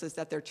services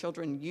that their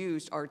children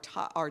use are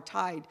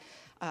tied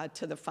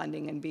to the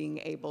funding, and being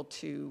able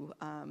to,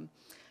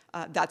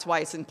 that's why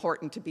it's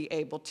important to be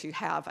able to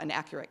have an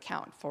accurate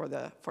count for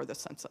the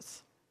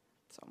census.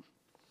 So,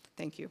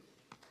 thank you.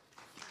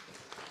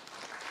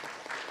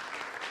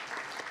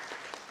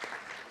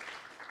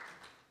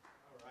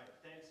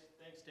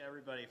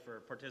 Everybody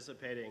for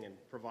participating and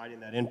providing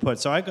that input.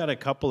 So I've got a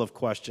couple of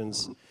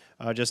questions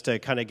just to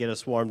kind of get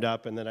us warmed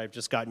up, and then I've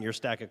just gotten your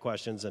stack of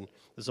questions, and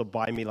this will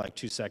buy me like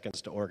 2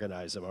 seconds to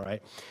organize them, all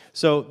right?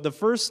 So the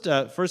first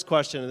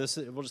question, and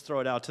we'll just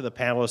throw it out to the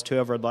panelists,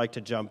 whoever would like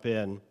to jump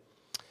in.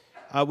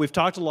 We've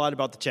talked a lot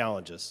about the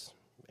challenges,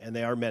 and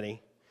they are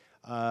many.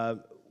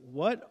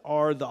 What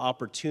are the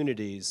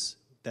opportunities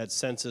that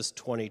Census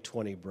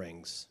 2020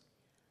 brings?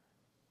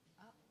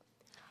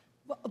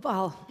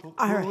 Well,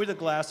 We're the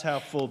glass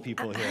half full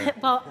people here.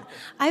 well,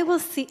 I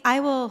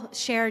will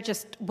share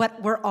just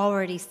what we're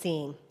already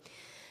seeing.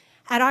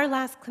 At our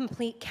last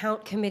complete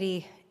count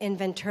committee in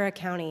Ventura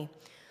County,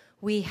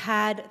 we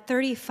had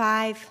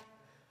 35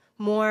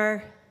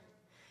 more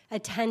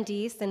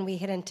attendees than we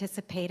had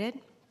anticipated.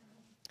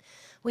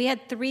 We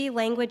had 3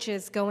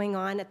 languages going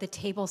on at the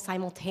table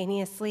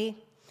simultaneously.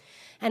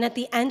 And at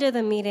the end of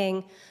the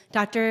meeting,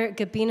 Dr.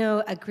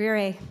 Gabino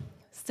Aguirre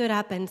stood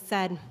up and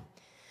said,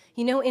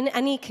 you know, in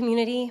any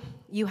community,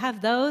 you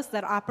have those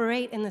that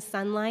operate in the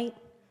sunlight,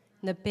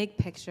 in the big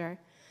picture,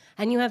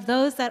 and you have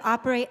those that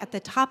operate at the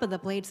top of the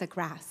blades of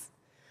grass.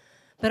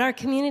 But our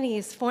community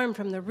is formed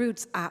from the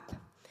roots up.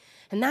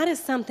 And that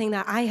is something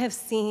that I have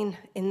seen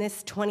in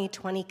this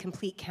 2020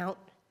 Complete Count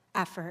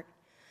effort.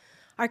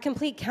 Our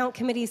Complete Count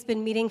Committee has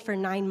been meeting for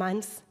 9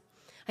 months.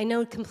 I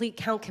know Complete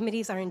Count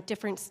Committees are in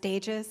different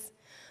stages,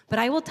 but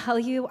I will tell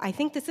you, I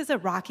think this is a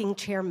rocking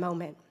chair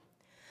moment.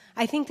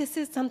 I think this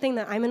is something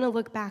that I'm going to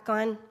look back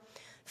on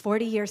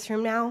 40 years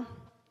from now,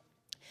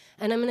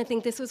 and I'm going to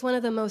think this was one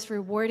of the most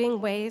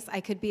rewarding ways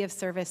I could be of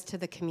service to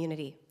the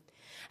community.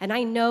 And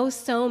I know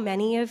so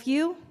many of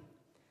you.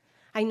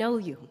 I know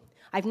you.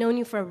 I've known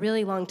you for a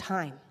really long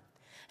time.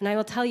 And I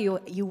will tell you,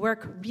 you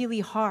work really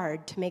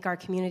hard to make our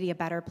community a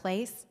better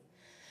place.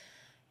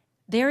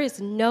 There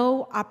is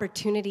no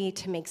opportunity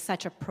to make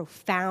such a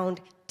profound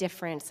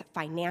difference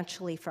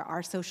financially for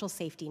our social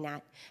safety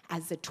net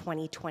as the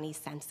 2020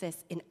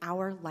 census in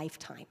our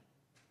lifetime.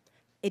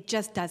 It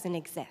just doesn't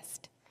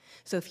exist.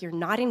 So if you're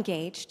not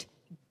engaged,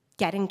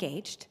 get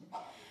engaged.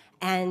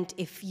 And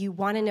if you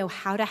want to know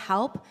how to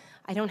help,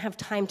 I don't have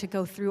time to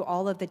go through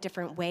all of the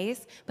different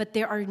ways, but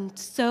there are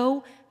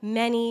so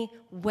many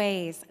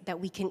ways that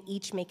we can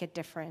each make a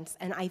difference.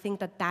 And I think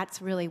that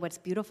that's really what's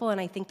beautiful,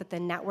 and I think that the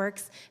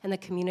networks and the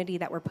community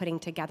that we're putting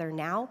together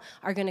now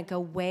are going to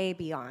go way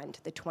beyond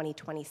the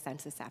 2020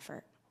 census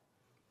effort.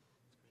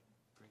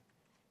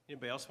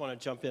 Anybody else want to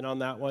jump in on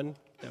that one?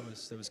 That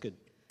was good.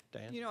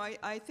 Diane? You know,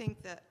 I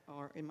think that,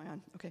 or am I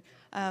on? Okay.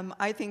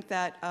 I think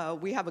that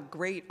we have a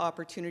great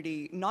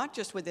opportunity, not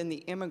just within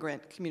the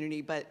immigrant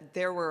community, but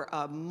there were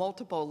a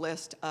multiple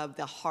list of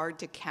the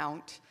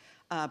hard-to-count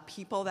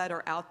people that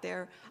are out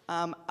there,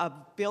 of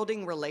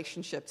building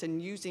relationships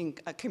and using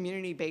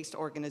community-based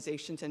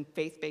organizations and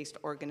faith-based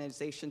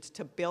organizations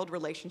to build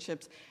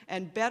relationships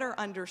and better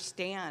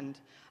understand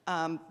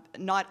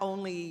not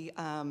only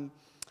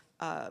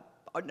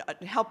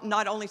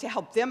to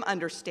help them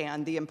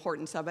understand the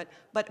importance of it,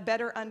 but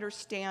better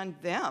understand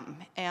them.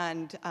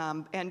 And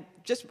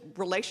just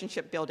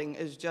relationship building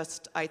is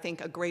just, I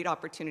think, a great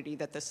opportunity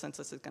that this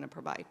census is going to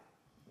provide.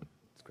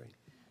 That's great.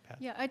 Pat?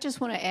 Yeah, I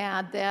just want to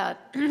add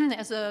that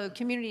as a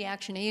community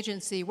action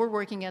agency, we're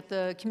working at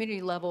the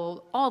community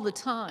level all the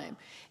time.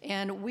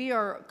 And we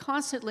are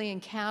constantly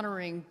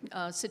encountering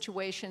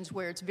situations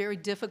where it's very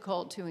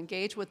difficult to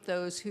engage with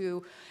those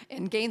who,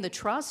 and gain the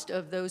trust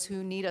of those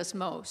who need us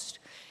most.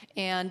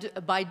 And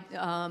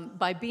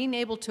by being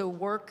able to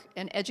work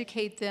and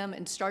educate them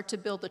and start to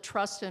build the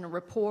trust and a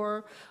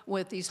rapport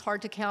with these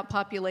hard-to-count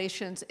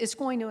populations, it's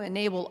going to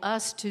enable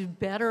us to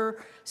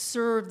better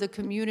serve the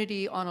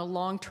community on a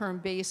long-term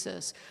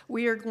basis.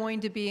 We are going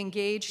to be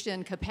engaged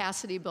in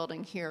capacity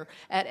building here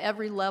at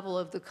every level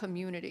of the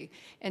community.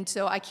 And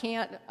so I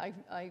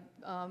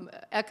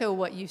echo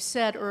what you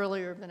said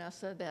earlier,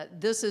 Vanessa, that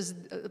this is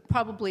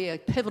probably a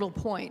pivotal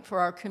point for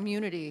our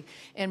community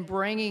in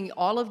bringing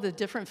all of the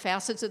different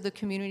facets of the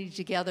community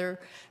together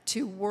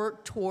to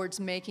work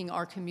towards making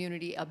our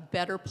community a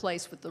better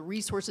place with the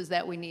resources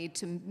that we need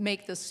to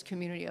make this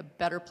community a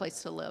better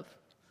place to live.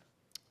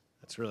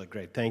 That's really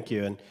great. Thank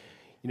you. And,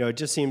 you know, it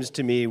just seems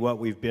to me what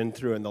we've been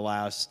through in the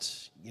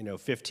last,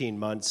 15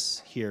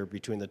 months here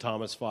between the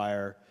Thomas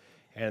Fire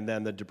and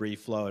then the debris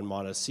flow in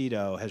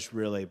Montecito has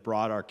really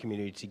brought our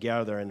community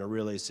together in a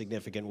really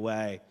significant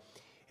way.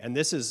 And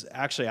this is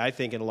actually, I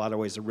think, in a lot of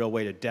ways, a real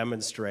way to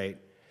demonstrate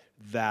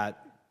that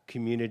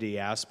community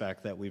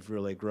aspect that we've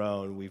really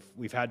grown.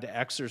 We've had to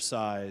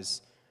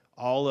exercise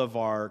all of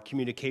our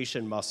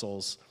communication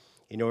muscles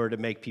in order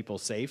to make people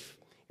safe,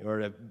 in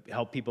order to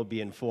help people be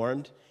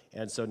informed.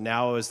 And so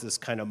now is this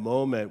kind of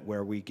moment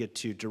where we get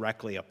to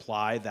directly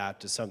apply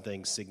that to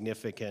something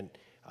significant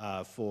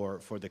for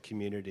the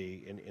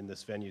community in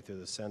this venue through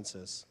the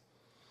census.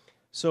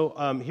 So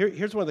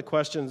here's one of the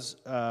questions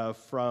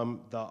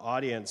from the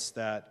audience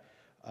that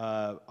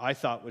I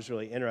thought was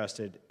really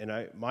interested, and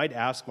I might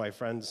ask my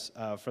friends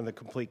from the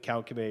Complete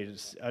Count Committee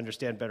to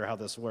understand better how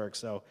this works,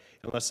 so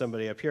unless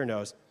somebody up here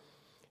knows.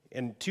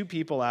 And 2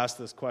 people asked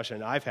this question,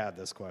 and I've had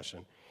this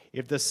question.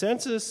 If the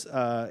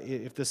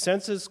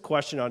census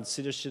question on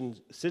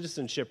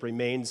citizenship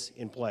remains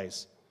in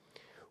place,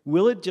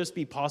 will it just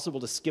be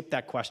possible to skip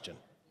that question?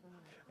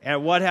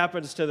 And what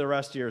happens to the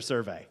rest of your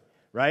survey,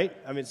 right?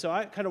 I mean, so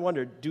I kind of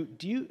wonder,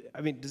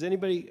 has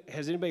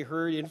anybody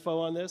heard info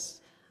on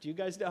this? Do you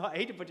guys know? I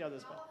hate to put you on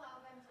the spot.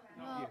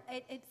 Well,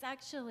 it's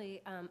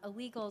actually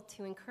illegal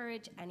to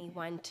encourage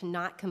anyone to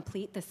not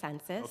complete the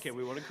census. Okay,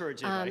 we won't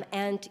encourage anybody.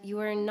 And you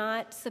are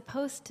not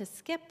supposed to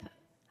skip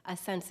a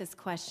census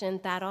question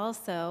that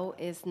also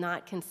is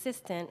not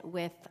consistent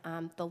with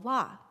the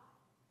law.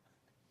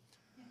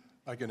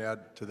 I can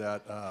add to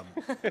that.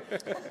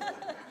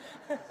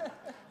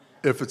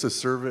 If it's a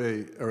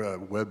survey or a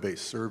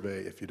web-based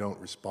survey, if you don't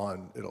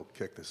respond, it'll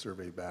kick the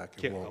survey back.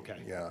 It won't,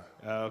 okay. Yeah.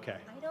 Okay.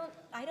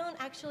 I don't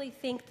actually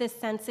think the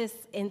census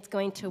is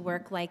going to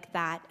work like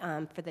that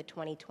for the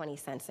 2020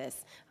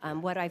 census.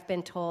 What I've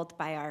been told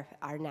by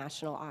our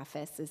national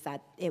office is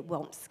that it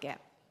won't skip.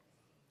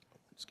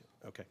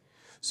 Okay.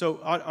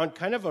 So on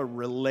kind of a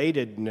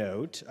related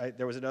note,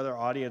 there was another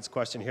audience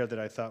question here that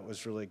I thought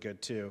was really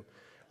good too,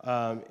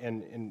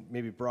 and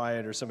maybe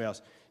Brian or somebody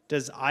else.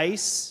 Does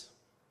ICE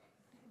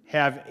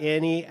have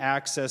any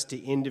access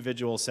to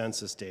individual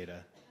census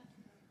data?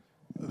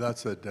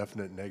 That's a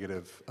definite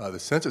negative. The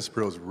Census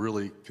Bureau is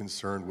really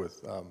concerned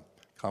with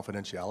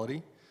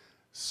confidentiality.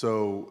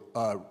 So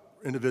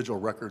individual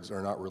records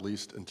are not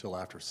released until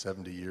after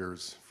 70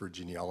 years for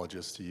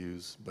genealogists to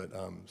use. But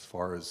as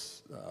far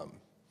as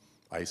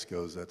ICE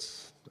goes,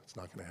 that's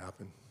not going to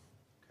happen.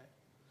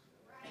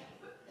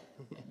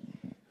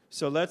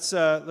 So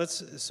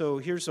so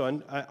here's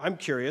one. I'm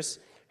curious.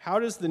 How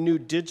does the new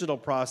digital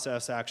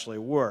process actually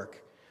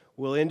work?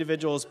 Will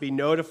individuals be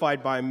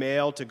notified by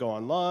mail to go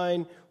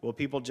online? Will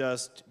people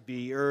just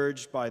be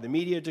urged by the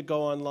media to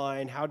go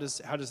online? How does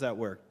that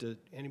work? Do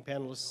any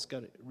panelists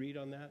got a read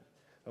on that?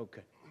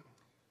 Okay.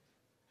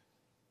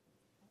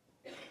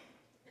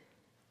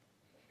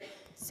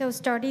 So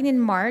starting in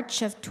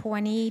March of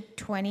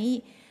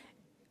 2020,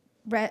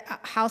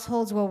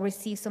 households will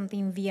receive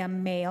something via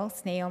mail,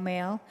 snail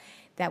mail,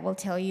 that will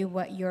tell you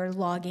what your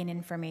login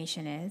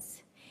information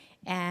is.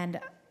 And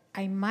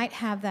I might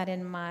have that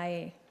in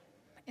my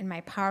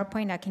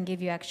PowerPoint. I can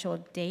give you actual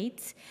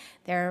dates.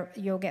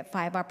 You'll get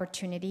 5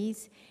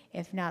 opportunities.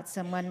 If not,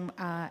 someone,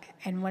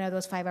 and one of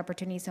those 5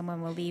 opportunities,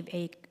 someone will leave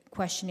a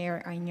questionnaire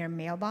in your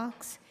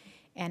mailbox.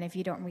 And if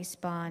you don't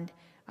respond,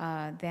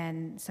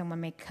 then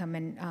someone may come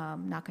and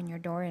knock on your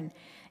door.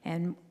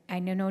 And I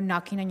know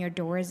knocking on your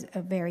door is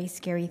a very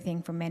scary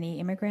thing for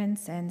many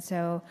immigrants. And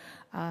so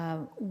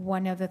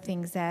one of the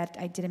things that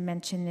I didn't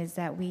mention is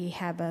that we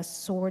have a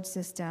SWORD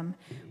system,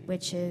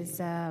 which is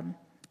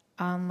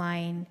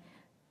online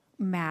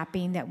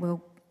mapping that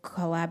will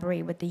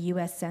collaborate with the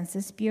US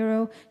Census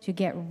Bureau to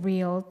get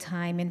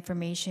real-time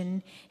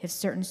information. If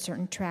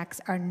certain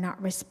tracts are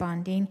not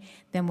responding,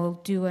 then we'll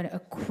do a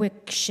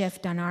quick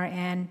shift on our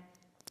end,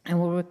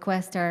 and we'll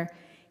request our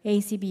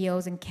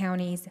ACBOs and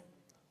counties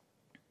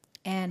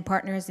and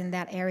partners in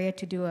that area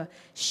to do a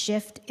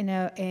shift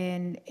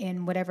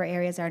in whatever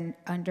areas are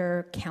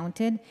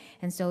undercounted,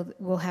 and so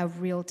we'll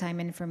have real-time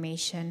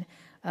information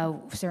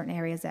of certain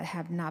areas that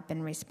have not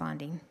been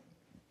responding.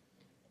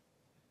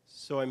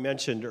 So I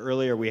mentioned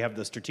earlier we have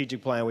the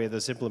strategic plan, we have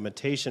this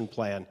implementation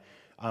plan.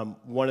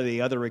 One of the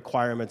other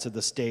requirements of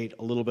the state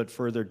a little bit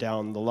further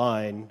down the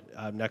line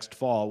next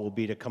fall will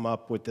be to come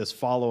up with this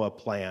follow-up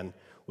plan,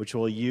 which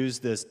will use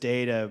this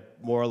data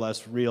more or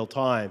less real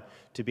time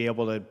to be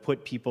able to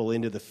put people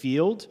into the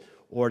field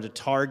or to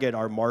target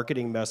our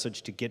marketing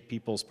message to get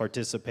people's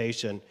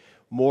participation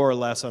more or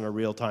less on a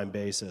real-time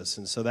basis.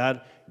 And so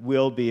that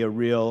will be a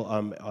real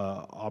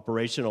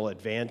operational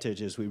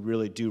advantage as we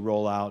really do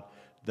roll out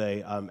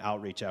the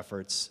outreach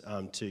efforts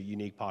to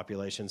unique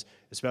populations,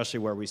 especially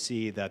where we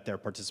see that their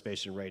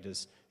participation rate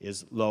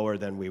is lower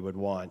than we would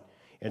want.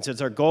 And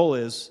since our goal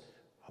is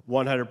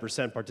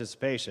 100%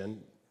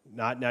 participation,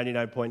 not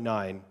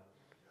 99.9,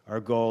 our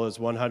goal is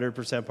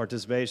 100%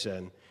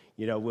 participation,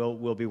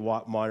 we'll be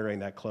monitoring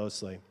that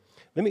closely.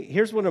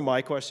 Here's one of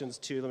my questions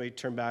too. Let me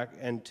turn back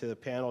to the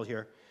panel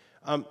here.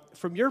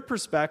 From your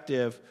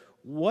perspective,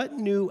 what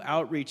new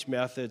outreach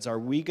methods are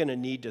we going to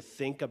need to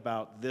think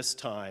about this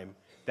time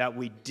that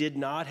we did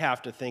not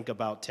have to think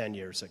about 10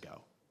 years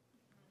ago?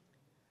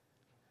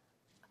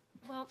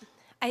 Well,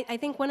 I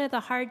think one of the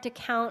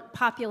hard-to-count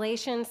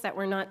populations that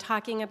we're not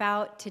talking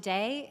about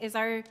today is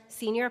our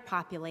senior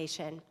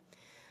population.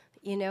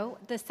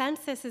 The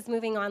census is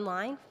moving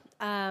online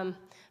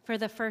for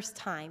the first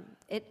time.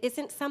 It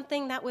isn't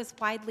something that was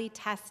widely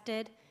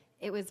tested.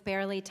 It was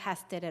barely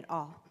tested at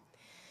all.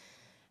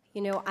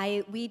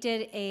 We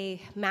did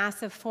a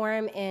massive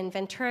forum in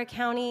Ventura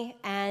County,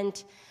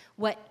 and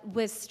what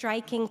was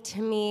striking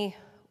to me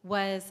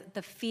was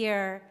the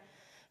fear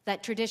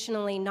that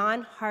traditionally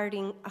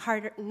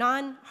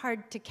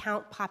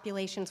non-hard-to-count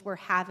populations were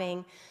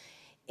having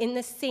in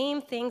the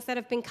same things that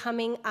have been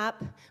coming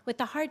up with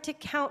the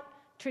hard-to-count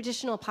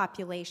traditional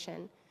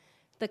population: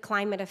 the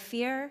climate of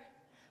fear,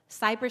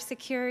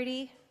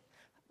 cybersecurity,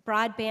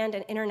 broadband,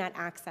 and internet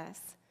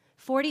access.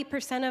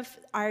 40% of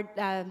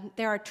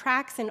there are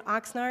tracts in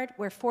Oxnard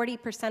where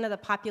 40% of the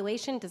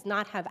population does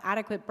not have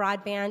adequate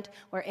broadband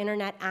or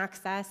internet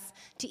access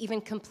to even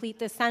complete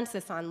the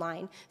census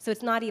online. So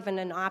it's not even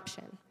an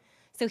option.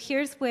 So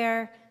here's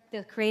where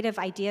the creative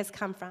ideas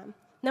come from.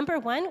 Number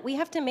one, we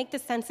have to make the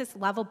census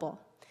lovable.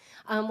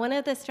 One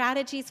of the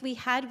strategies we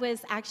had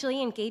was actually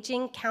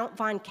engaging Count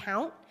Von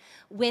Count,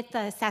 with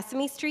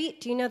Sesame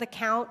Street. Do you know the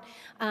count?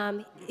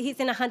 He's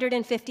in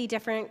 150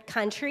 different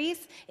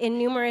countries in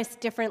numerous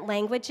different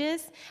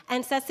languages,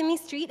 and Sesame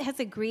Street has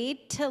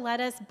agreed to let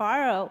us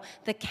borrow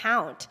the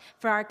count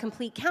for our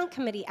complete count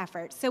committee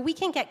effort. So we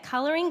can get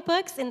coloring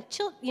books and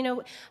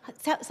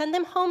send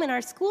them home in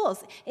our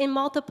schools in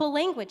multiple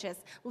languages,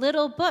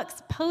 little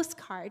books,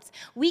 postcards.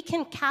 We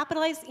can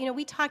capitalize,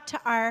 we talked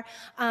to our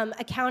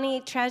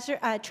county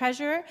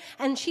treasurer,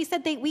 and she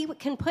said that we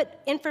can put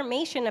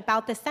information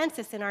about the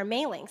census in our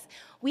mailings.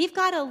 We've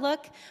got to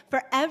look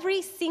for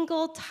every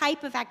single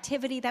type of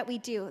activity that we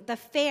do, the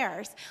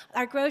fairs,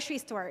 our grocery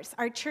stores,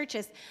 our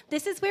churches.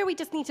 This is where we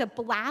just need to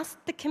blast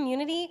the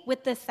community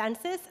with the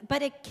census,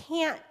 but it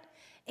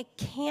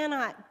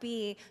cannot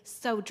be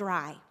so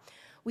dry.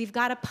 We've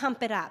got to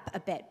pump it up a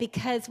bit,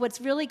 because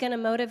what's really going to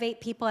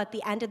motivate people at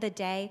the end of the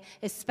day,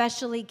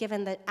 especially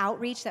given the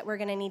outreach that we're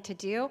going to need to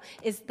do,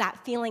 is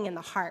that feeling in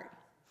the heart.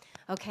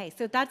 Okay,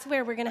 so that's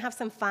where we're going to have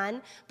some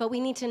fun, but we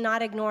need to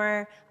not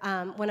ignore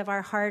one of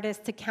our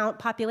hardest to count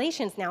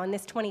populations now in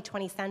this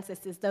 2020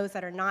 census is those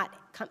that are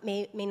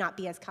may not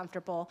be as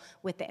comfortable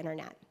with the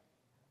internet.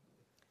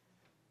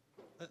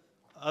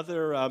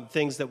 Other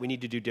things that we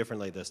need to do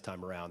differently this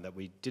time around that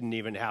we didn't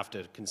even have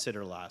to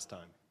consider last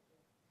time?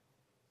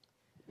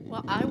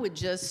 Well, I would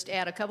just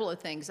add a couple of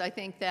things. I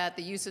think that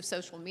the use of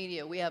social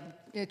media, we have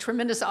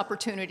tremendous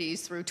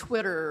opportunities through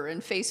Twitter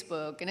and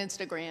Facebook and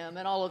Instagram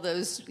and all of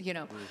those,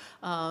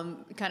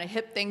 kind of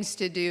hip things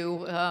to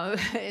do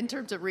in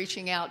terms of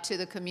reaching out to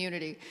the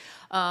community.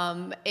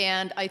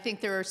 And I think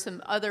there are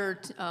some other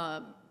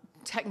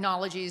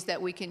technologies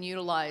that we can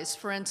utilize.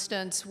 For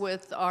instance,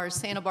 with our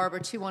Santa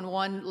Barbara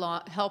 211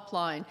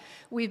 helpline,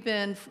 we've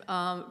been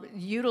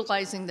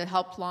utilizing the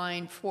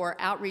helpline for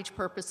outreach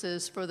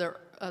purposes for the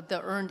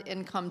earned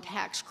income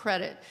tax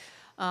credit,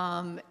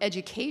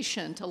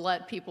 education to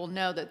let people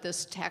know that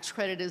this tax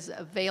credit is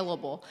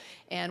available.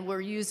 And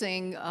we're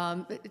using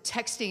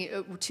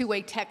texting,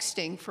 two-way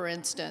texting, for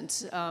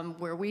instance,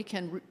 where we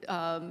can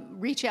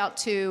reach out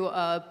to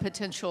a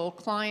potential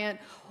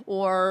client,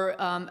 or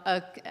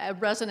a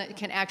resident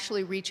can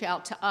actually reach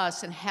out to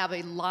us and have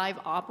a live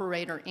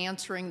operator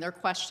answering their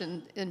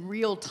question in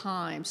real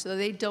time, so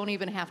they don't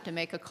even have to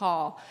make a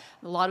call.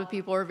 A lot of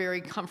people are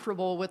very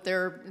comfortable with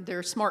their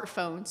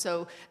smartphone,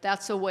 so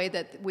that's a way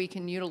that we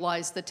can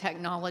utilize the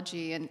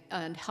technology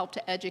and help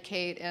to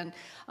educate and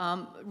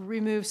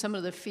remove some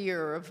of the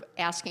fear of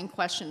asking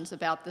questions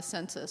about the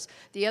census.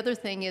 The other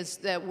thing is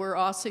that we're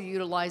also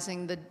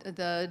utilizing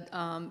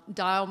the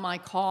Dial My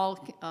Call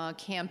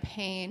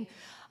campaign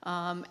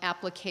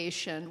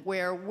application,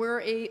 where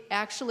we're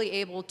actually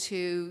able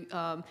to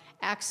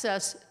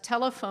access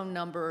telephone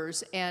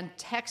numbers and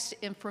text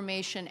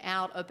information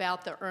out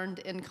about the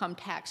earned income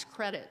tax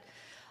credit.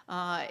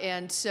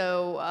 And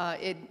so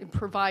it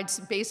provides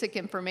basic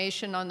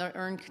information on the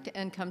earned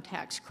income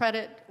tax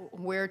credit,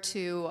 where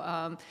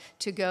to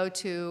go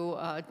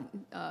to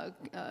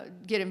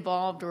get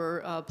involved or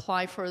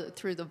apply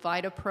through the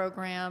VITA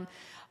program,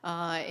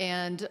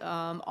 and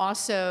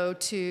also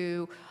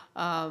to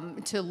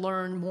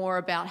learn more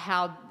about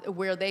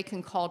where they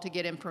can call to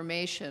get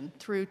information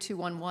through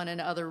 211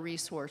 and other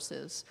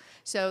resources.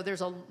 So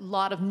there's a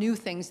lot of new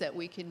things that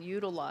we can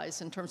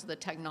utilize in terms of the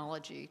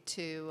technology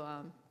to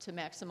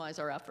maximize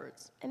our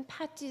efforts. And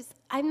Pat,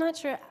 I'm not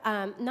sure,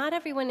 not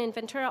everyone in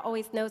Ventura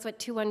always knows what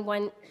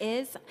 211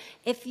 is.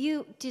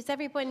 Does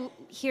everyone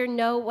here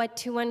know what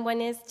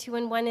 211 is?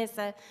 211 is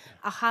a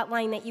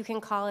hotline that you can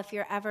call if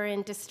you're ever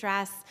in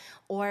distress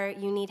or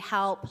you need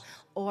help,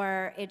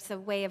 or it's a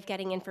way of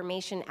getting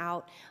information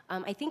out.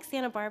 I think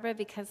Santa Barbara,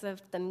 because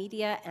of the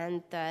media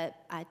and the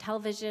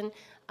television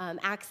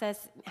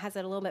access, has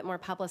it a little bit more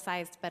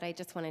publicized, but I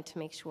just wanted to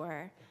make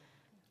sure.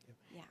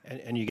 Yeah.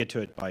 And you get to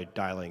it by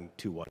dialing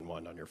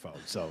 211 on your phone,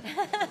 so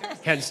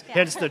hence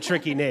the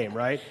tricky name,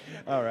 right?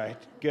 All right,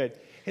 good.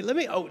 Hey,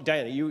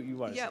 Diana, you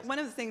want to say something? One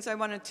of the things I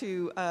wanted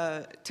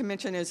to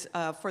mention is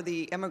for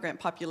the immigrant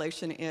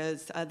population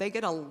is they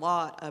get a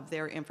lot of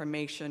their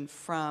information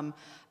from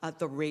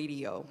the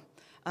radio.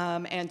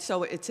 And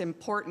so it's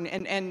important,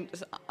 and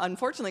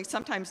unfortunately,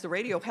 sometimes the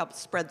radio helps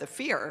spread the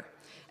fear.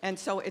 And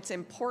so it's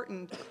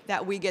important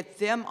that we get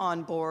them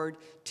on board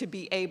to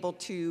be able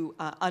to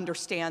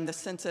understand the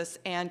census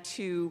and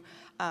to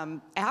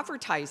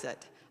advertise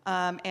it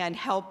and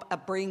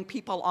help bring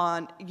people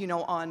on,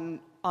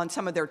 on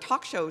some of their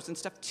talk shows and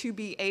stuff, to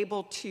be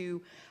able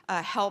to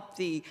help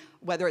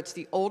whether it's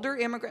the older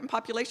immigrant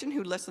population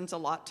who listens a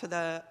lot to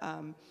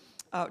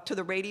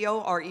the radio,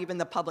 or even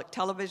the public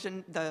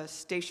television, the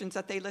stations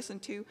that they listen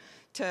to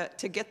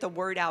get the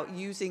word out,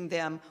 using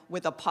them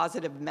with a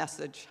positive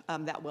message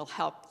that will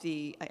help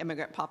the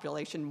immigrant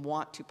population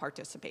want to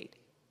participate.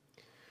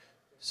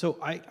 So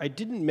I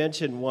didn't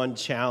mention one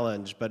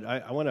challenge, but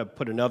I want to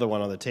put another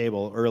one on the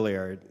table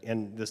earlier,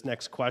 and this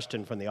next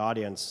question from the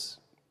audience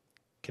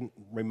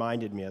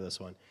reminded me of this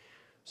one.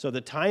 So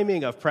the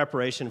timing of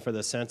preparation for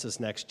the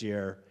census next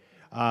year,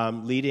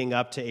 leading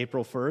up to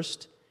April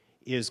 1st,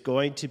 is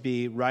going to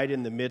be right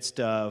in the midst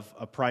of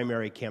a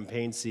primary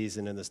campaign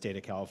season in the state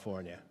of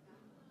California.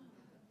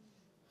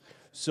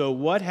 So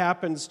what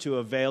happens to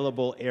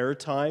available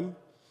airtime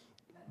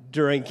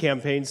during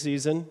campaign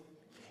season?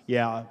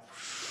 Yeah,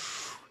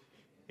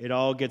 it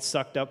all gets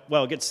sucked up.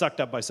 Well, it gets sucked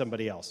up by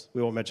somebody else.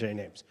 We won't mention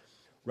any names,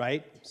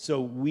 right?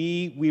 So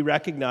we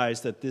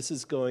recognize that this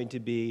is going to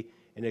be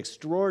an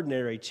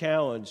extraordinary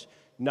challenge,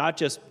 not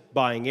just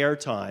buying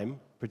airtime,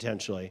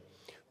 potentially,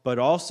 but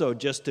also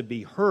just to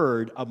be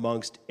heard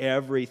amongst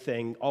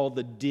everything, all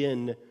the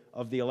din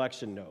of the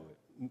election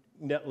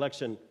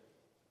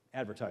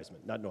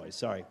advertisement, not noise,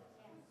 sorry,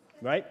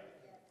 right?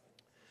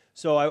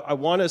 So I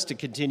want us to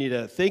continue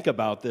to think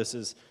about this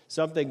as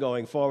something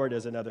going forward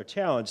as another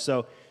challenge.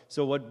 So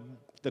what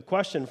the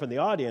question from the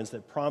audience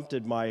that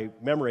prompted my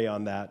memory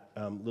on that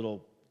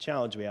little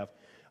challenge we have,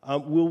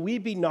 will we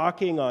be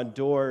knocking on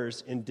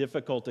doors in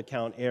difficult to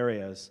count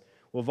areas?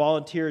 Will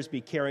volunteers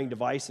be carrying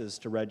devices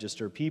to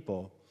register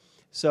people?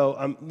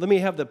 So let me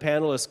have the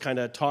panelists kind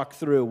of talk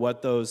through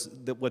what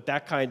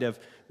that kind of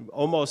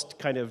almost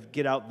kind of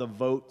get out the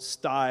vote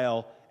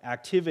style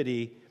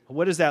activity,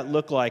 what does that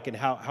look like, and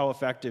how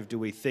effective do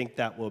we think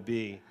that will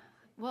be?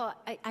 Well,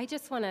 I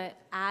just want to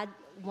add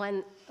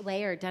one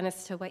layer,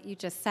 Dennis, to what you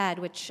just said,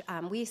 which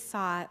we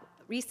saw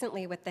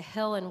recently with the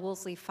Hill and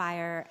Woolsey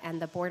fire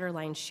and the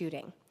borderline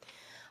shooting.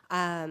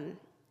 I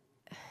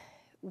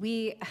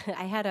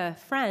had a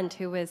friend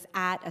who was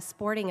at a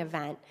sporting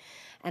event,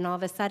 and all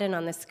of a sudden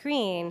on the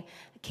screen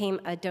came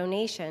a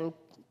donation,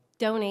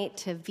 donate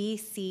to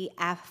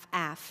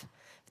VCFF,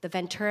 the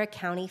Ventura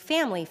County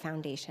Family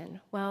Foundation.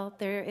 Well,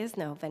 there is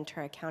no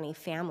Ventura County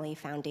Family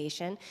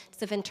Foundation. It's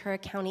the Ventura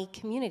County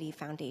Community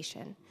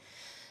Foundation.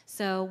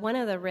 So one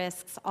of the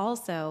risks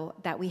also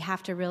that we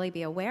have to really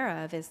be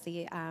aware of is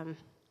the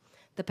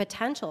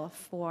potential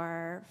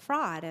for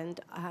fraud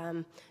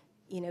and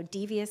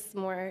devious,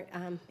 more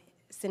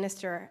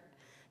sinister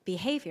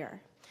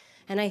behavior.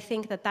 And I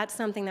think that that's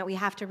something that we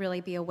have to really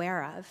be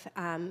aware of.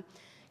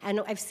 And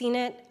I've seen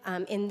it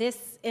in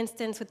this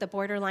instance with the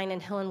Borderline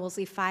and Hill and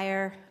Woolsey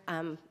fire.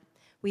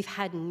 We've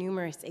had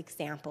numerous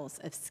examples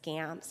of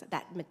scams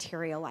that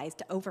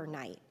materialized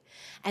overnight.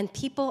 And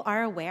people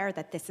are aware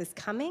that this is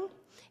coming.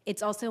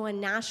 It's also a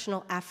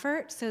national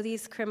effort, so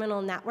these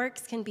criminal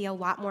networks can be a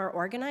lot more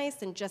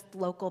organized than just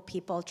local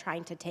people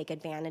trying to take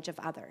advantage of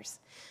others.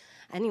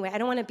 Anyway, I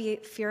don't want to be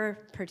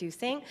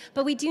fear-producing,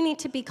 but we do need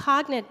to be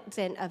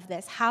cognizant of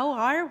this. How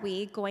are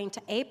we going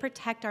to, A,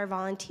 protect our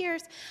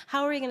volunteers?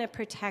 How are we going to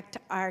protect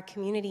our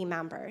community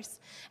members?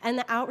 And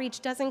the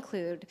outreach does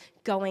include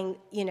going,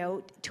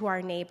 to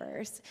our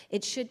neighbors.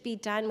 It should be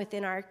done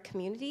within our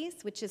communities,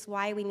 which is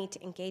why we need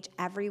to engage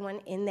everyone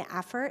in the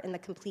effort, and the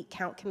complete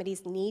count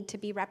committees need to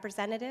be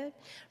represented,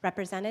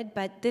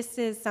 but this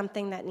is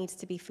something that needs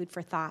to be food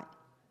for thought.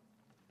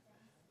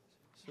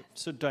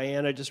 So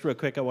Diana, just real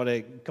quick, I want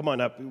to come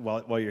on up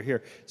while you're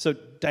here. So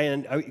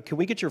Diana, can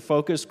we get your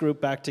focus group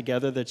back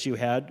together that you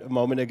had a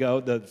moment ago,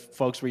 the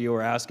folks where you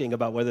were asking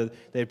about whether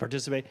they'd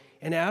participate,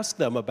 and ask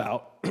them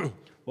about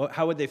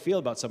how would they feel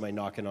about somebody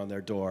knocking on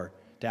their door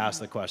to ask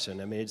the question?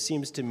 I mean, it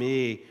seems to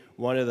me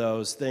one of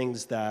those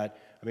things that,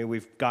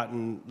 we've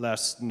gotten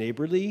less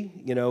neighborly.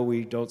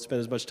 We don't spend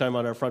as much time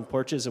on our front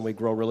porches, and we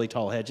grow really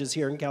tall hedges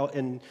here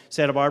in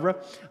Santa Barbara.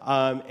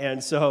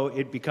 And so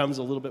it becomes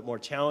a little bit more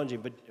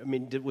challenging.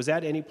 But, was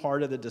that any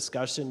part of the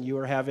discussion you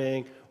were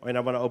having? And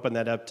I want to open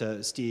that up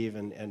to Steve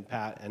and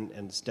Pat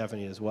and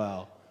Stephanie as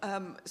well.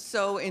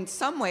 So in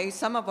some ways,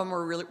 some of them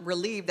were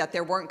relieved that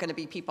there weren't going to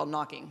be people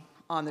knocking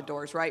on the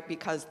doors, right?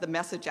 Because the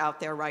message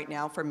out there right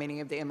now for many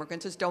of the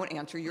immigrants is don't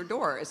answer your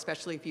door,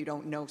 especially if you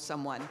don't know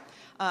someone.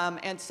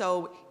 And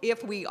so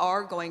if we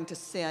are going to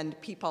send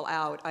people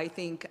out, I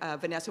think,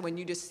 Vanessa, when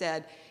you just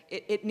said,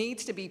 it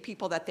needs to be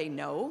people that they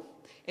know,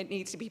 it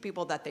needs to be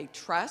people that they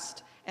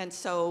trust, and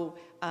so,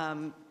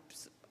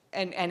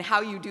 and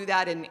how you do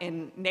that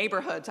in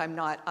neighborhoods, I'm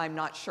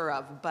not sure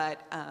of,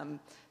 but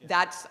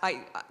that's,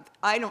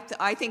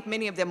 I think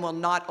many of them will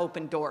not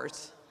open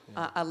doors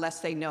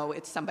unless they know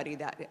it's somebody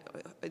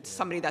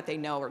that they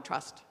know or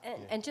trust.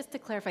 And just to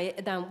clarify,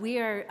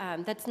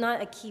 that's not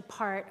a key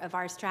part of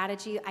our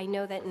strategy. I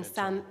know that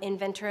in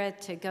Ventura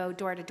to go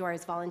door to door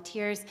as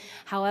volunteers.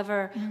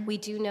 However, we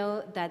do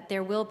know that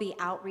there will be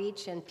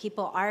outreach, and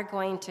people are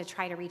going to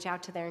try to reach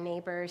out to their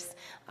neighbors,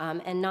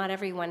 and not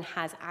everyone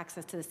has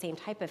access to the same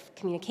type of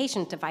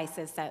communication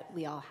devices that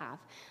we all have.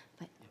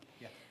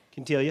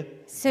 Quintilia?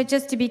 So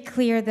just to be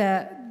clear,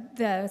 the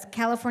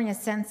California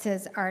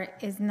Census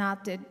is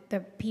not the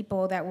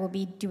people that will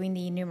be doing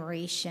the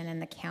enumeration in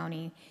the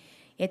county.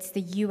 It's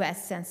the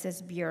US Census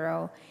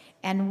Bureau,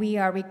 and we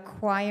are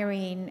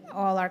requiring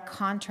all our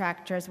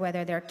contractors,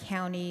 whether they're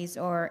counties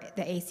or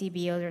the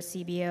ACBOs or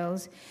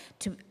CBOs,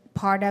 to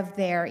part of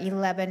their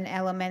 11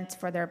 elements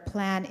for their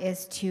plan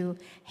is to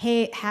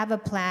have a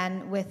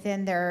plan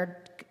within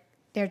their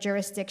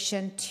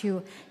jurisdiction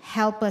to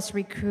help us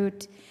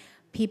recruit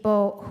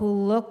people who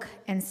look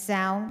and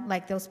sound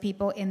like those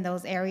people in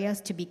those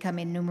areas to become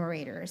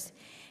enumerators.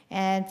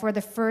 And for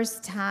the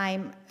first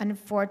time,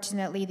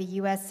 unfortunately, the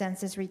US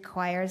Census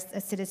requires a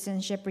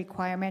citizenship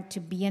requirement to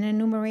be an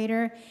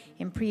enumerator.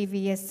 In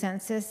previous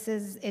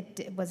censuses,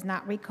 it was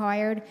not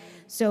required.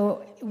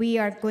 So we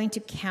are going to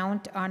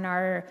count on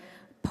our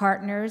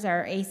partners,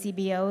 our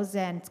ACBOs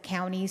and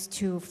counties,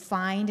 to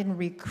find and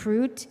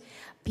recruit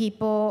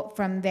people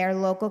from their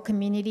local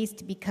communities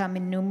to become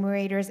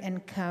enumerators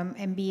and come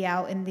and be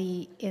out in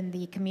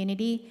the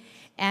community.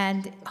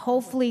 And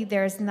hopefully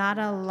there's not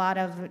a lot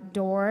of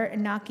door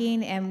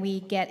knocking, and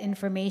we get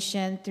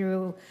information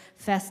through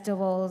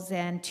festivals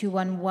and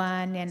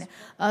 211 and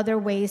other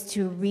ways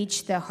to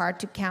reach the hard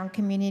to count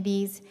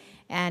communities,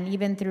 and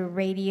even through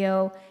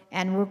radio.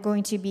 And we're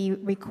going to be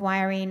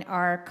requiring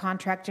our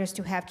contractors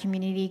to have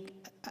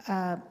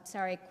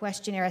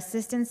questionnaire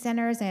assistance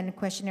centers and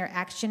questionnaire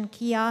action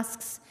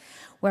kiosks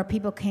where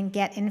people can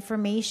get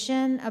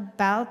information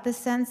about the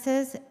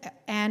census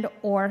and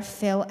or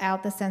fill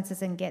out the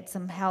census and get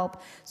some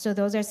help. So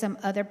those are some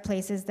other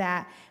places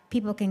that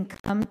people can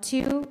come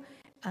to.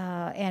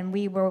 And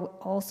we will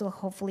also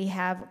hopefully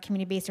have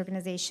community-based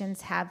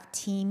organizations have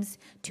teams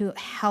to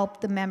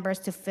help the members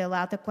to fill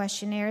out the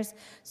questionnaires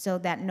so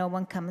that no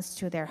one comes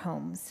to their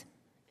homes.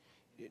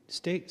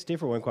 Stay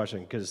for one question,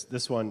 because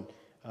this one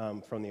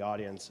from the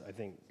audience, I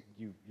think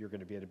you're going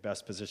to be in the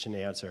best position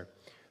to answer.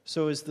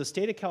 So is the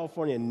state of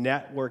California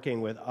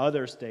networking with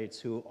other states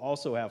who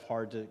also have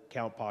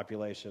hard-to-count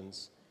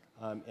populations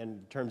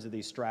in terms of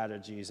these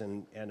strategies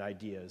and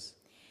ideas?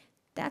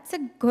 That's a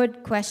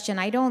good question.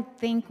 I don't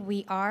think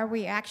we are.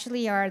 We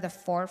actually are the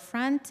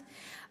forefront.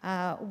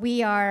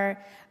 Other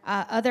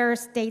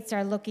states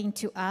are looking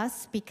to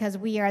us because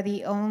we are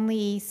the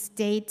only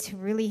state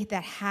really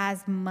that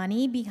has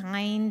money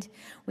behind.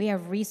 We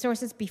have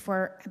resources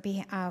for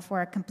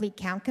complete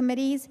count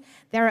committees.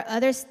 There are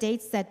other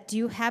states that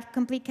do have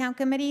complete count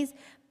committees,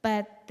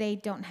 but they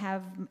don't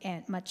have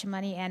much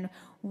money. And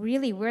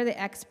really, we're the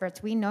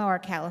experts. We know our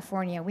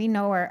California. We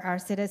know our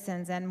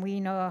citizens, and we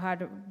know how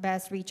to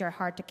best reach our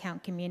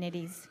hard-to-count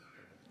communities.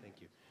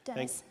 Thank you.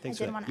 Dennis, Thanks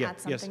I did want to add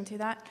something yes. to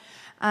that.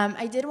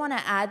 I did want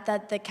to add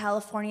that the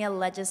California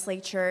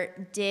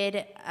legislature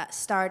did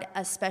start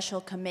a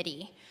special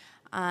committee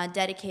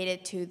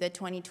dedicated to the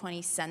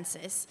 2020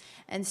 census.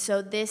 And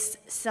so this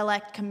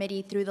select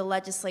committee through the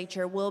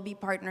legislature will be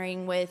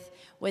partnering with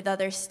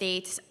other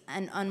states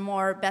and on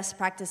more best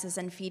practices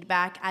and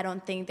feedback. I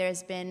don't think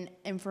there's been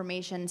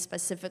information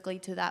specifically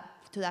to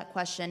that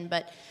question,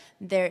 but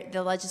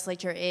the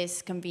legislature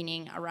is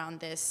convening around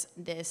this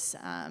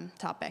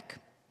topic.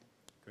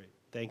 Great,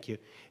 thank you.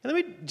 And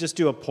let me just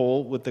do a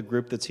poll with the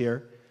group that's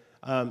here.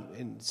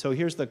 And so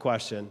here's the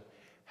question.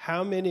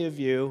 How many of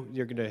you,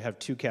 you're going to have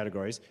two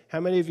categories,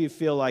 how many of you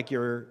feel like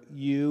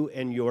you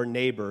and your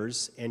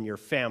neighbors and your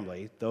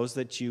family, those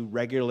that you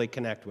regularly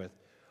connect with,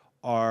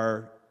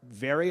 are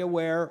very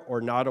aware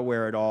or not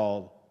aware at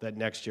all that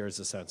next year is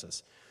the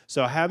census?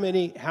 So how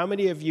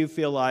many of you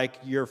feel like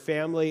your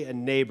family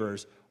and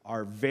neighbors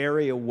are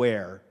very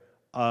aware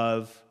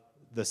of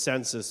the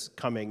census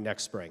coming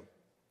next spring?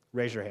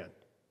 Raise your hand.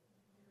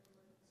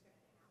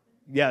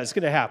 Yeah, it's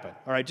going to happen.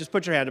 All right, just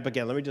put your hand up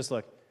again. Let me just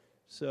look.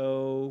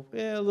 So,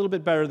 a little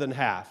bit better than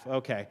half.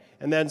 Okay.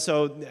 And then,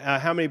 so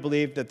how many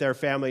believe that their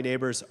family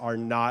neighbors are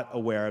not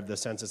aware of the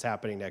census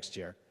happening next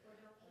year?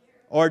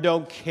 Or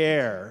don't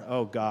care.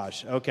 Oh,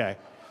 gosh. Okay.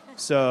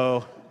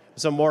 So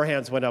some more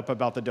hands went up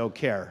about the don't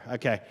care.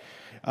 Okay.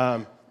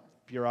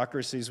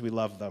 Bureaucracies, we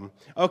love them.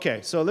 Okay.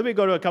 So let me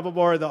go to a couple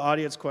more of the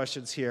audience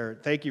questions here.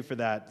 Thank you for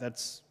that.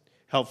 That's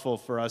helpful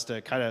for us to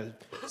kind of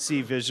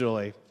see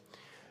visually.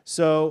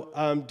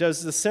 So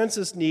does the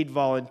census need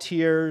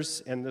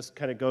volunteers? And this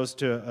kind of goes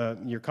to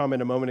your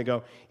comment a moment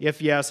ago.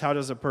 If yes, how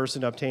does a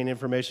person obtain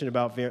information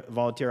about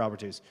volunteer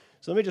opportunities?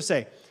 So let me just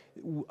say,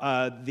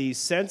 the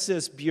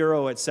Census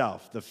Bureau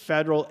itself, the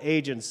federal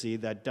agency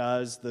that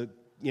does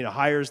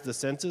hires the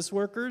census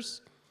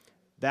workers,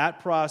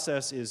 that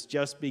process is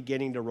just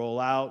beginning to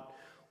roll out.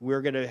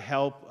 We're going to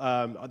help,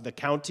 the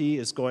county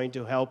is going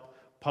to help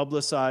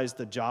publicize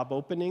the job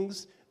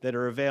openings that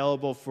are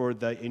available for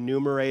the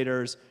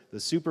enumerators, the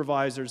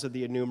supervisors of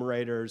the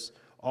enumerators,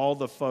 all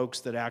the folks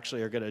that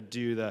actually are going to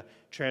do the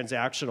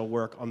transactional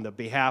work on the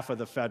behalf of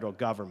the federal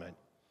government.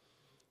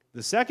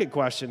 The second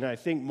question, I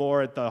think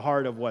more at the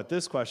heart of what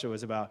this question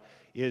was about,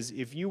 is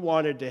if you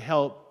wanted to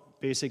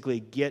help basically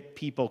get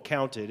people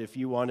counted, if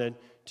you wanted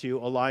to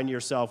align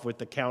yourself with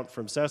the Count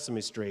from Sesame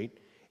Street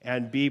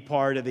and be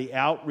part of the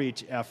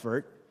outreach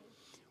effort,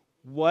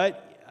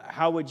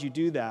 how would you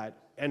do that?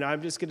 And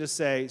I'm just going to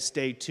say,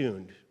 stay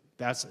tuned.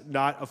 That's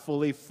not a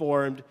fully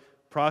formed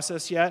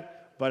process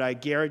yet, but I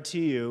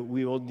guarantee you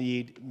we will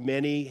need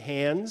many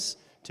hands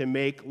to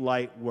make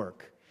light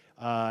work.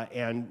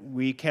 And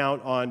we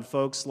count on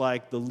folks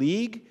like the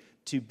League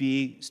to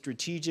be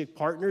strategic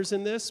partners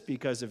in this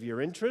because of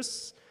your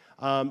interests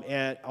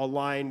and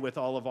align with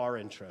all of our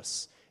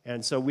interests.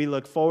 And so we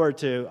look forward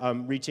to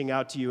reaching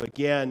out to you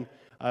again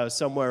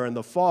somewhere in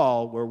the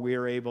fall where we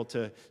are able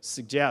to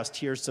suggest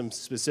here's some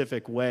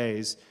specific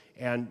ways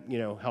and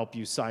help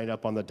you sign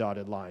up on the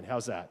dotted line.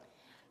 How's that?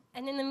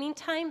 And in the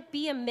meantime,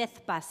 be a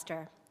myth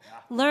buster.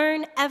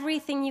 Learn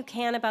everything you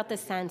can about the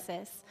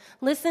census.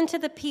 Listen to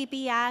the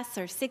PBS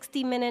or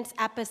 60 Minutes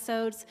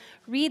episodes,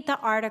 read the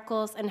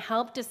articles, and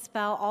help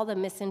dispel all the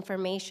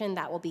misinformation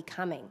that will be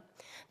coming.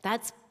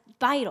 That's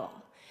vital,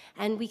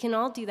 and we can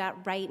all do that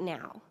right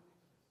now.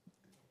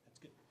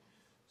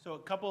 So a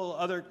couple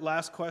other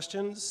last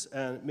questions,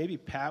 and maybe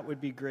Pat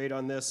would be great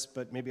on this,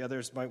 but maybe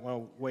others might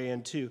want to weigh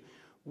in too.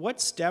 What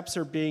steps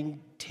are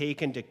being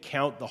taken to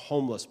count the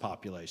homeless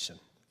population?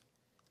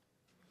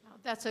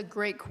 That's a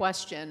great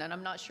question, and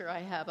I'm not sure I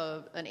have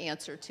an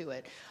answer to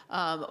it.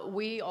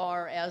 We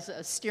are, as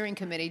a steering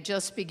committee,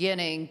 just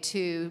beginning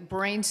to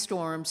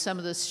brainstorm some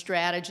of the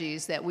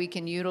strategies that we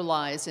can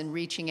utilize in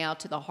reaching out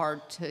to the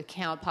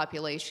hard-to-count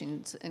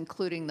populations,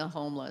 including the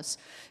homeless.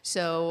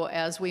 So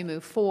as we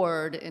move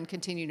forward and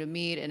continue to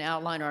meet and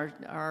outline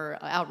our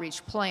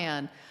outreach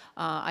plan,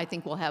 I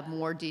think we'll have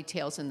more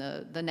details in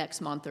the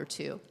next month or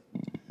two.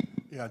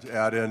 Yeah, to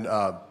add in,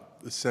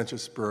 the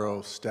Census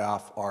Bureau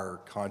staff are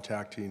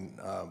contacting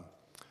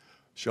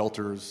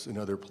shelters and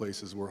other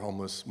places where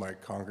homeless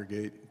might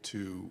congregate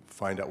to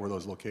find out where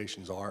those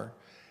locations are.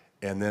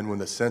 And then when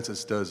the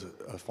census does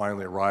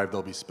finally arrive,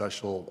 there'll be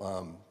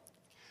special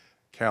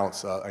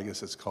counts. I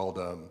guess it's called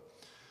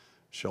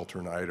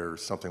shelter night or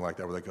something like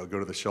that, where they go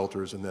to the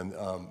shelters, and then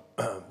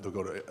they'll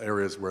go to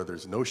areas where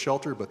there's no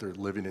shelter, but they're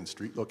living in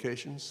street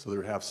locations. So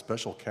they have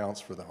special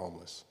counts for the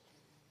homeless.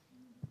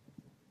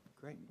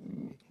 Great.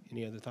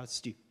 Any other thoughts,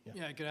 Steve?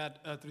 Yeah, I could add,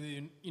 through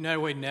the United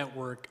Way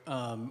network,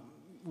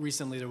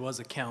 recently there was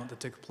a count that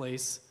took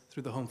place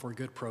through the Home for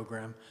Good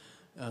program.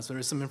 So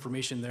there's some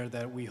information there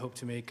that we hope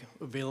to make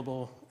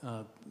available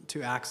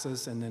to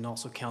access and then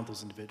also count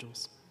those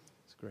individuals.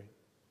 That's great.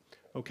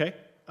 Okay,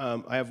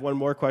 I have one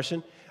more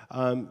question.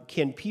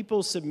 Can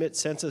people submit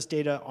census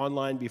data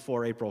online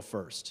before April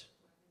 1st?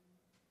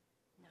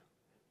 No.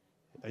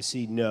 I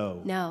see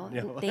no. No,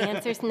 the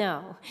answer is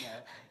no.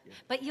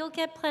 But you'll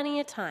get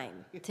plenty of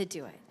time to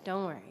do it.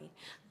 Don't worry.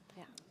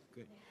 Yeah.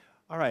 Good.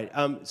 All right.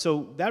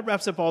 So that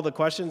wraps up all the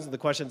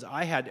questions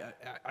I had.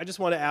 I just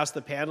want to ask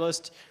the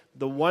panelists,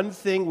 the one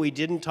thing we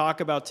didn't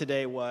talk about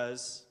today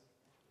was,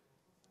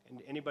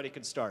 and anybody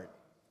can start.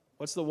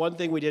 What's the one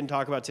thing we didn't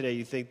talk about today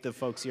you think the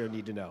folks here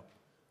need to know?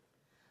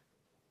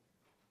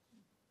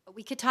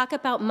 We could talk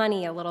about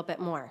money a little bit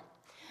more.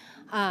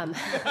 All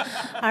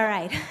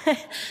right.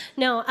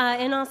 No,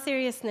 in all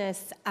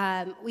seriousness,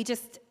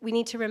 we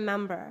need to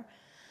remember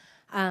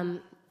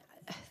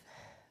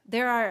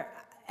there are,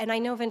 and I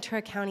know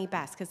Ventura County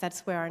best because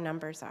that's where our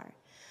numbers are,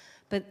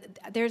 but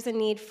there's a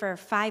need for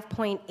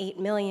 $5.8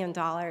 million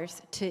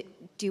to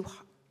do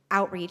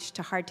outreach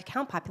to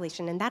hard-to-count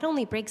population, and that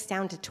only breaks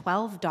down to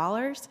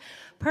 $12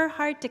 per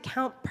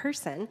hard-to-count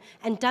person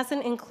and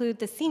doesn't include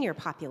the senior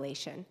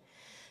population.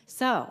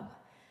 So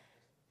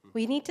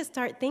we need to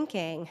start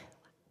thinking,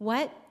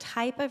 what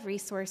type of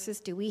resources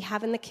do we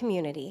have in the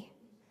community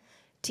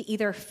to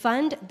either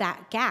fund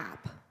that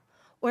gap,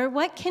 or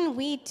what can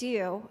we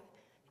do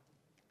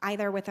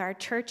either with our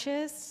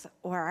churches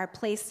or our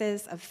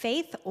places of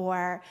faith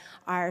or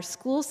our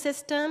school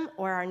system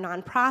or our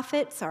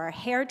nonprofits or our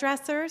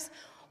hairdressers?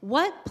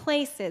 What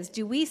places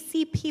do we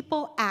see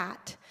people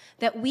at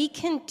that we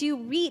can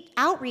do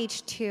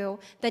outreach to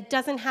that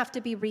doesn't have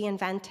to be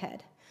reinvented?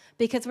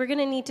 Because we're going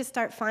to need to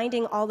start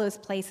finding all those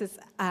places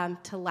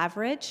to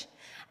leverage.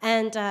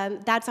 And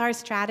that's our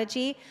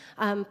strategy.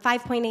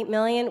 5.8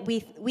 million,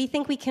 we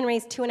think we can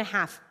raise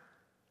 2.5.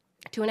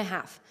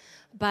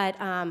 But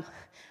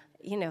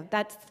you know,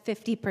 that's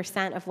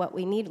 50% of what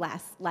we need,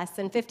 less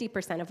than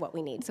 50% of what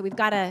we need. So we've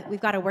got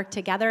to work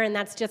together, and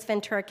that's just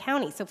Ventura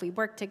County. So if we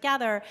work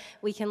together,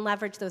 we can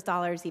leverage those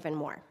dollars even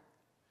more.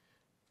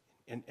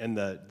 And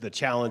the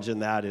challenge in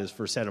that is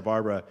for Santa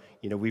Barbara,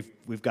 you know,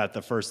 we've got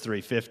the first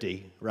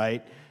 350,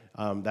 right?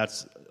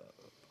 That's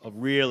a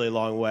really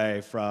long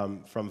way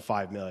from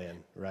 5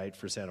 million, right,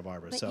 for Santa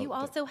Barbara. But you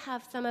also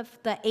have some of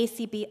the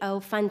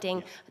ACBO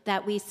funding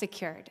that we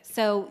secured.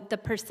 So the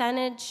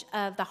percentage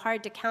of the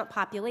hard-to-count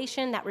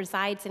population that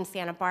resides in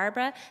Santa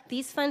Barbara,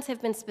 these funds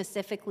have been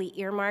specifically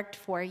earmarked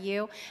for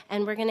you,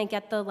 and we're going to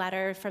get the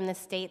letter from the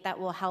state that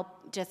will help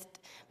just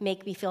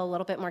make me feel a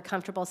little bit more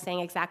comfortable saying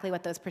exactly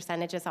what those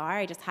percentages are.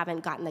 I just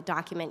haven't gotten the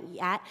document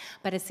yet,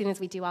 but as soon as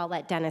we do, I'll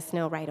let Dennis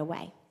know right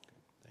away.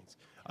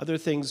 Other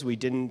things we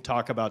didn't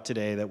talk about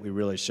today that we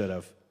really should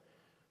have?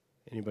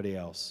 Anybody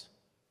else?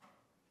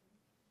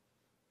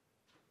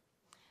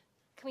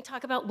 Can we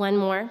talk about one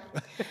more?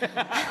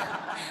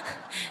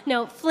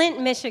 No, Flint,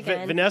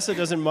 Michigan. Vanessa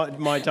doesn't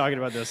mind talking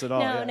about this at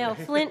all. No,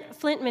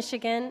 Flint,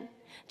 Michigan.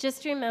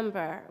 Just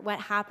remember what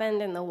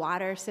happened in the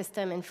water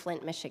system in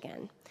Flint,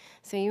 Michigan.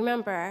 So you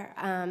remember,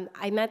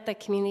 I met the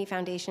Community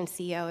Foundation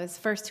CEO. His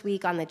first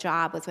week on the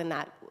job was when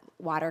that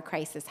water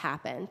crisis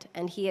happened,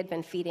 and he had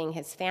been feeding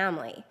his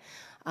family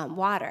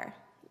water.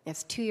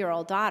 His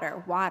 2-year-old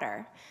daughter,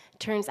 water,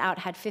 turns out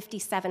had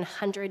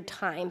 5,700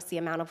 times the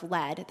amount of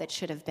lead that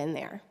should have been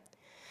there.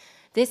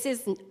 This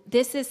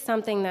is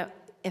something that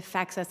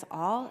affects us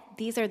all.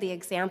 These are the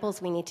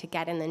examples we need to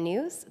get in the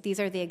news. These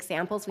are the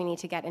examples we need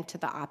to get into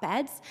the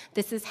op-eds.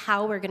 This is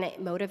how we're going to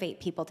motivate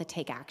people to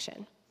take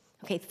action.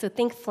 Okay, so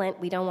think Flint.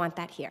 We don't want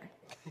that here.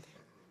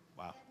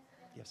 Wow.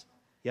 Yes.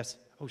 Yes.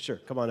 Oh, sure.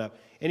 Come on up.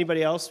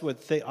 Anybody else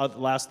with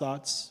last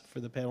thoughts for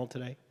the panel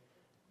today?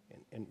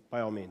 And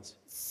by all means.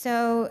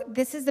 So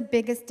this is the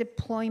biggest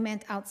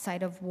deployment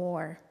outside of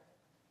war.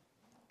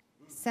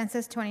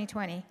 Census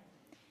 2020.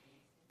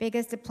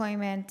 Biggest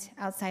deployment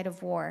outside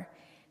of war.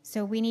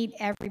 So we need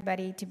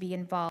everybody to be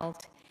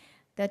involved.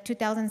 The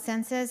 2000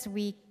 census,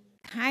 we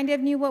kind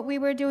of knew what we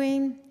were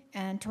doing.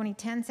 And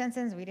 2010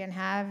 census, we didn't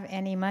have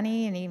any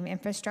money, any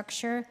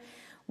infrastructure.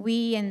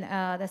 We in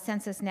the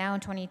census now in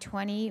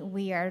 2020,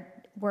 we are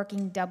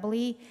working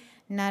doubly.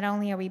 Not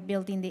only are we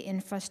building the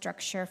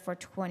infrastructure for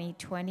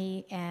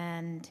 2020,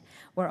 and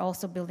we're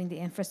also building the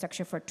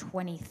infrastructure for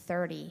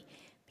 2030.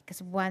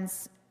 Because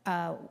once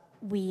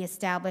we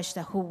establish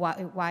the who,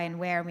 why, and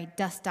where, and we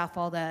dust off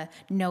all the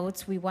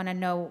notes, we want to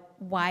know,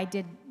 why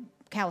did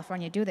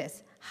California do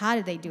this? How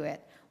did they do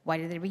it? Why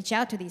did they reach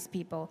out to these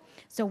people?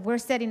 So we're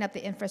setting up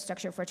the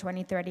infrastructure for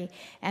 2030,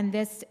 and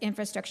this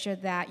infrastructure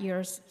that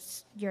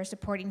you're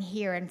supporting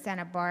here in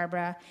Santa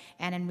Barbara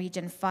and in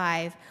Region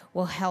 5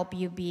 will help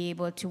you be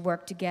able to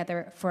work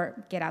together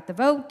for Get Out the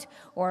Vote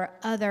or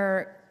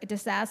other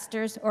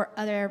disasters or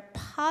other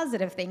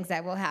positive things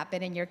that will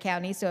happen in your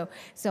county. So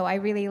I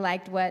really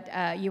liked what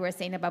you were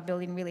saying about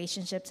building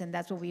relationships, and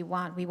that's what we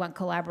want. We want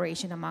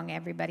collaboration among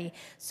everybody.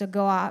 So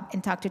go out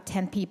and talk to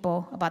 10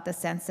 people about the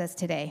census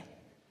today.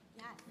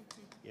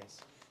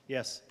 Yes.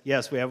 Yes.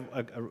 Yes. We have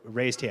a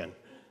raised hand.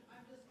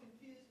 I'm just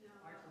confused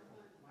now.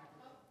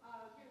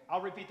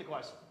 I'll repeat the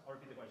question.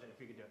 If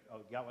you could do it. Oh,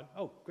 you got one?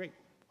 Oh, great.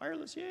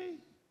 Wireless. Yay. I'm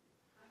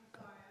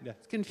sorry. I'm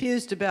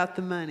confused about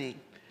the money.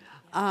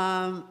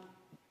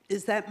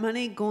 Is that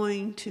money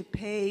going to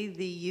pay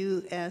the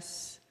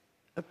U.S.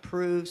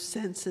 approved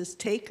census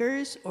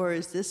takers, or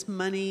is this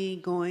money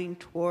going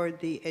toward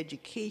the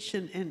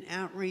education and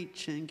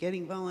outreach and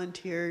getting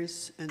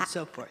volunteers and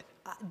so forth?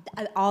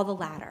 All the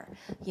latter.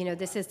 You know,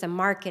 this is the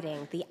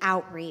marketing, the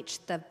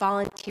outreach, the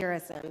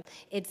volunteerism.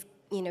 It's,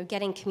 you know,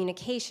 getting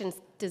communications,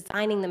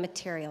 designing the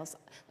materials,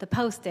 the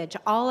postage,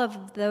 all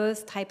of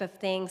those type of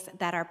things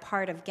that are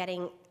part of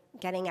getting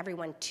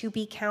everyone to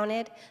be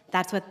counted.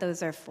 That's what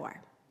those are for.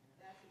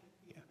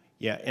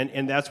 Yeah,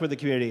 and that's where the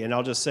community, and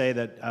I'll just say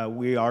that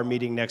we are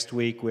meeting next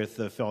week with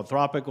the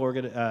philanthropic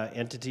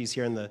entities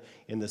here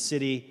in the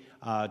city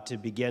to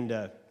begin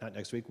to, not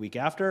next week, week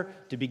after,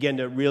 to begin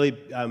to really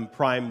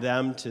prime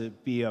them to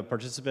be a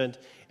participant.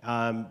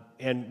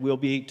 And we'll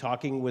be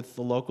talking with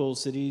the local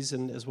cities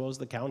and as well as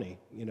the county,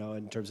 you know,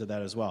 in terms of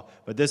that as well.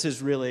 But this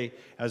is really,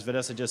 as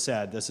Vanessa just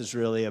said, this is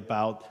really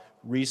about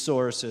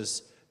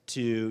resources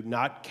to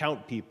not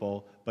count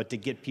people, but to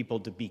get people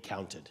to be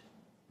counted,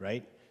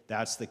 right?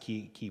 That's the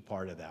key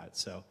part of that.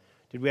 So,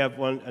 did we have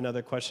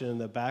another question in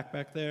the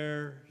back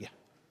there? Yeah.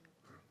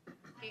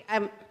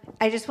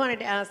 I just wanted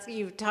to ask,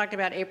 you've talked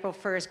about April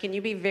 1st. Can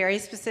you be very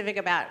specific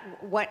about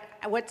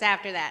what's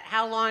after that?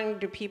 How long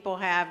do people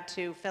have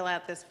to fill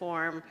out this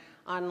form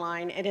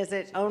online? And is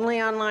it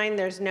only online?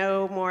 There's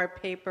no more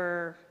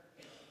paper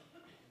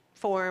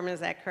form,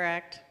 is that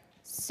correct?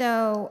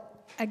 So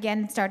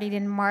again, starting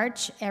in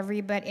March,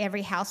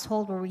 every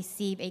household will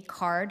receive a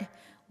card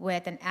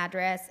with an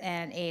address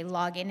and a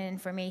login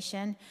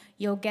information.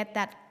 You'll get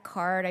that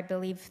card, I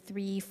believe,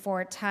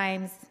 3-4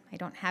 times. I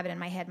don't have it in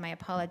my head, my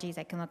apologies.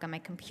 I can look on my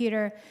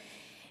computer.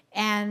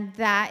 And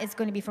that is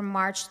going to be from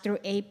March through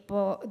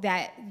April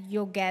that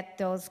you'll get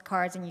those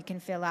cards and you can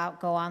fill out,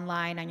 go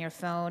online on your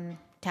phone,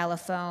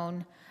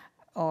 telephone,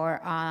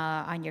 or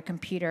on your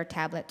computer,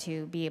 tablet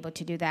to be able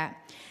to do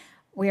that.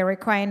 We are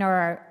requiring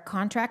our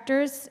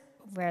contractors,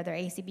 where they're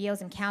ACBOs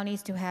and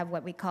counties, to have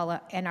what we call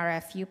a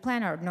NRFU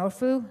plan, or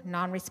NORFU,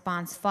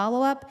 non-response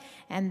follow-up,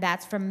 and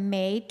that's from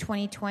May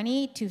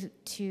 2020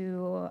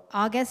 to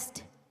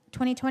August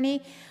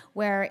 2020,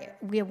 where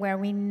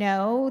we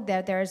know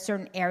that there are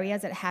certain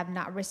areas that have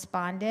not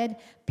responded.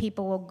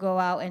 People will go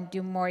out and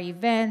do more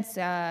events,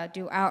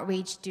 do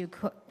outreach, do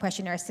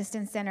questionnaire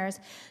assistance centers,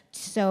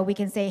 so we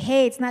can say,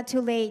 hey, it's not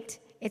too late.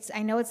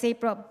 I know it's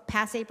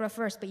past April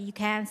 1st, but you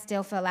can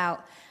still fill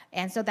out.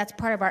 And so that's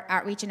part of our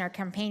outreach and our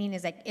campaigning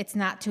is like, it's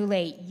not too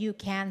late. You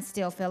can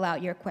still fill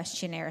out your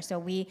questionnaire. So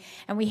we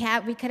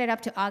cut it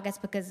up to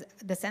August because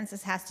the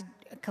census has to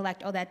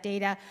collect all that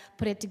data,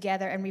 put it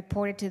together, and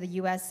report it to the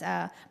U.S.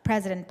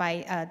 President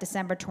by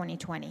December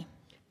 2020.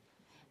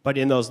 But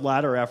in those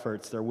latter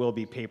efforts, there will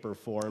be paper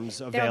forms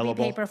available. There will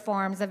be paper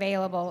forms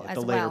available as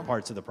well. The later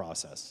parts of the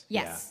process.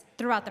 Yes,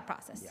 throughout the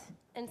process. Yeah.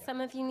 And some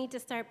of you need to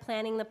start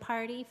planning the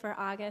party for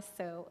August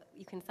so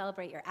you can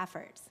celebrate your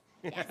efforts.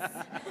 Yes.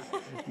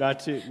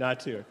 Not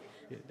too.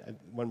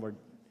 One more.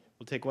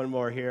 We'll take one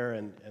more here,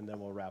 and then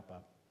we'll wrap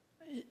up.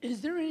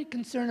 Is there any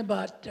concern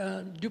about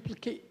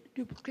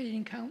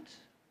duplicating counts?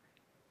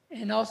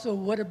 And also,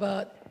 what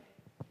about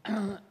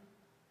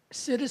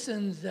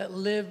citizens that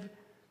live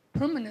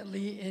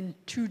permanently in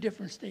 2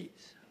 different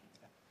states?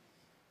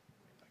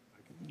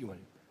 You want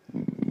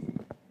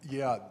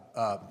Yeah,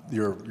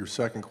 your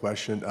second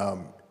question,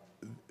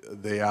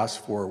 they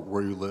ask for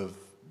where you live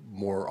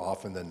more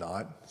often than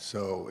not.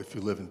 So if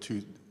you live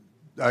in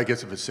I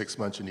guess if it's 6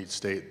 months in each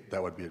state,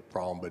 that would be a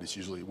problem, but it's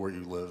usually where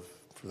you live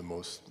for the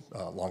most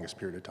longest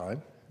period of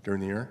time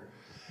during the year.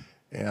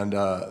 And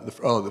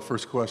the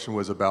first question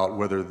was about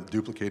whether the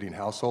duplicating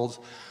households.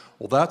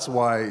 Well, that's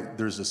why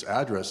there's this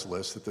address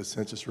list that the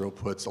Census Bureau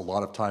puts a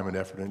lot of time and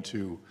effort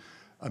into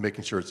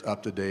making sure it's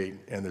up to date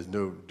and there's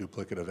no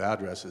duplicative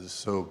addresses.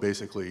 So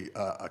basically,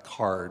 a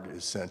card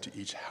is sent to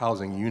each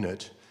housing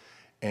unit,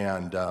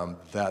 and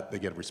that they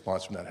get a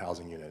response from that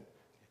housing unit.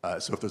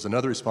 So if there's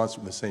another response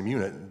from the same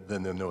unit,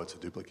 then they'll know it's a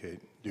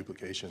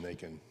duplication. They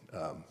can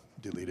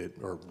delete it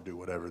or do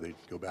whatever. They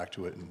go back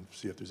to it and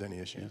see if there's any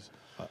issues.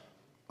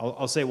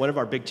 I'll say one of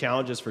our big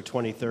challenges for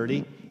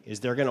 2030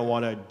 is they're going to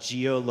want a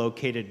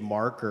geolocated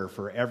marker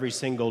for every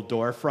single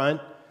door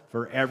front,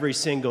 for every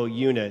single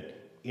unit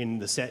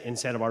in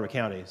Santa Barbara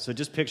County. So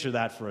just picture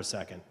that for a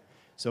second.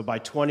 So by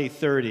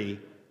 2030,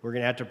 we're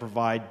going to have to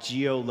provide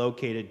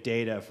geolocated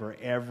data for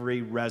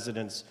every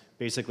residence,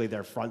 basically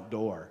their front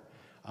door,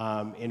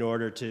 in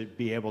order to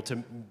be able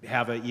to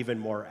have an even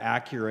more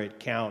accurate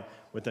count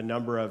with the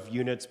number of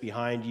units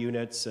behind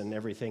units and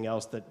everything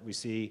else that we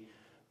see,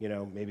 you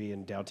know, maybe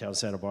in downtown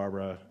Santa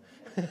Barbara,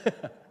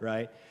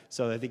 right?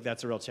 So I think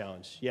that's a real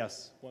challenge.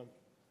 Yes? One.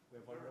 We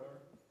have one more?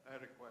 I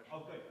had a question. Oh,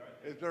 good. All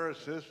right. Is there a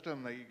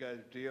system that you guys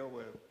deal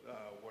with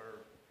where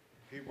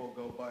people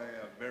go by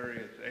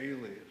various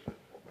aliases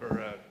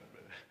or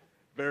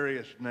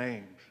various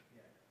names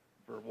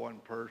for one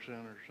person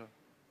or something?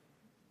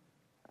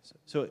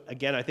 So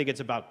again, I think it's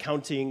about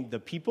counting the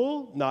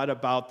people, not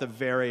about the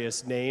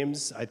various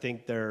names. I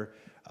think they're,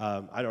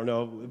 I don't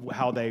know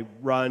how they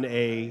run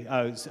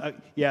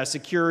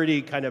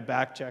security kind of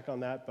back check on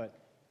that, but.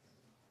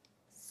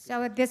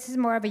 So this is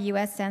more of a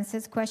US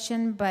Census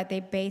question, but they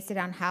base it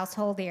on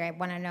household. They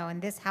want to know in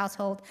this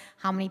household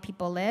how many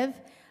people live,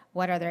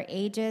 what are their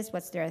ages,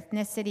 what's their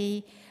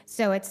ethnicity.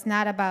 So it's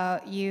not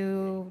about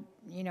you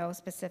know,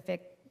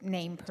 specific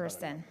name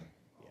person.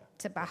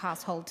 It's about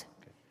household.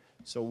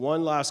 So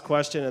one last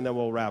question, and then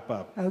we'll wrap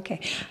up. Okay.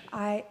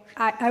 I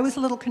was a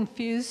little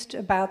confused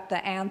about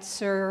the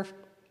answer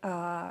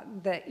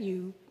that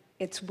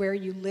it's where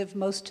you live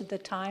most of the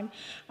time.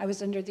 I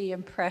was under the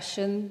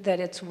impression that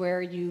it's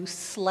where you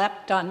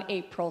slept on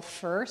April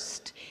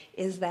 1st.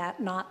 Is that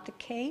not the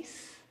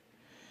case?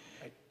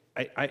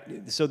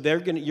 So you're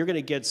going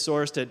to get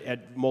sourced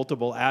at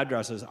multiple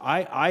addresses.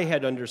 I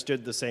had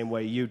understood the same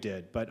way you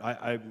did, but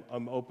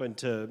I'm open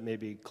to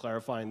maybe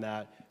clarifying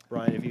that.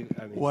 Brian, if you,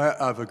 Well,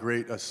 I have a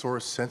great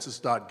source,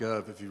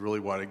 census.gov, if you really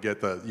want to get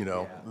the,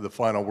 the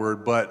final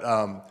word. But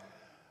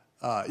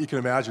you can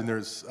imagine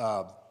there's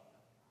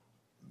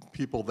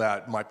people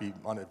that might be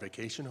on a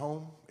vacation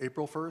home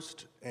April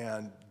 1st,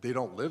 and they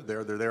don't live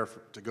there. They're there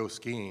to go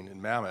skiing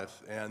in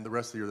Mammoth, and the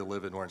rest of the year they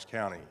live in Orange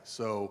County.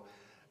 So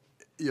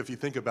if you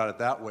think about it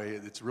that way,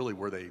 it's really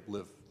where they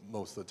live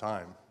most of the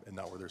time and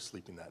not where they're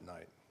sleeping that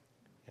night.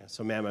 Yeah,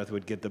 so Mammoth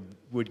would get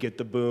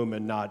the boom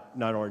and not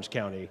Orange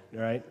County,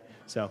 right?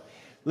 So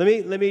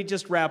let me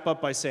just wrap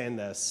up by saying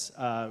this,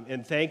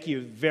 and thank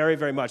you very,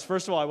 very much.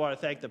 First of all, I want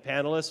to thank the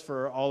panelists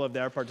for all of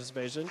their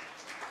participation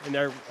and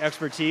their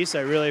expertise.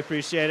 I really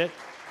appreciate it.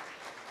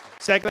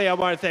 Secondly, I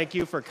want to thank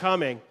you for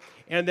coming.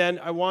 And then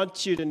I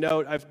want you to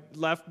note I've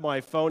left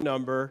my phone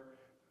number.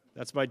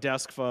 That's my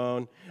desk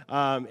phone,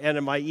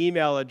 and my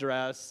email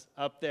address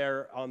up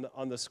there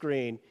on the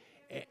screen.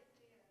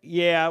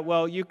 Yeah,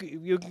 well, you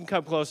can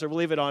come closer. We'll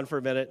leave it on for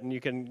a minute, and you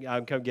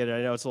can come get it.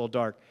 I know it's a little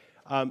dark.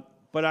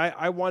 But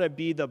I want to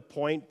be the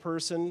point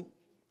person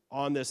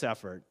on this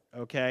effort,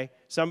 okay?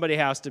 Somebody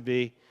has to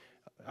be.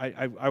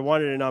 I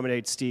wanted to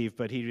nominate Steve,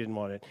 but he didn't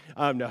want it.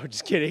 No,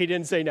 just kidding. He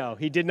didn't say no.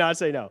 He did not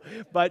say no.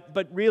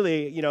 But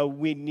really,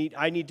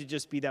 I need to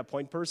just be that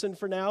point person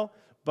for now.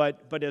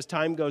 But as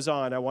time goes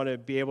on, I want to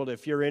be able to,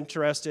 if you're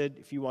interested,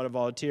 if you want to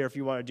volunteer, if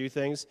you want to do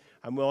things,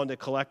 I'm willing to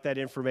collect that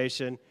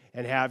information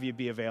and have you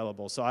be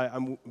available. So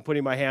I'm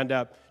putting my hand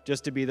up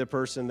just to be the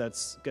person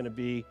that's going to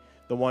be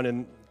the one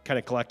in kind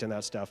of collecting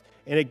that stuff.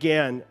 And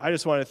again, I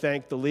just want to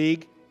thank the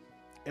League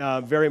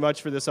very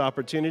much for this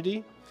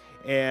opportunity,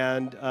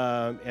 and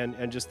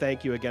just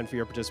thank you again for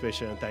your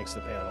participation, and thanks to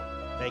the panel.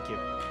 Thank you.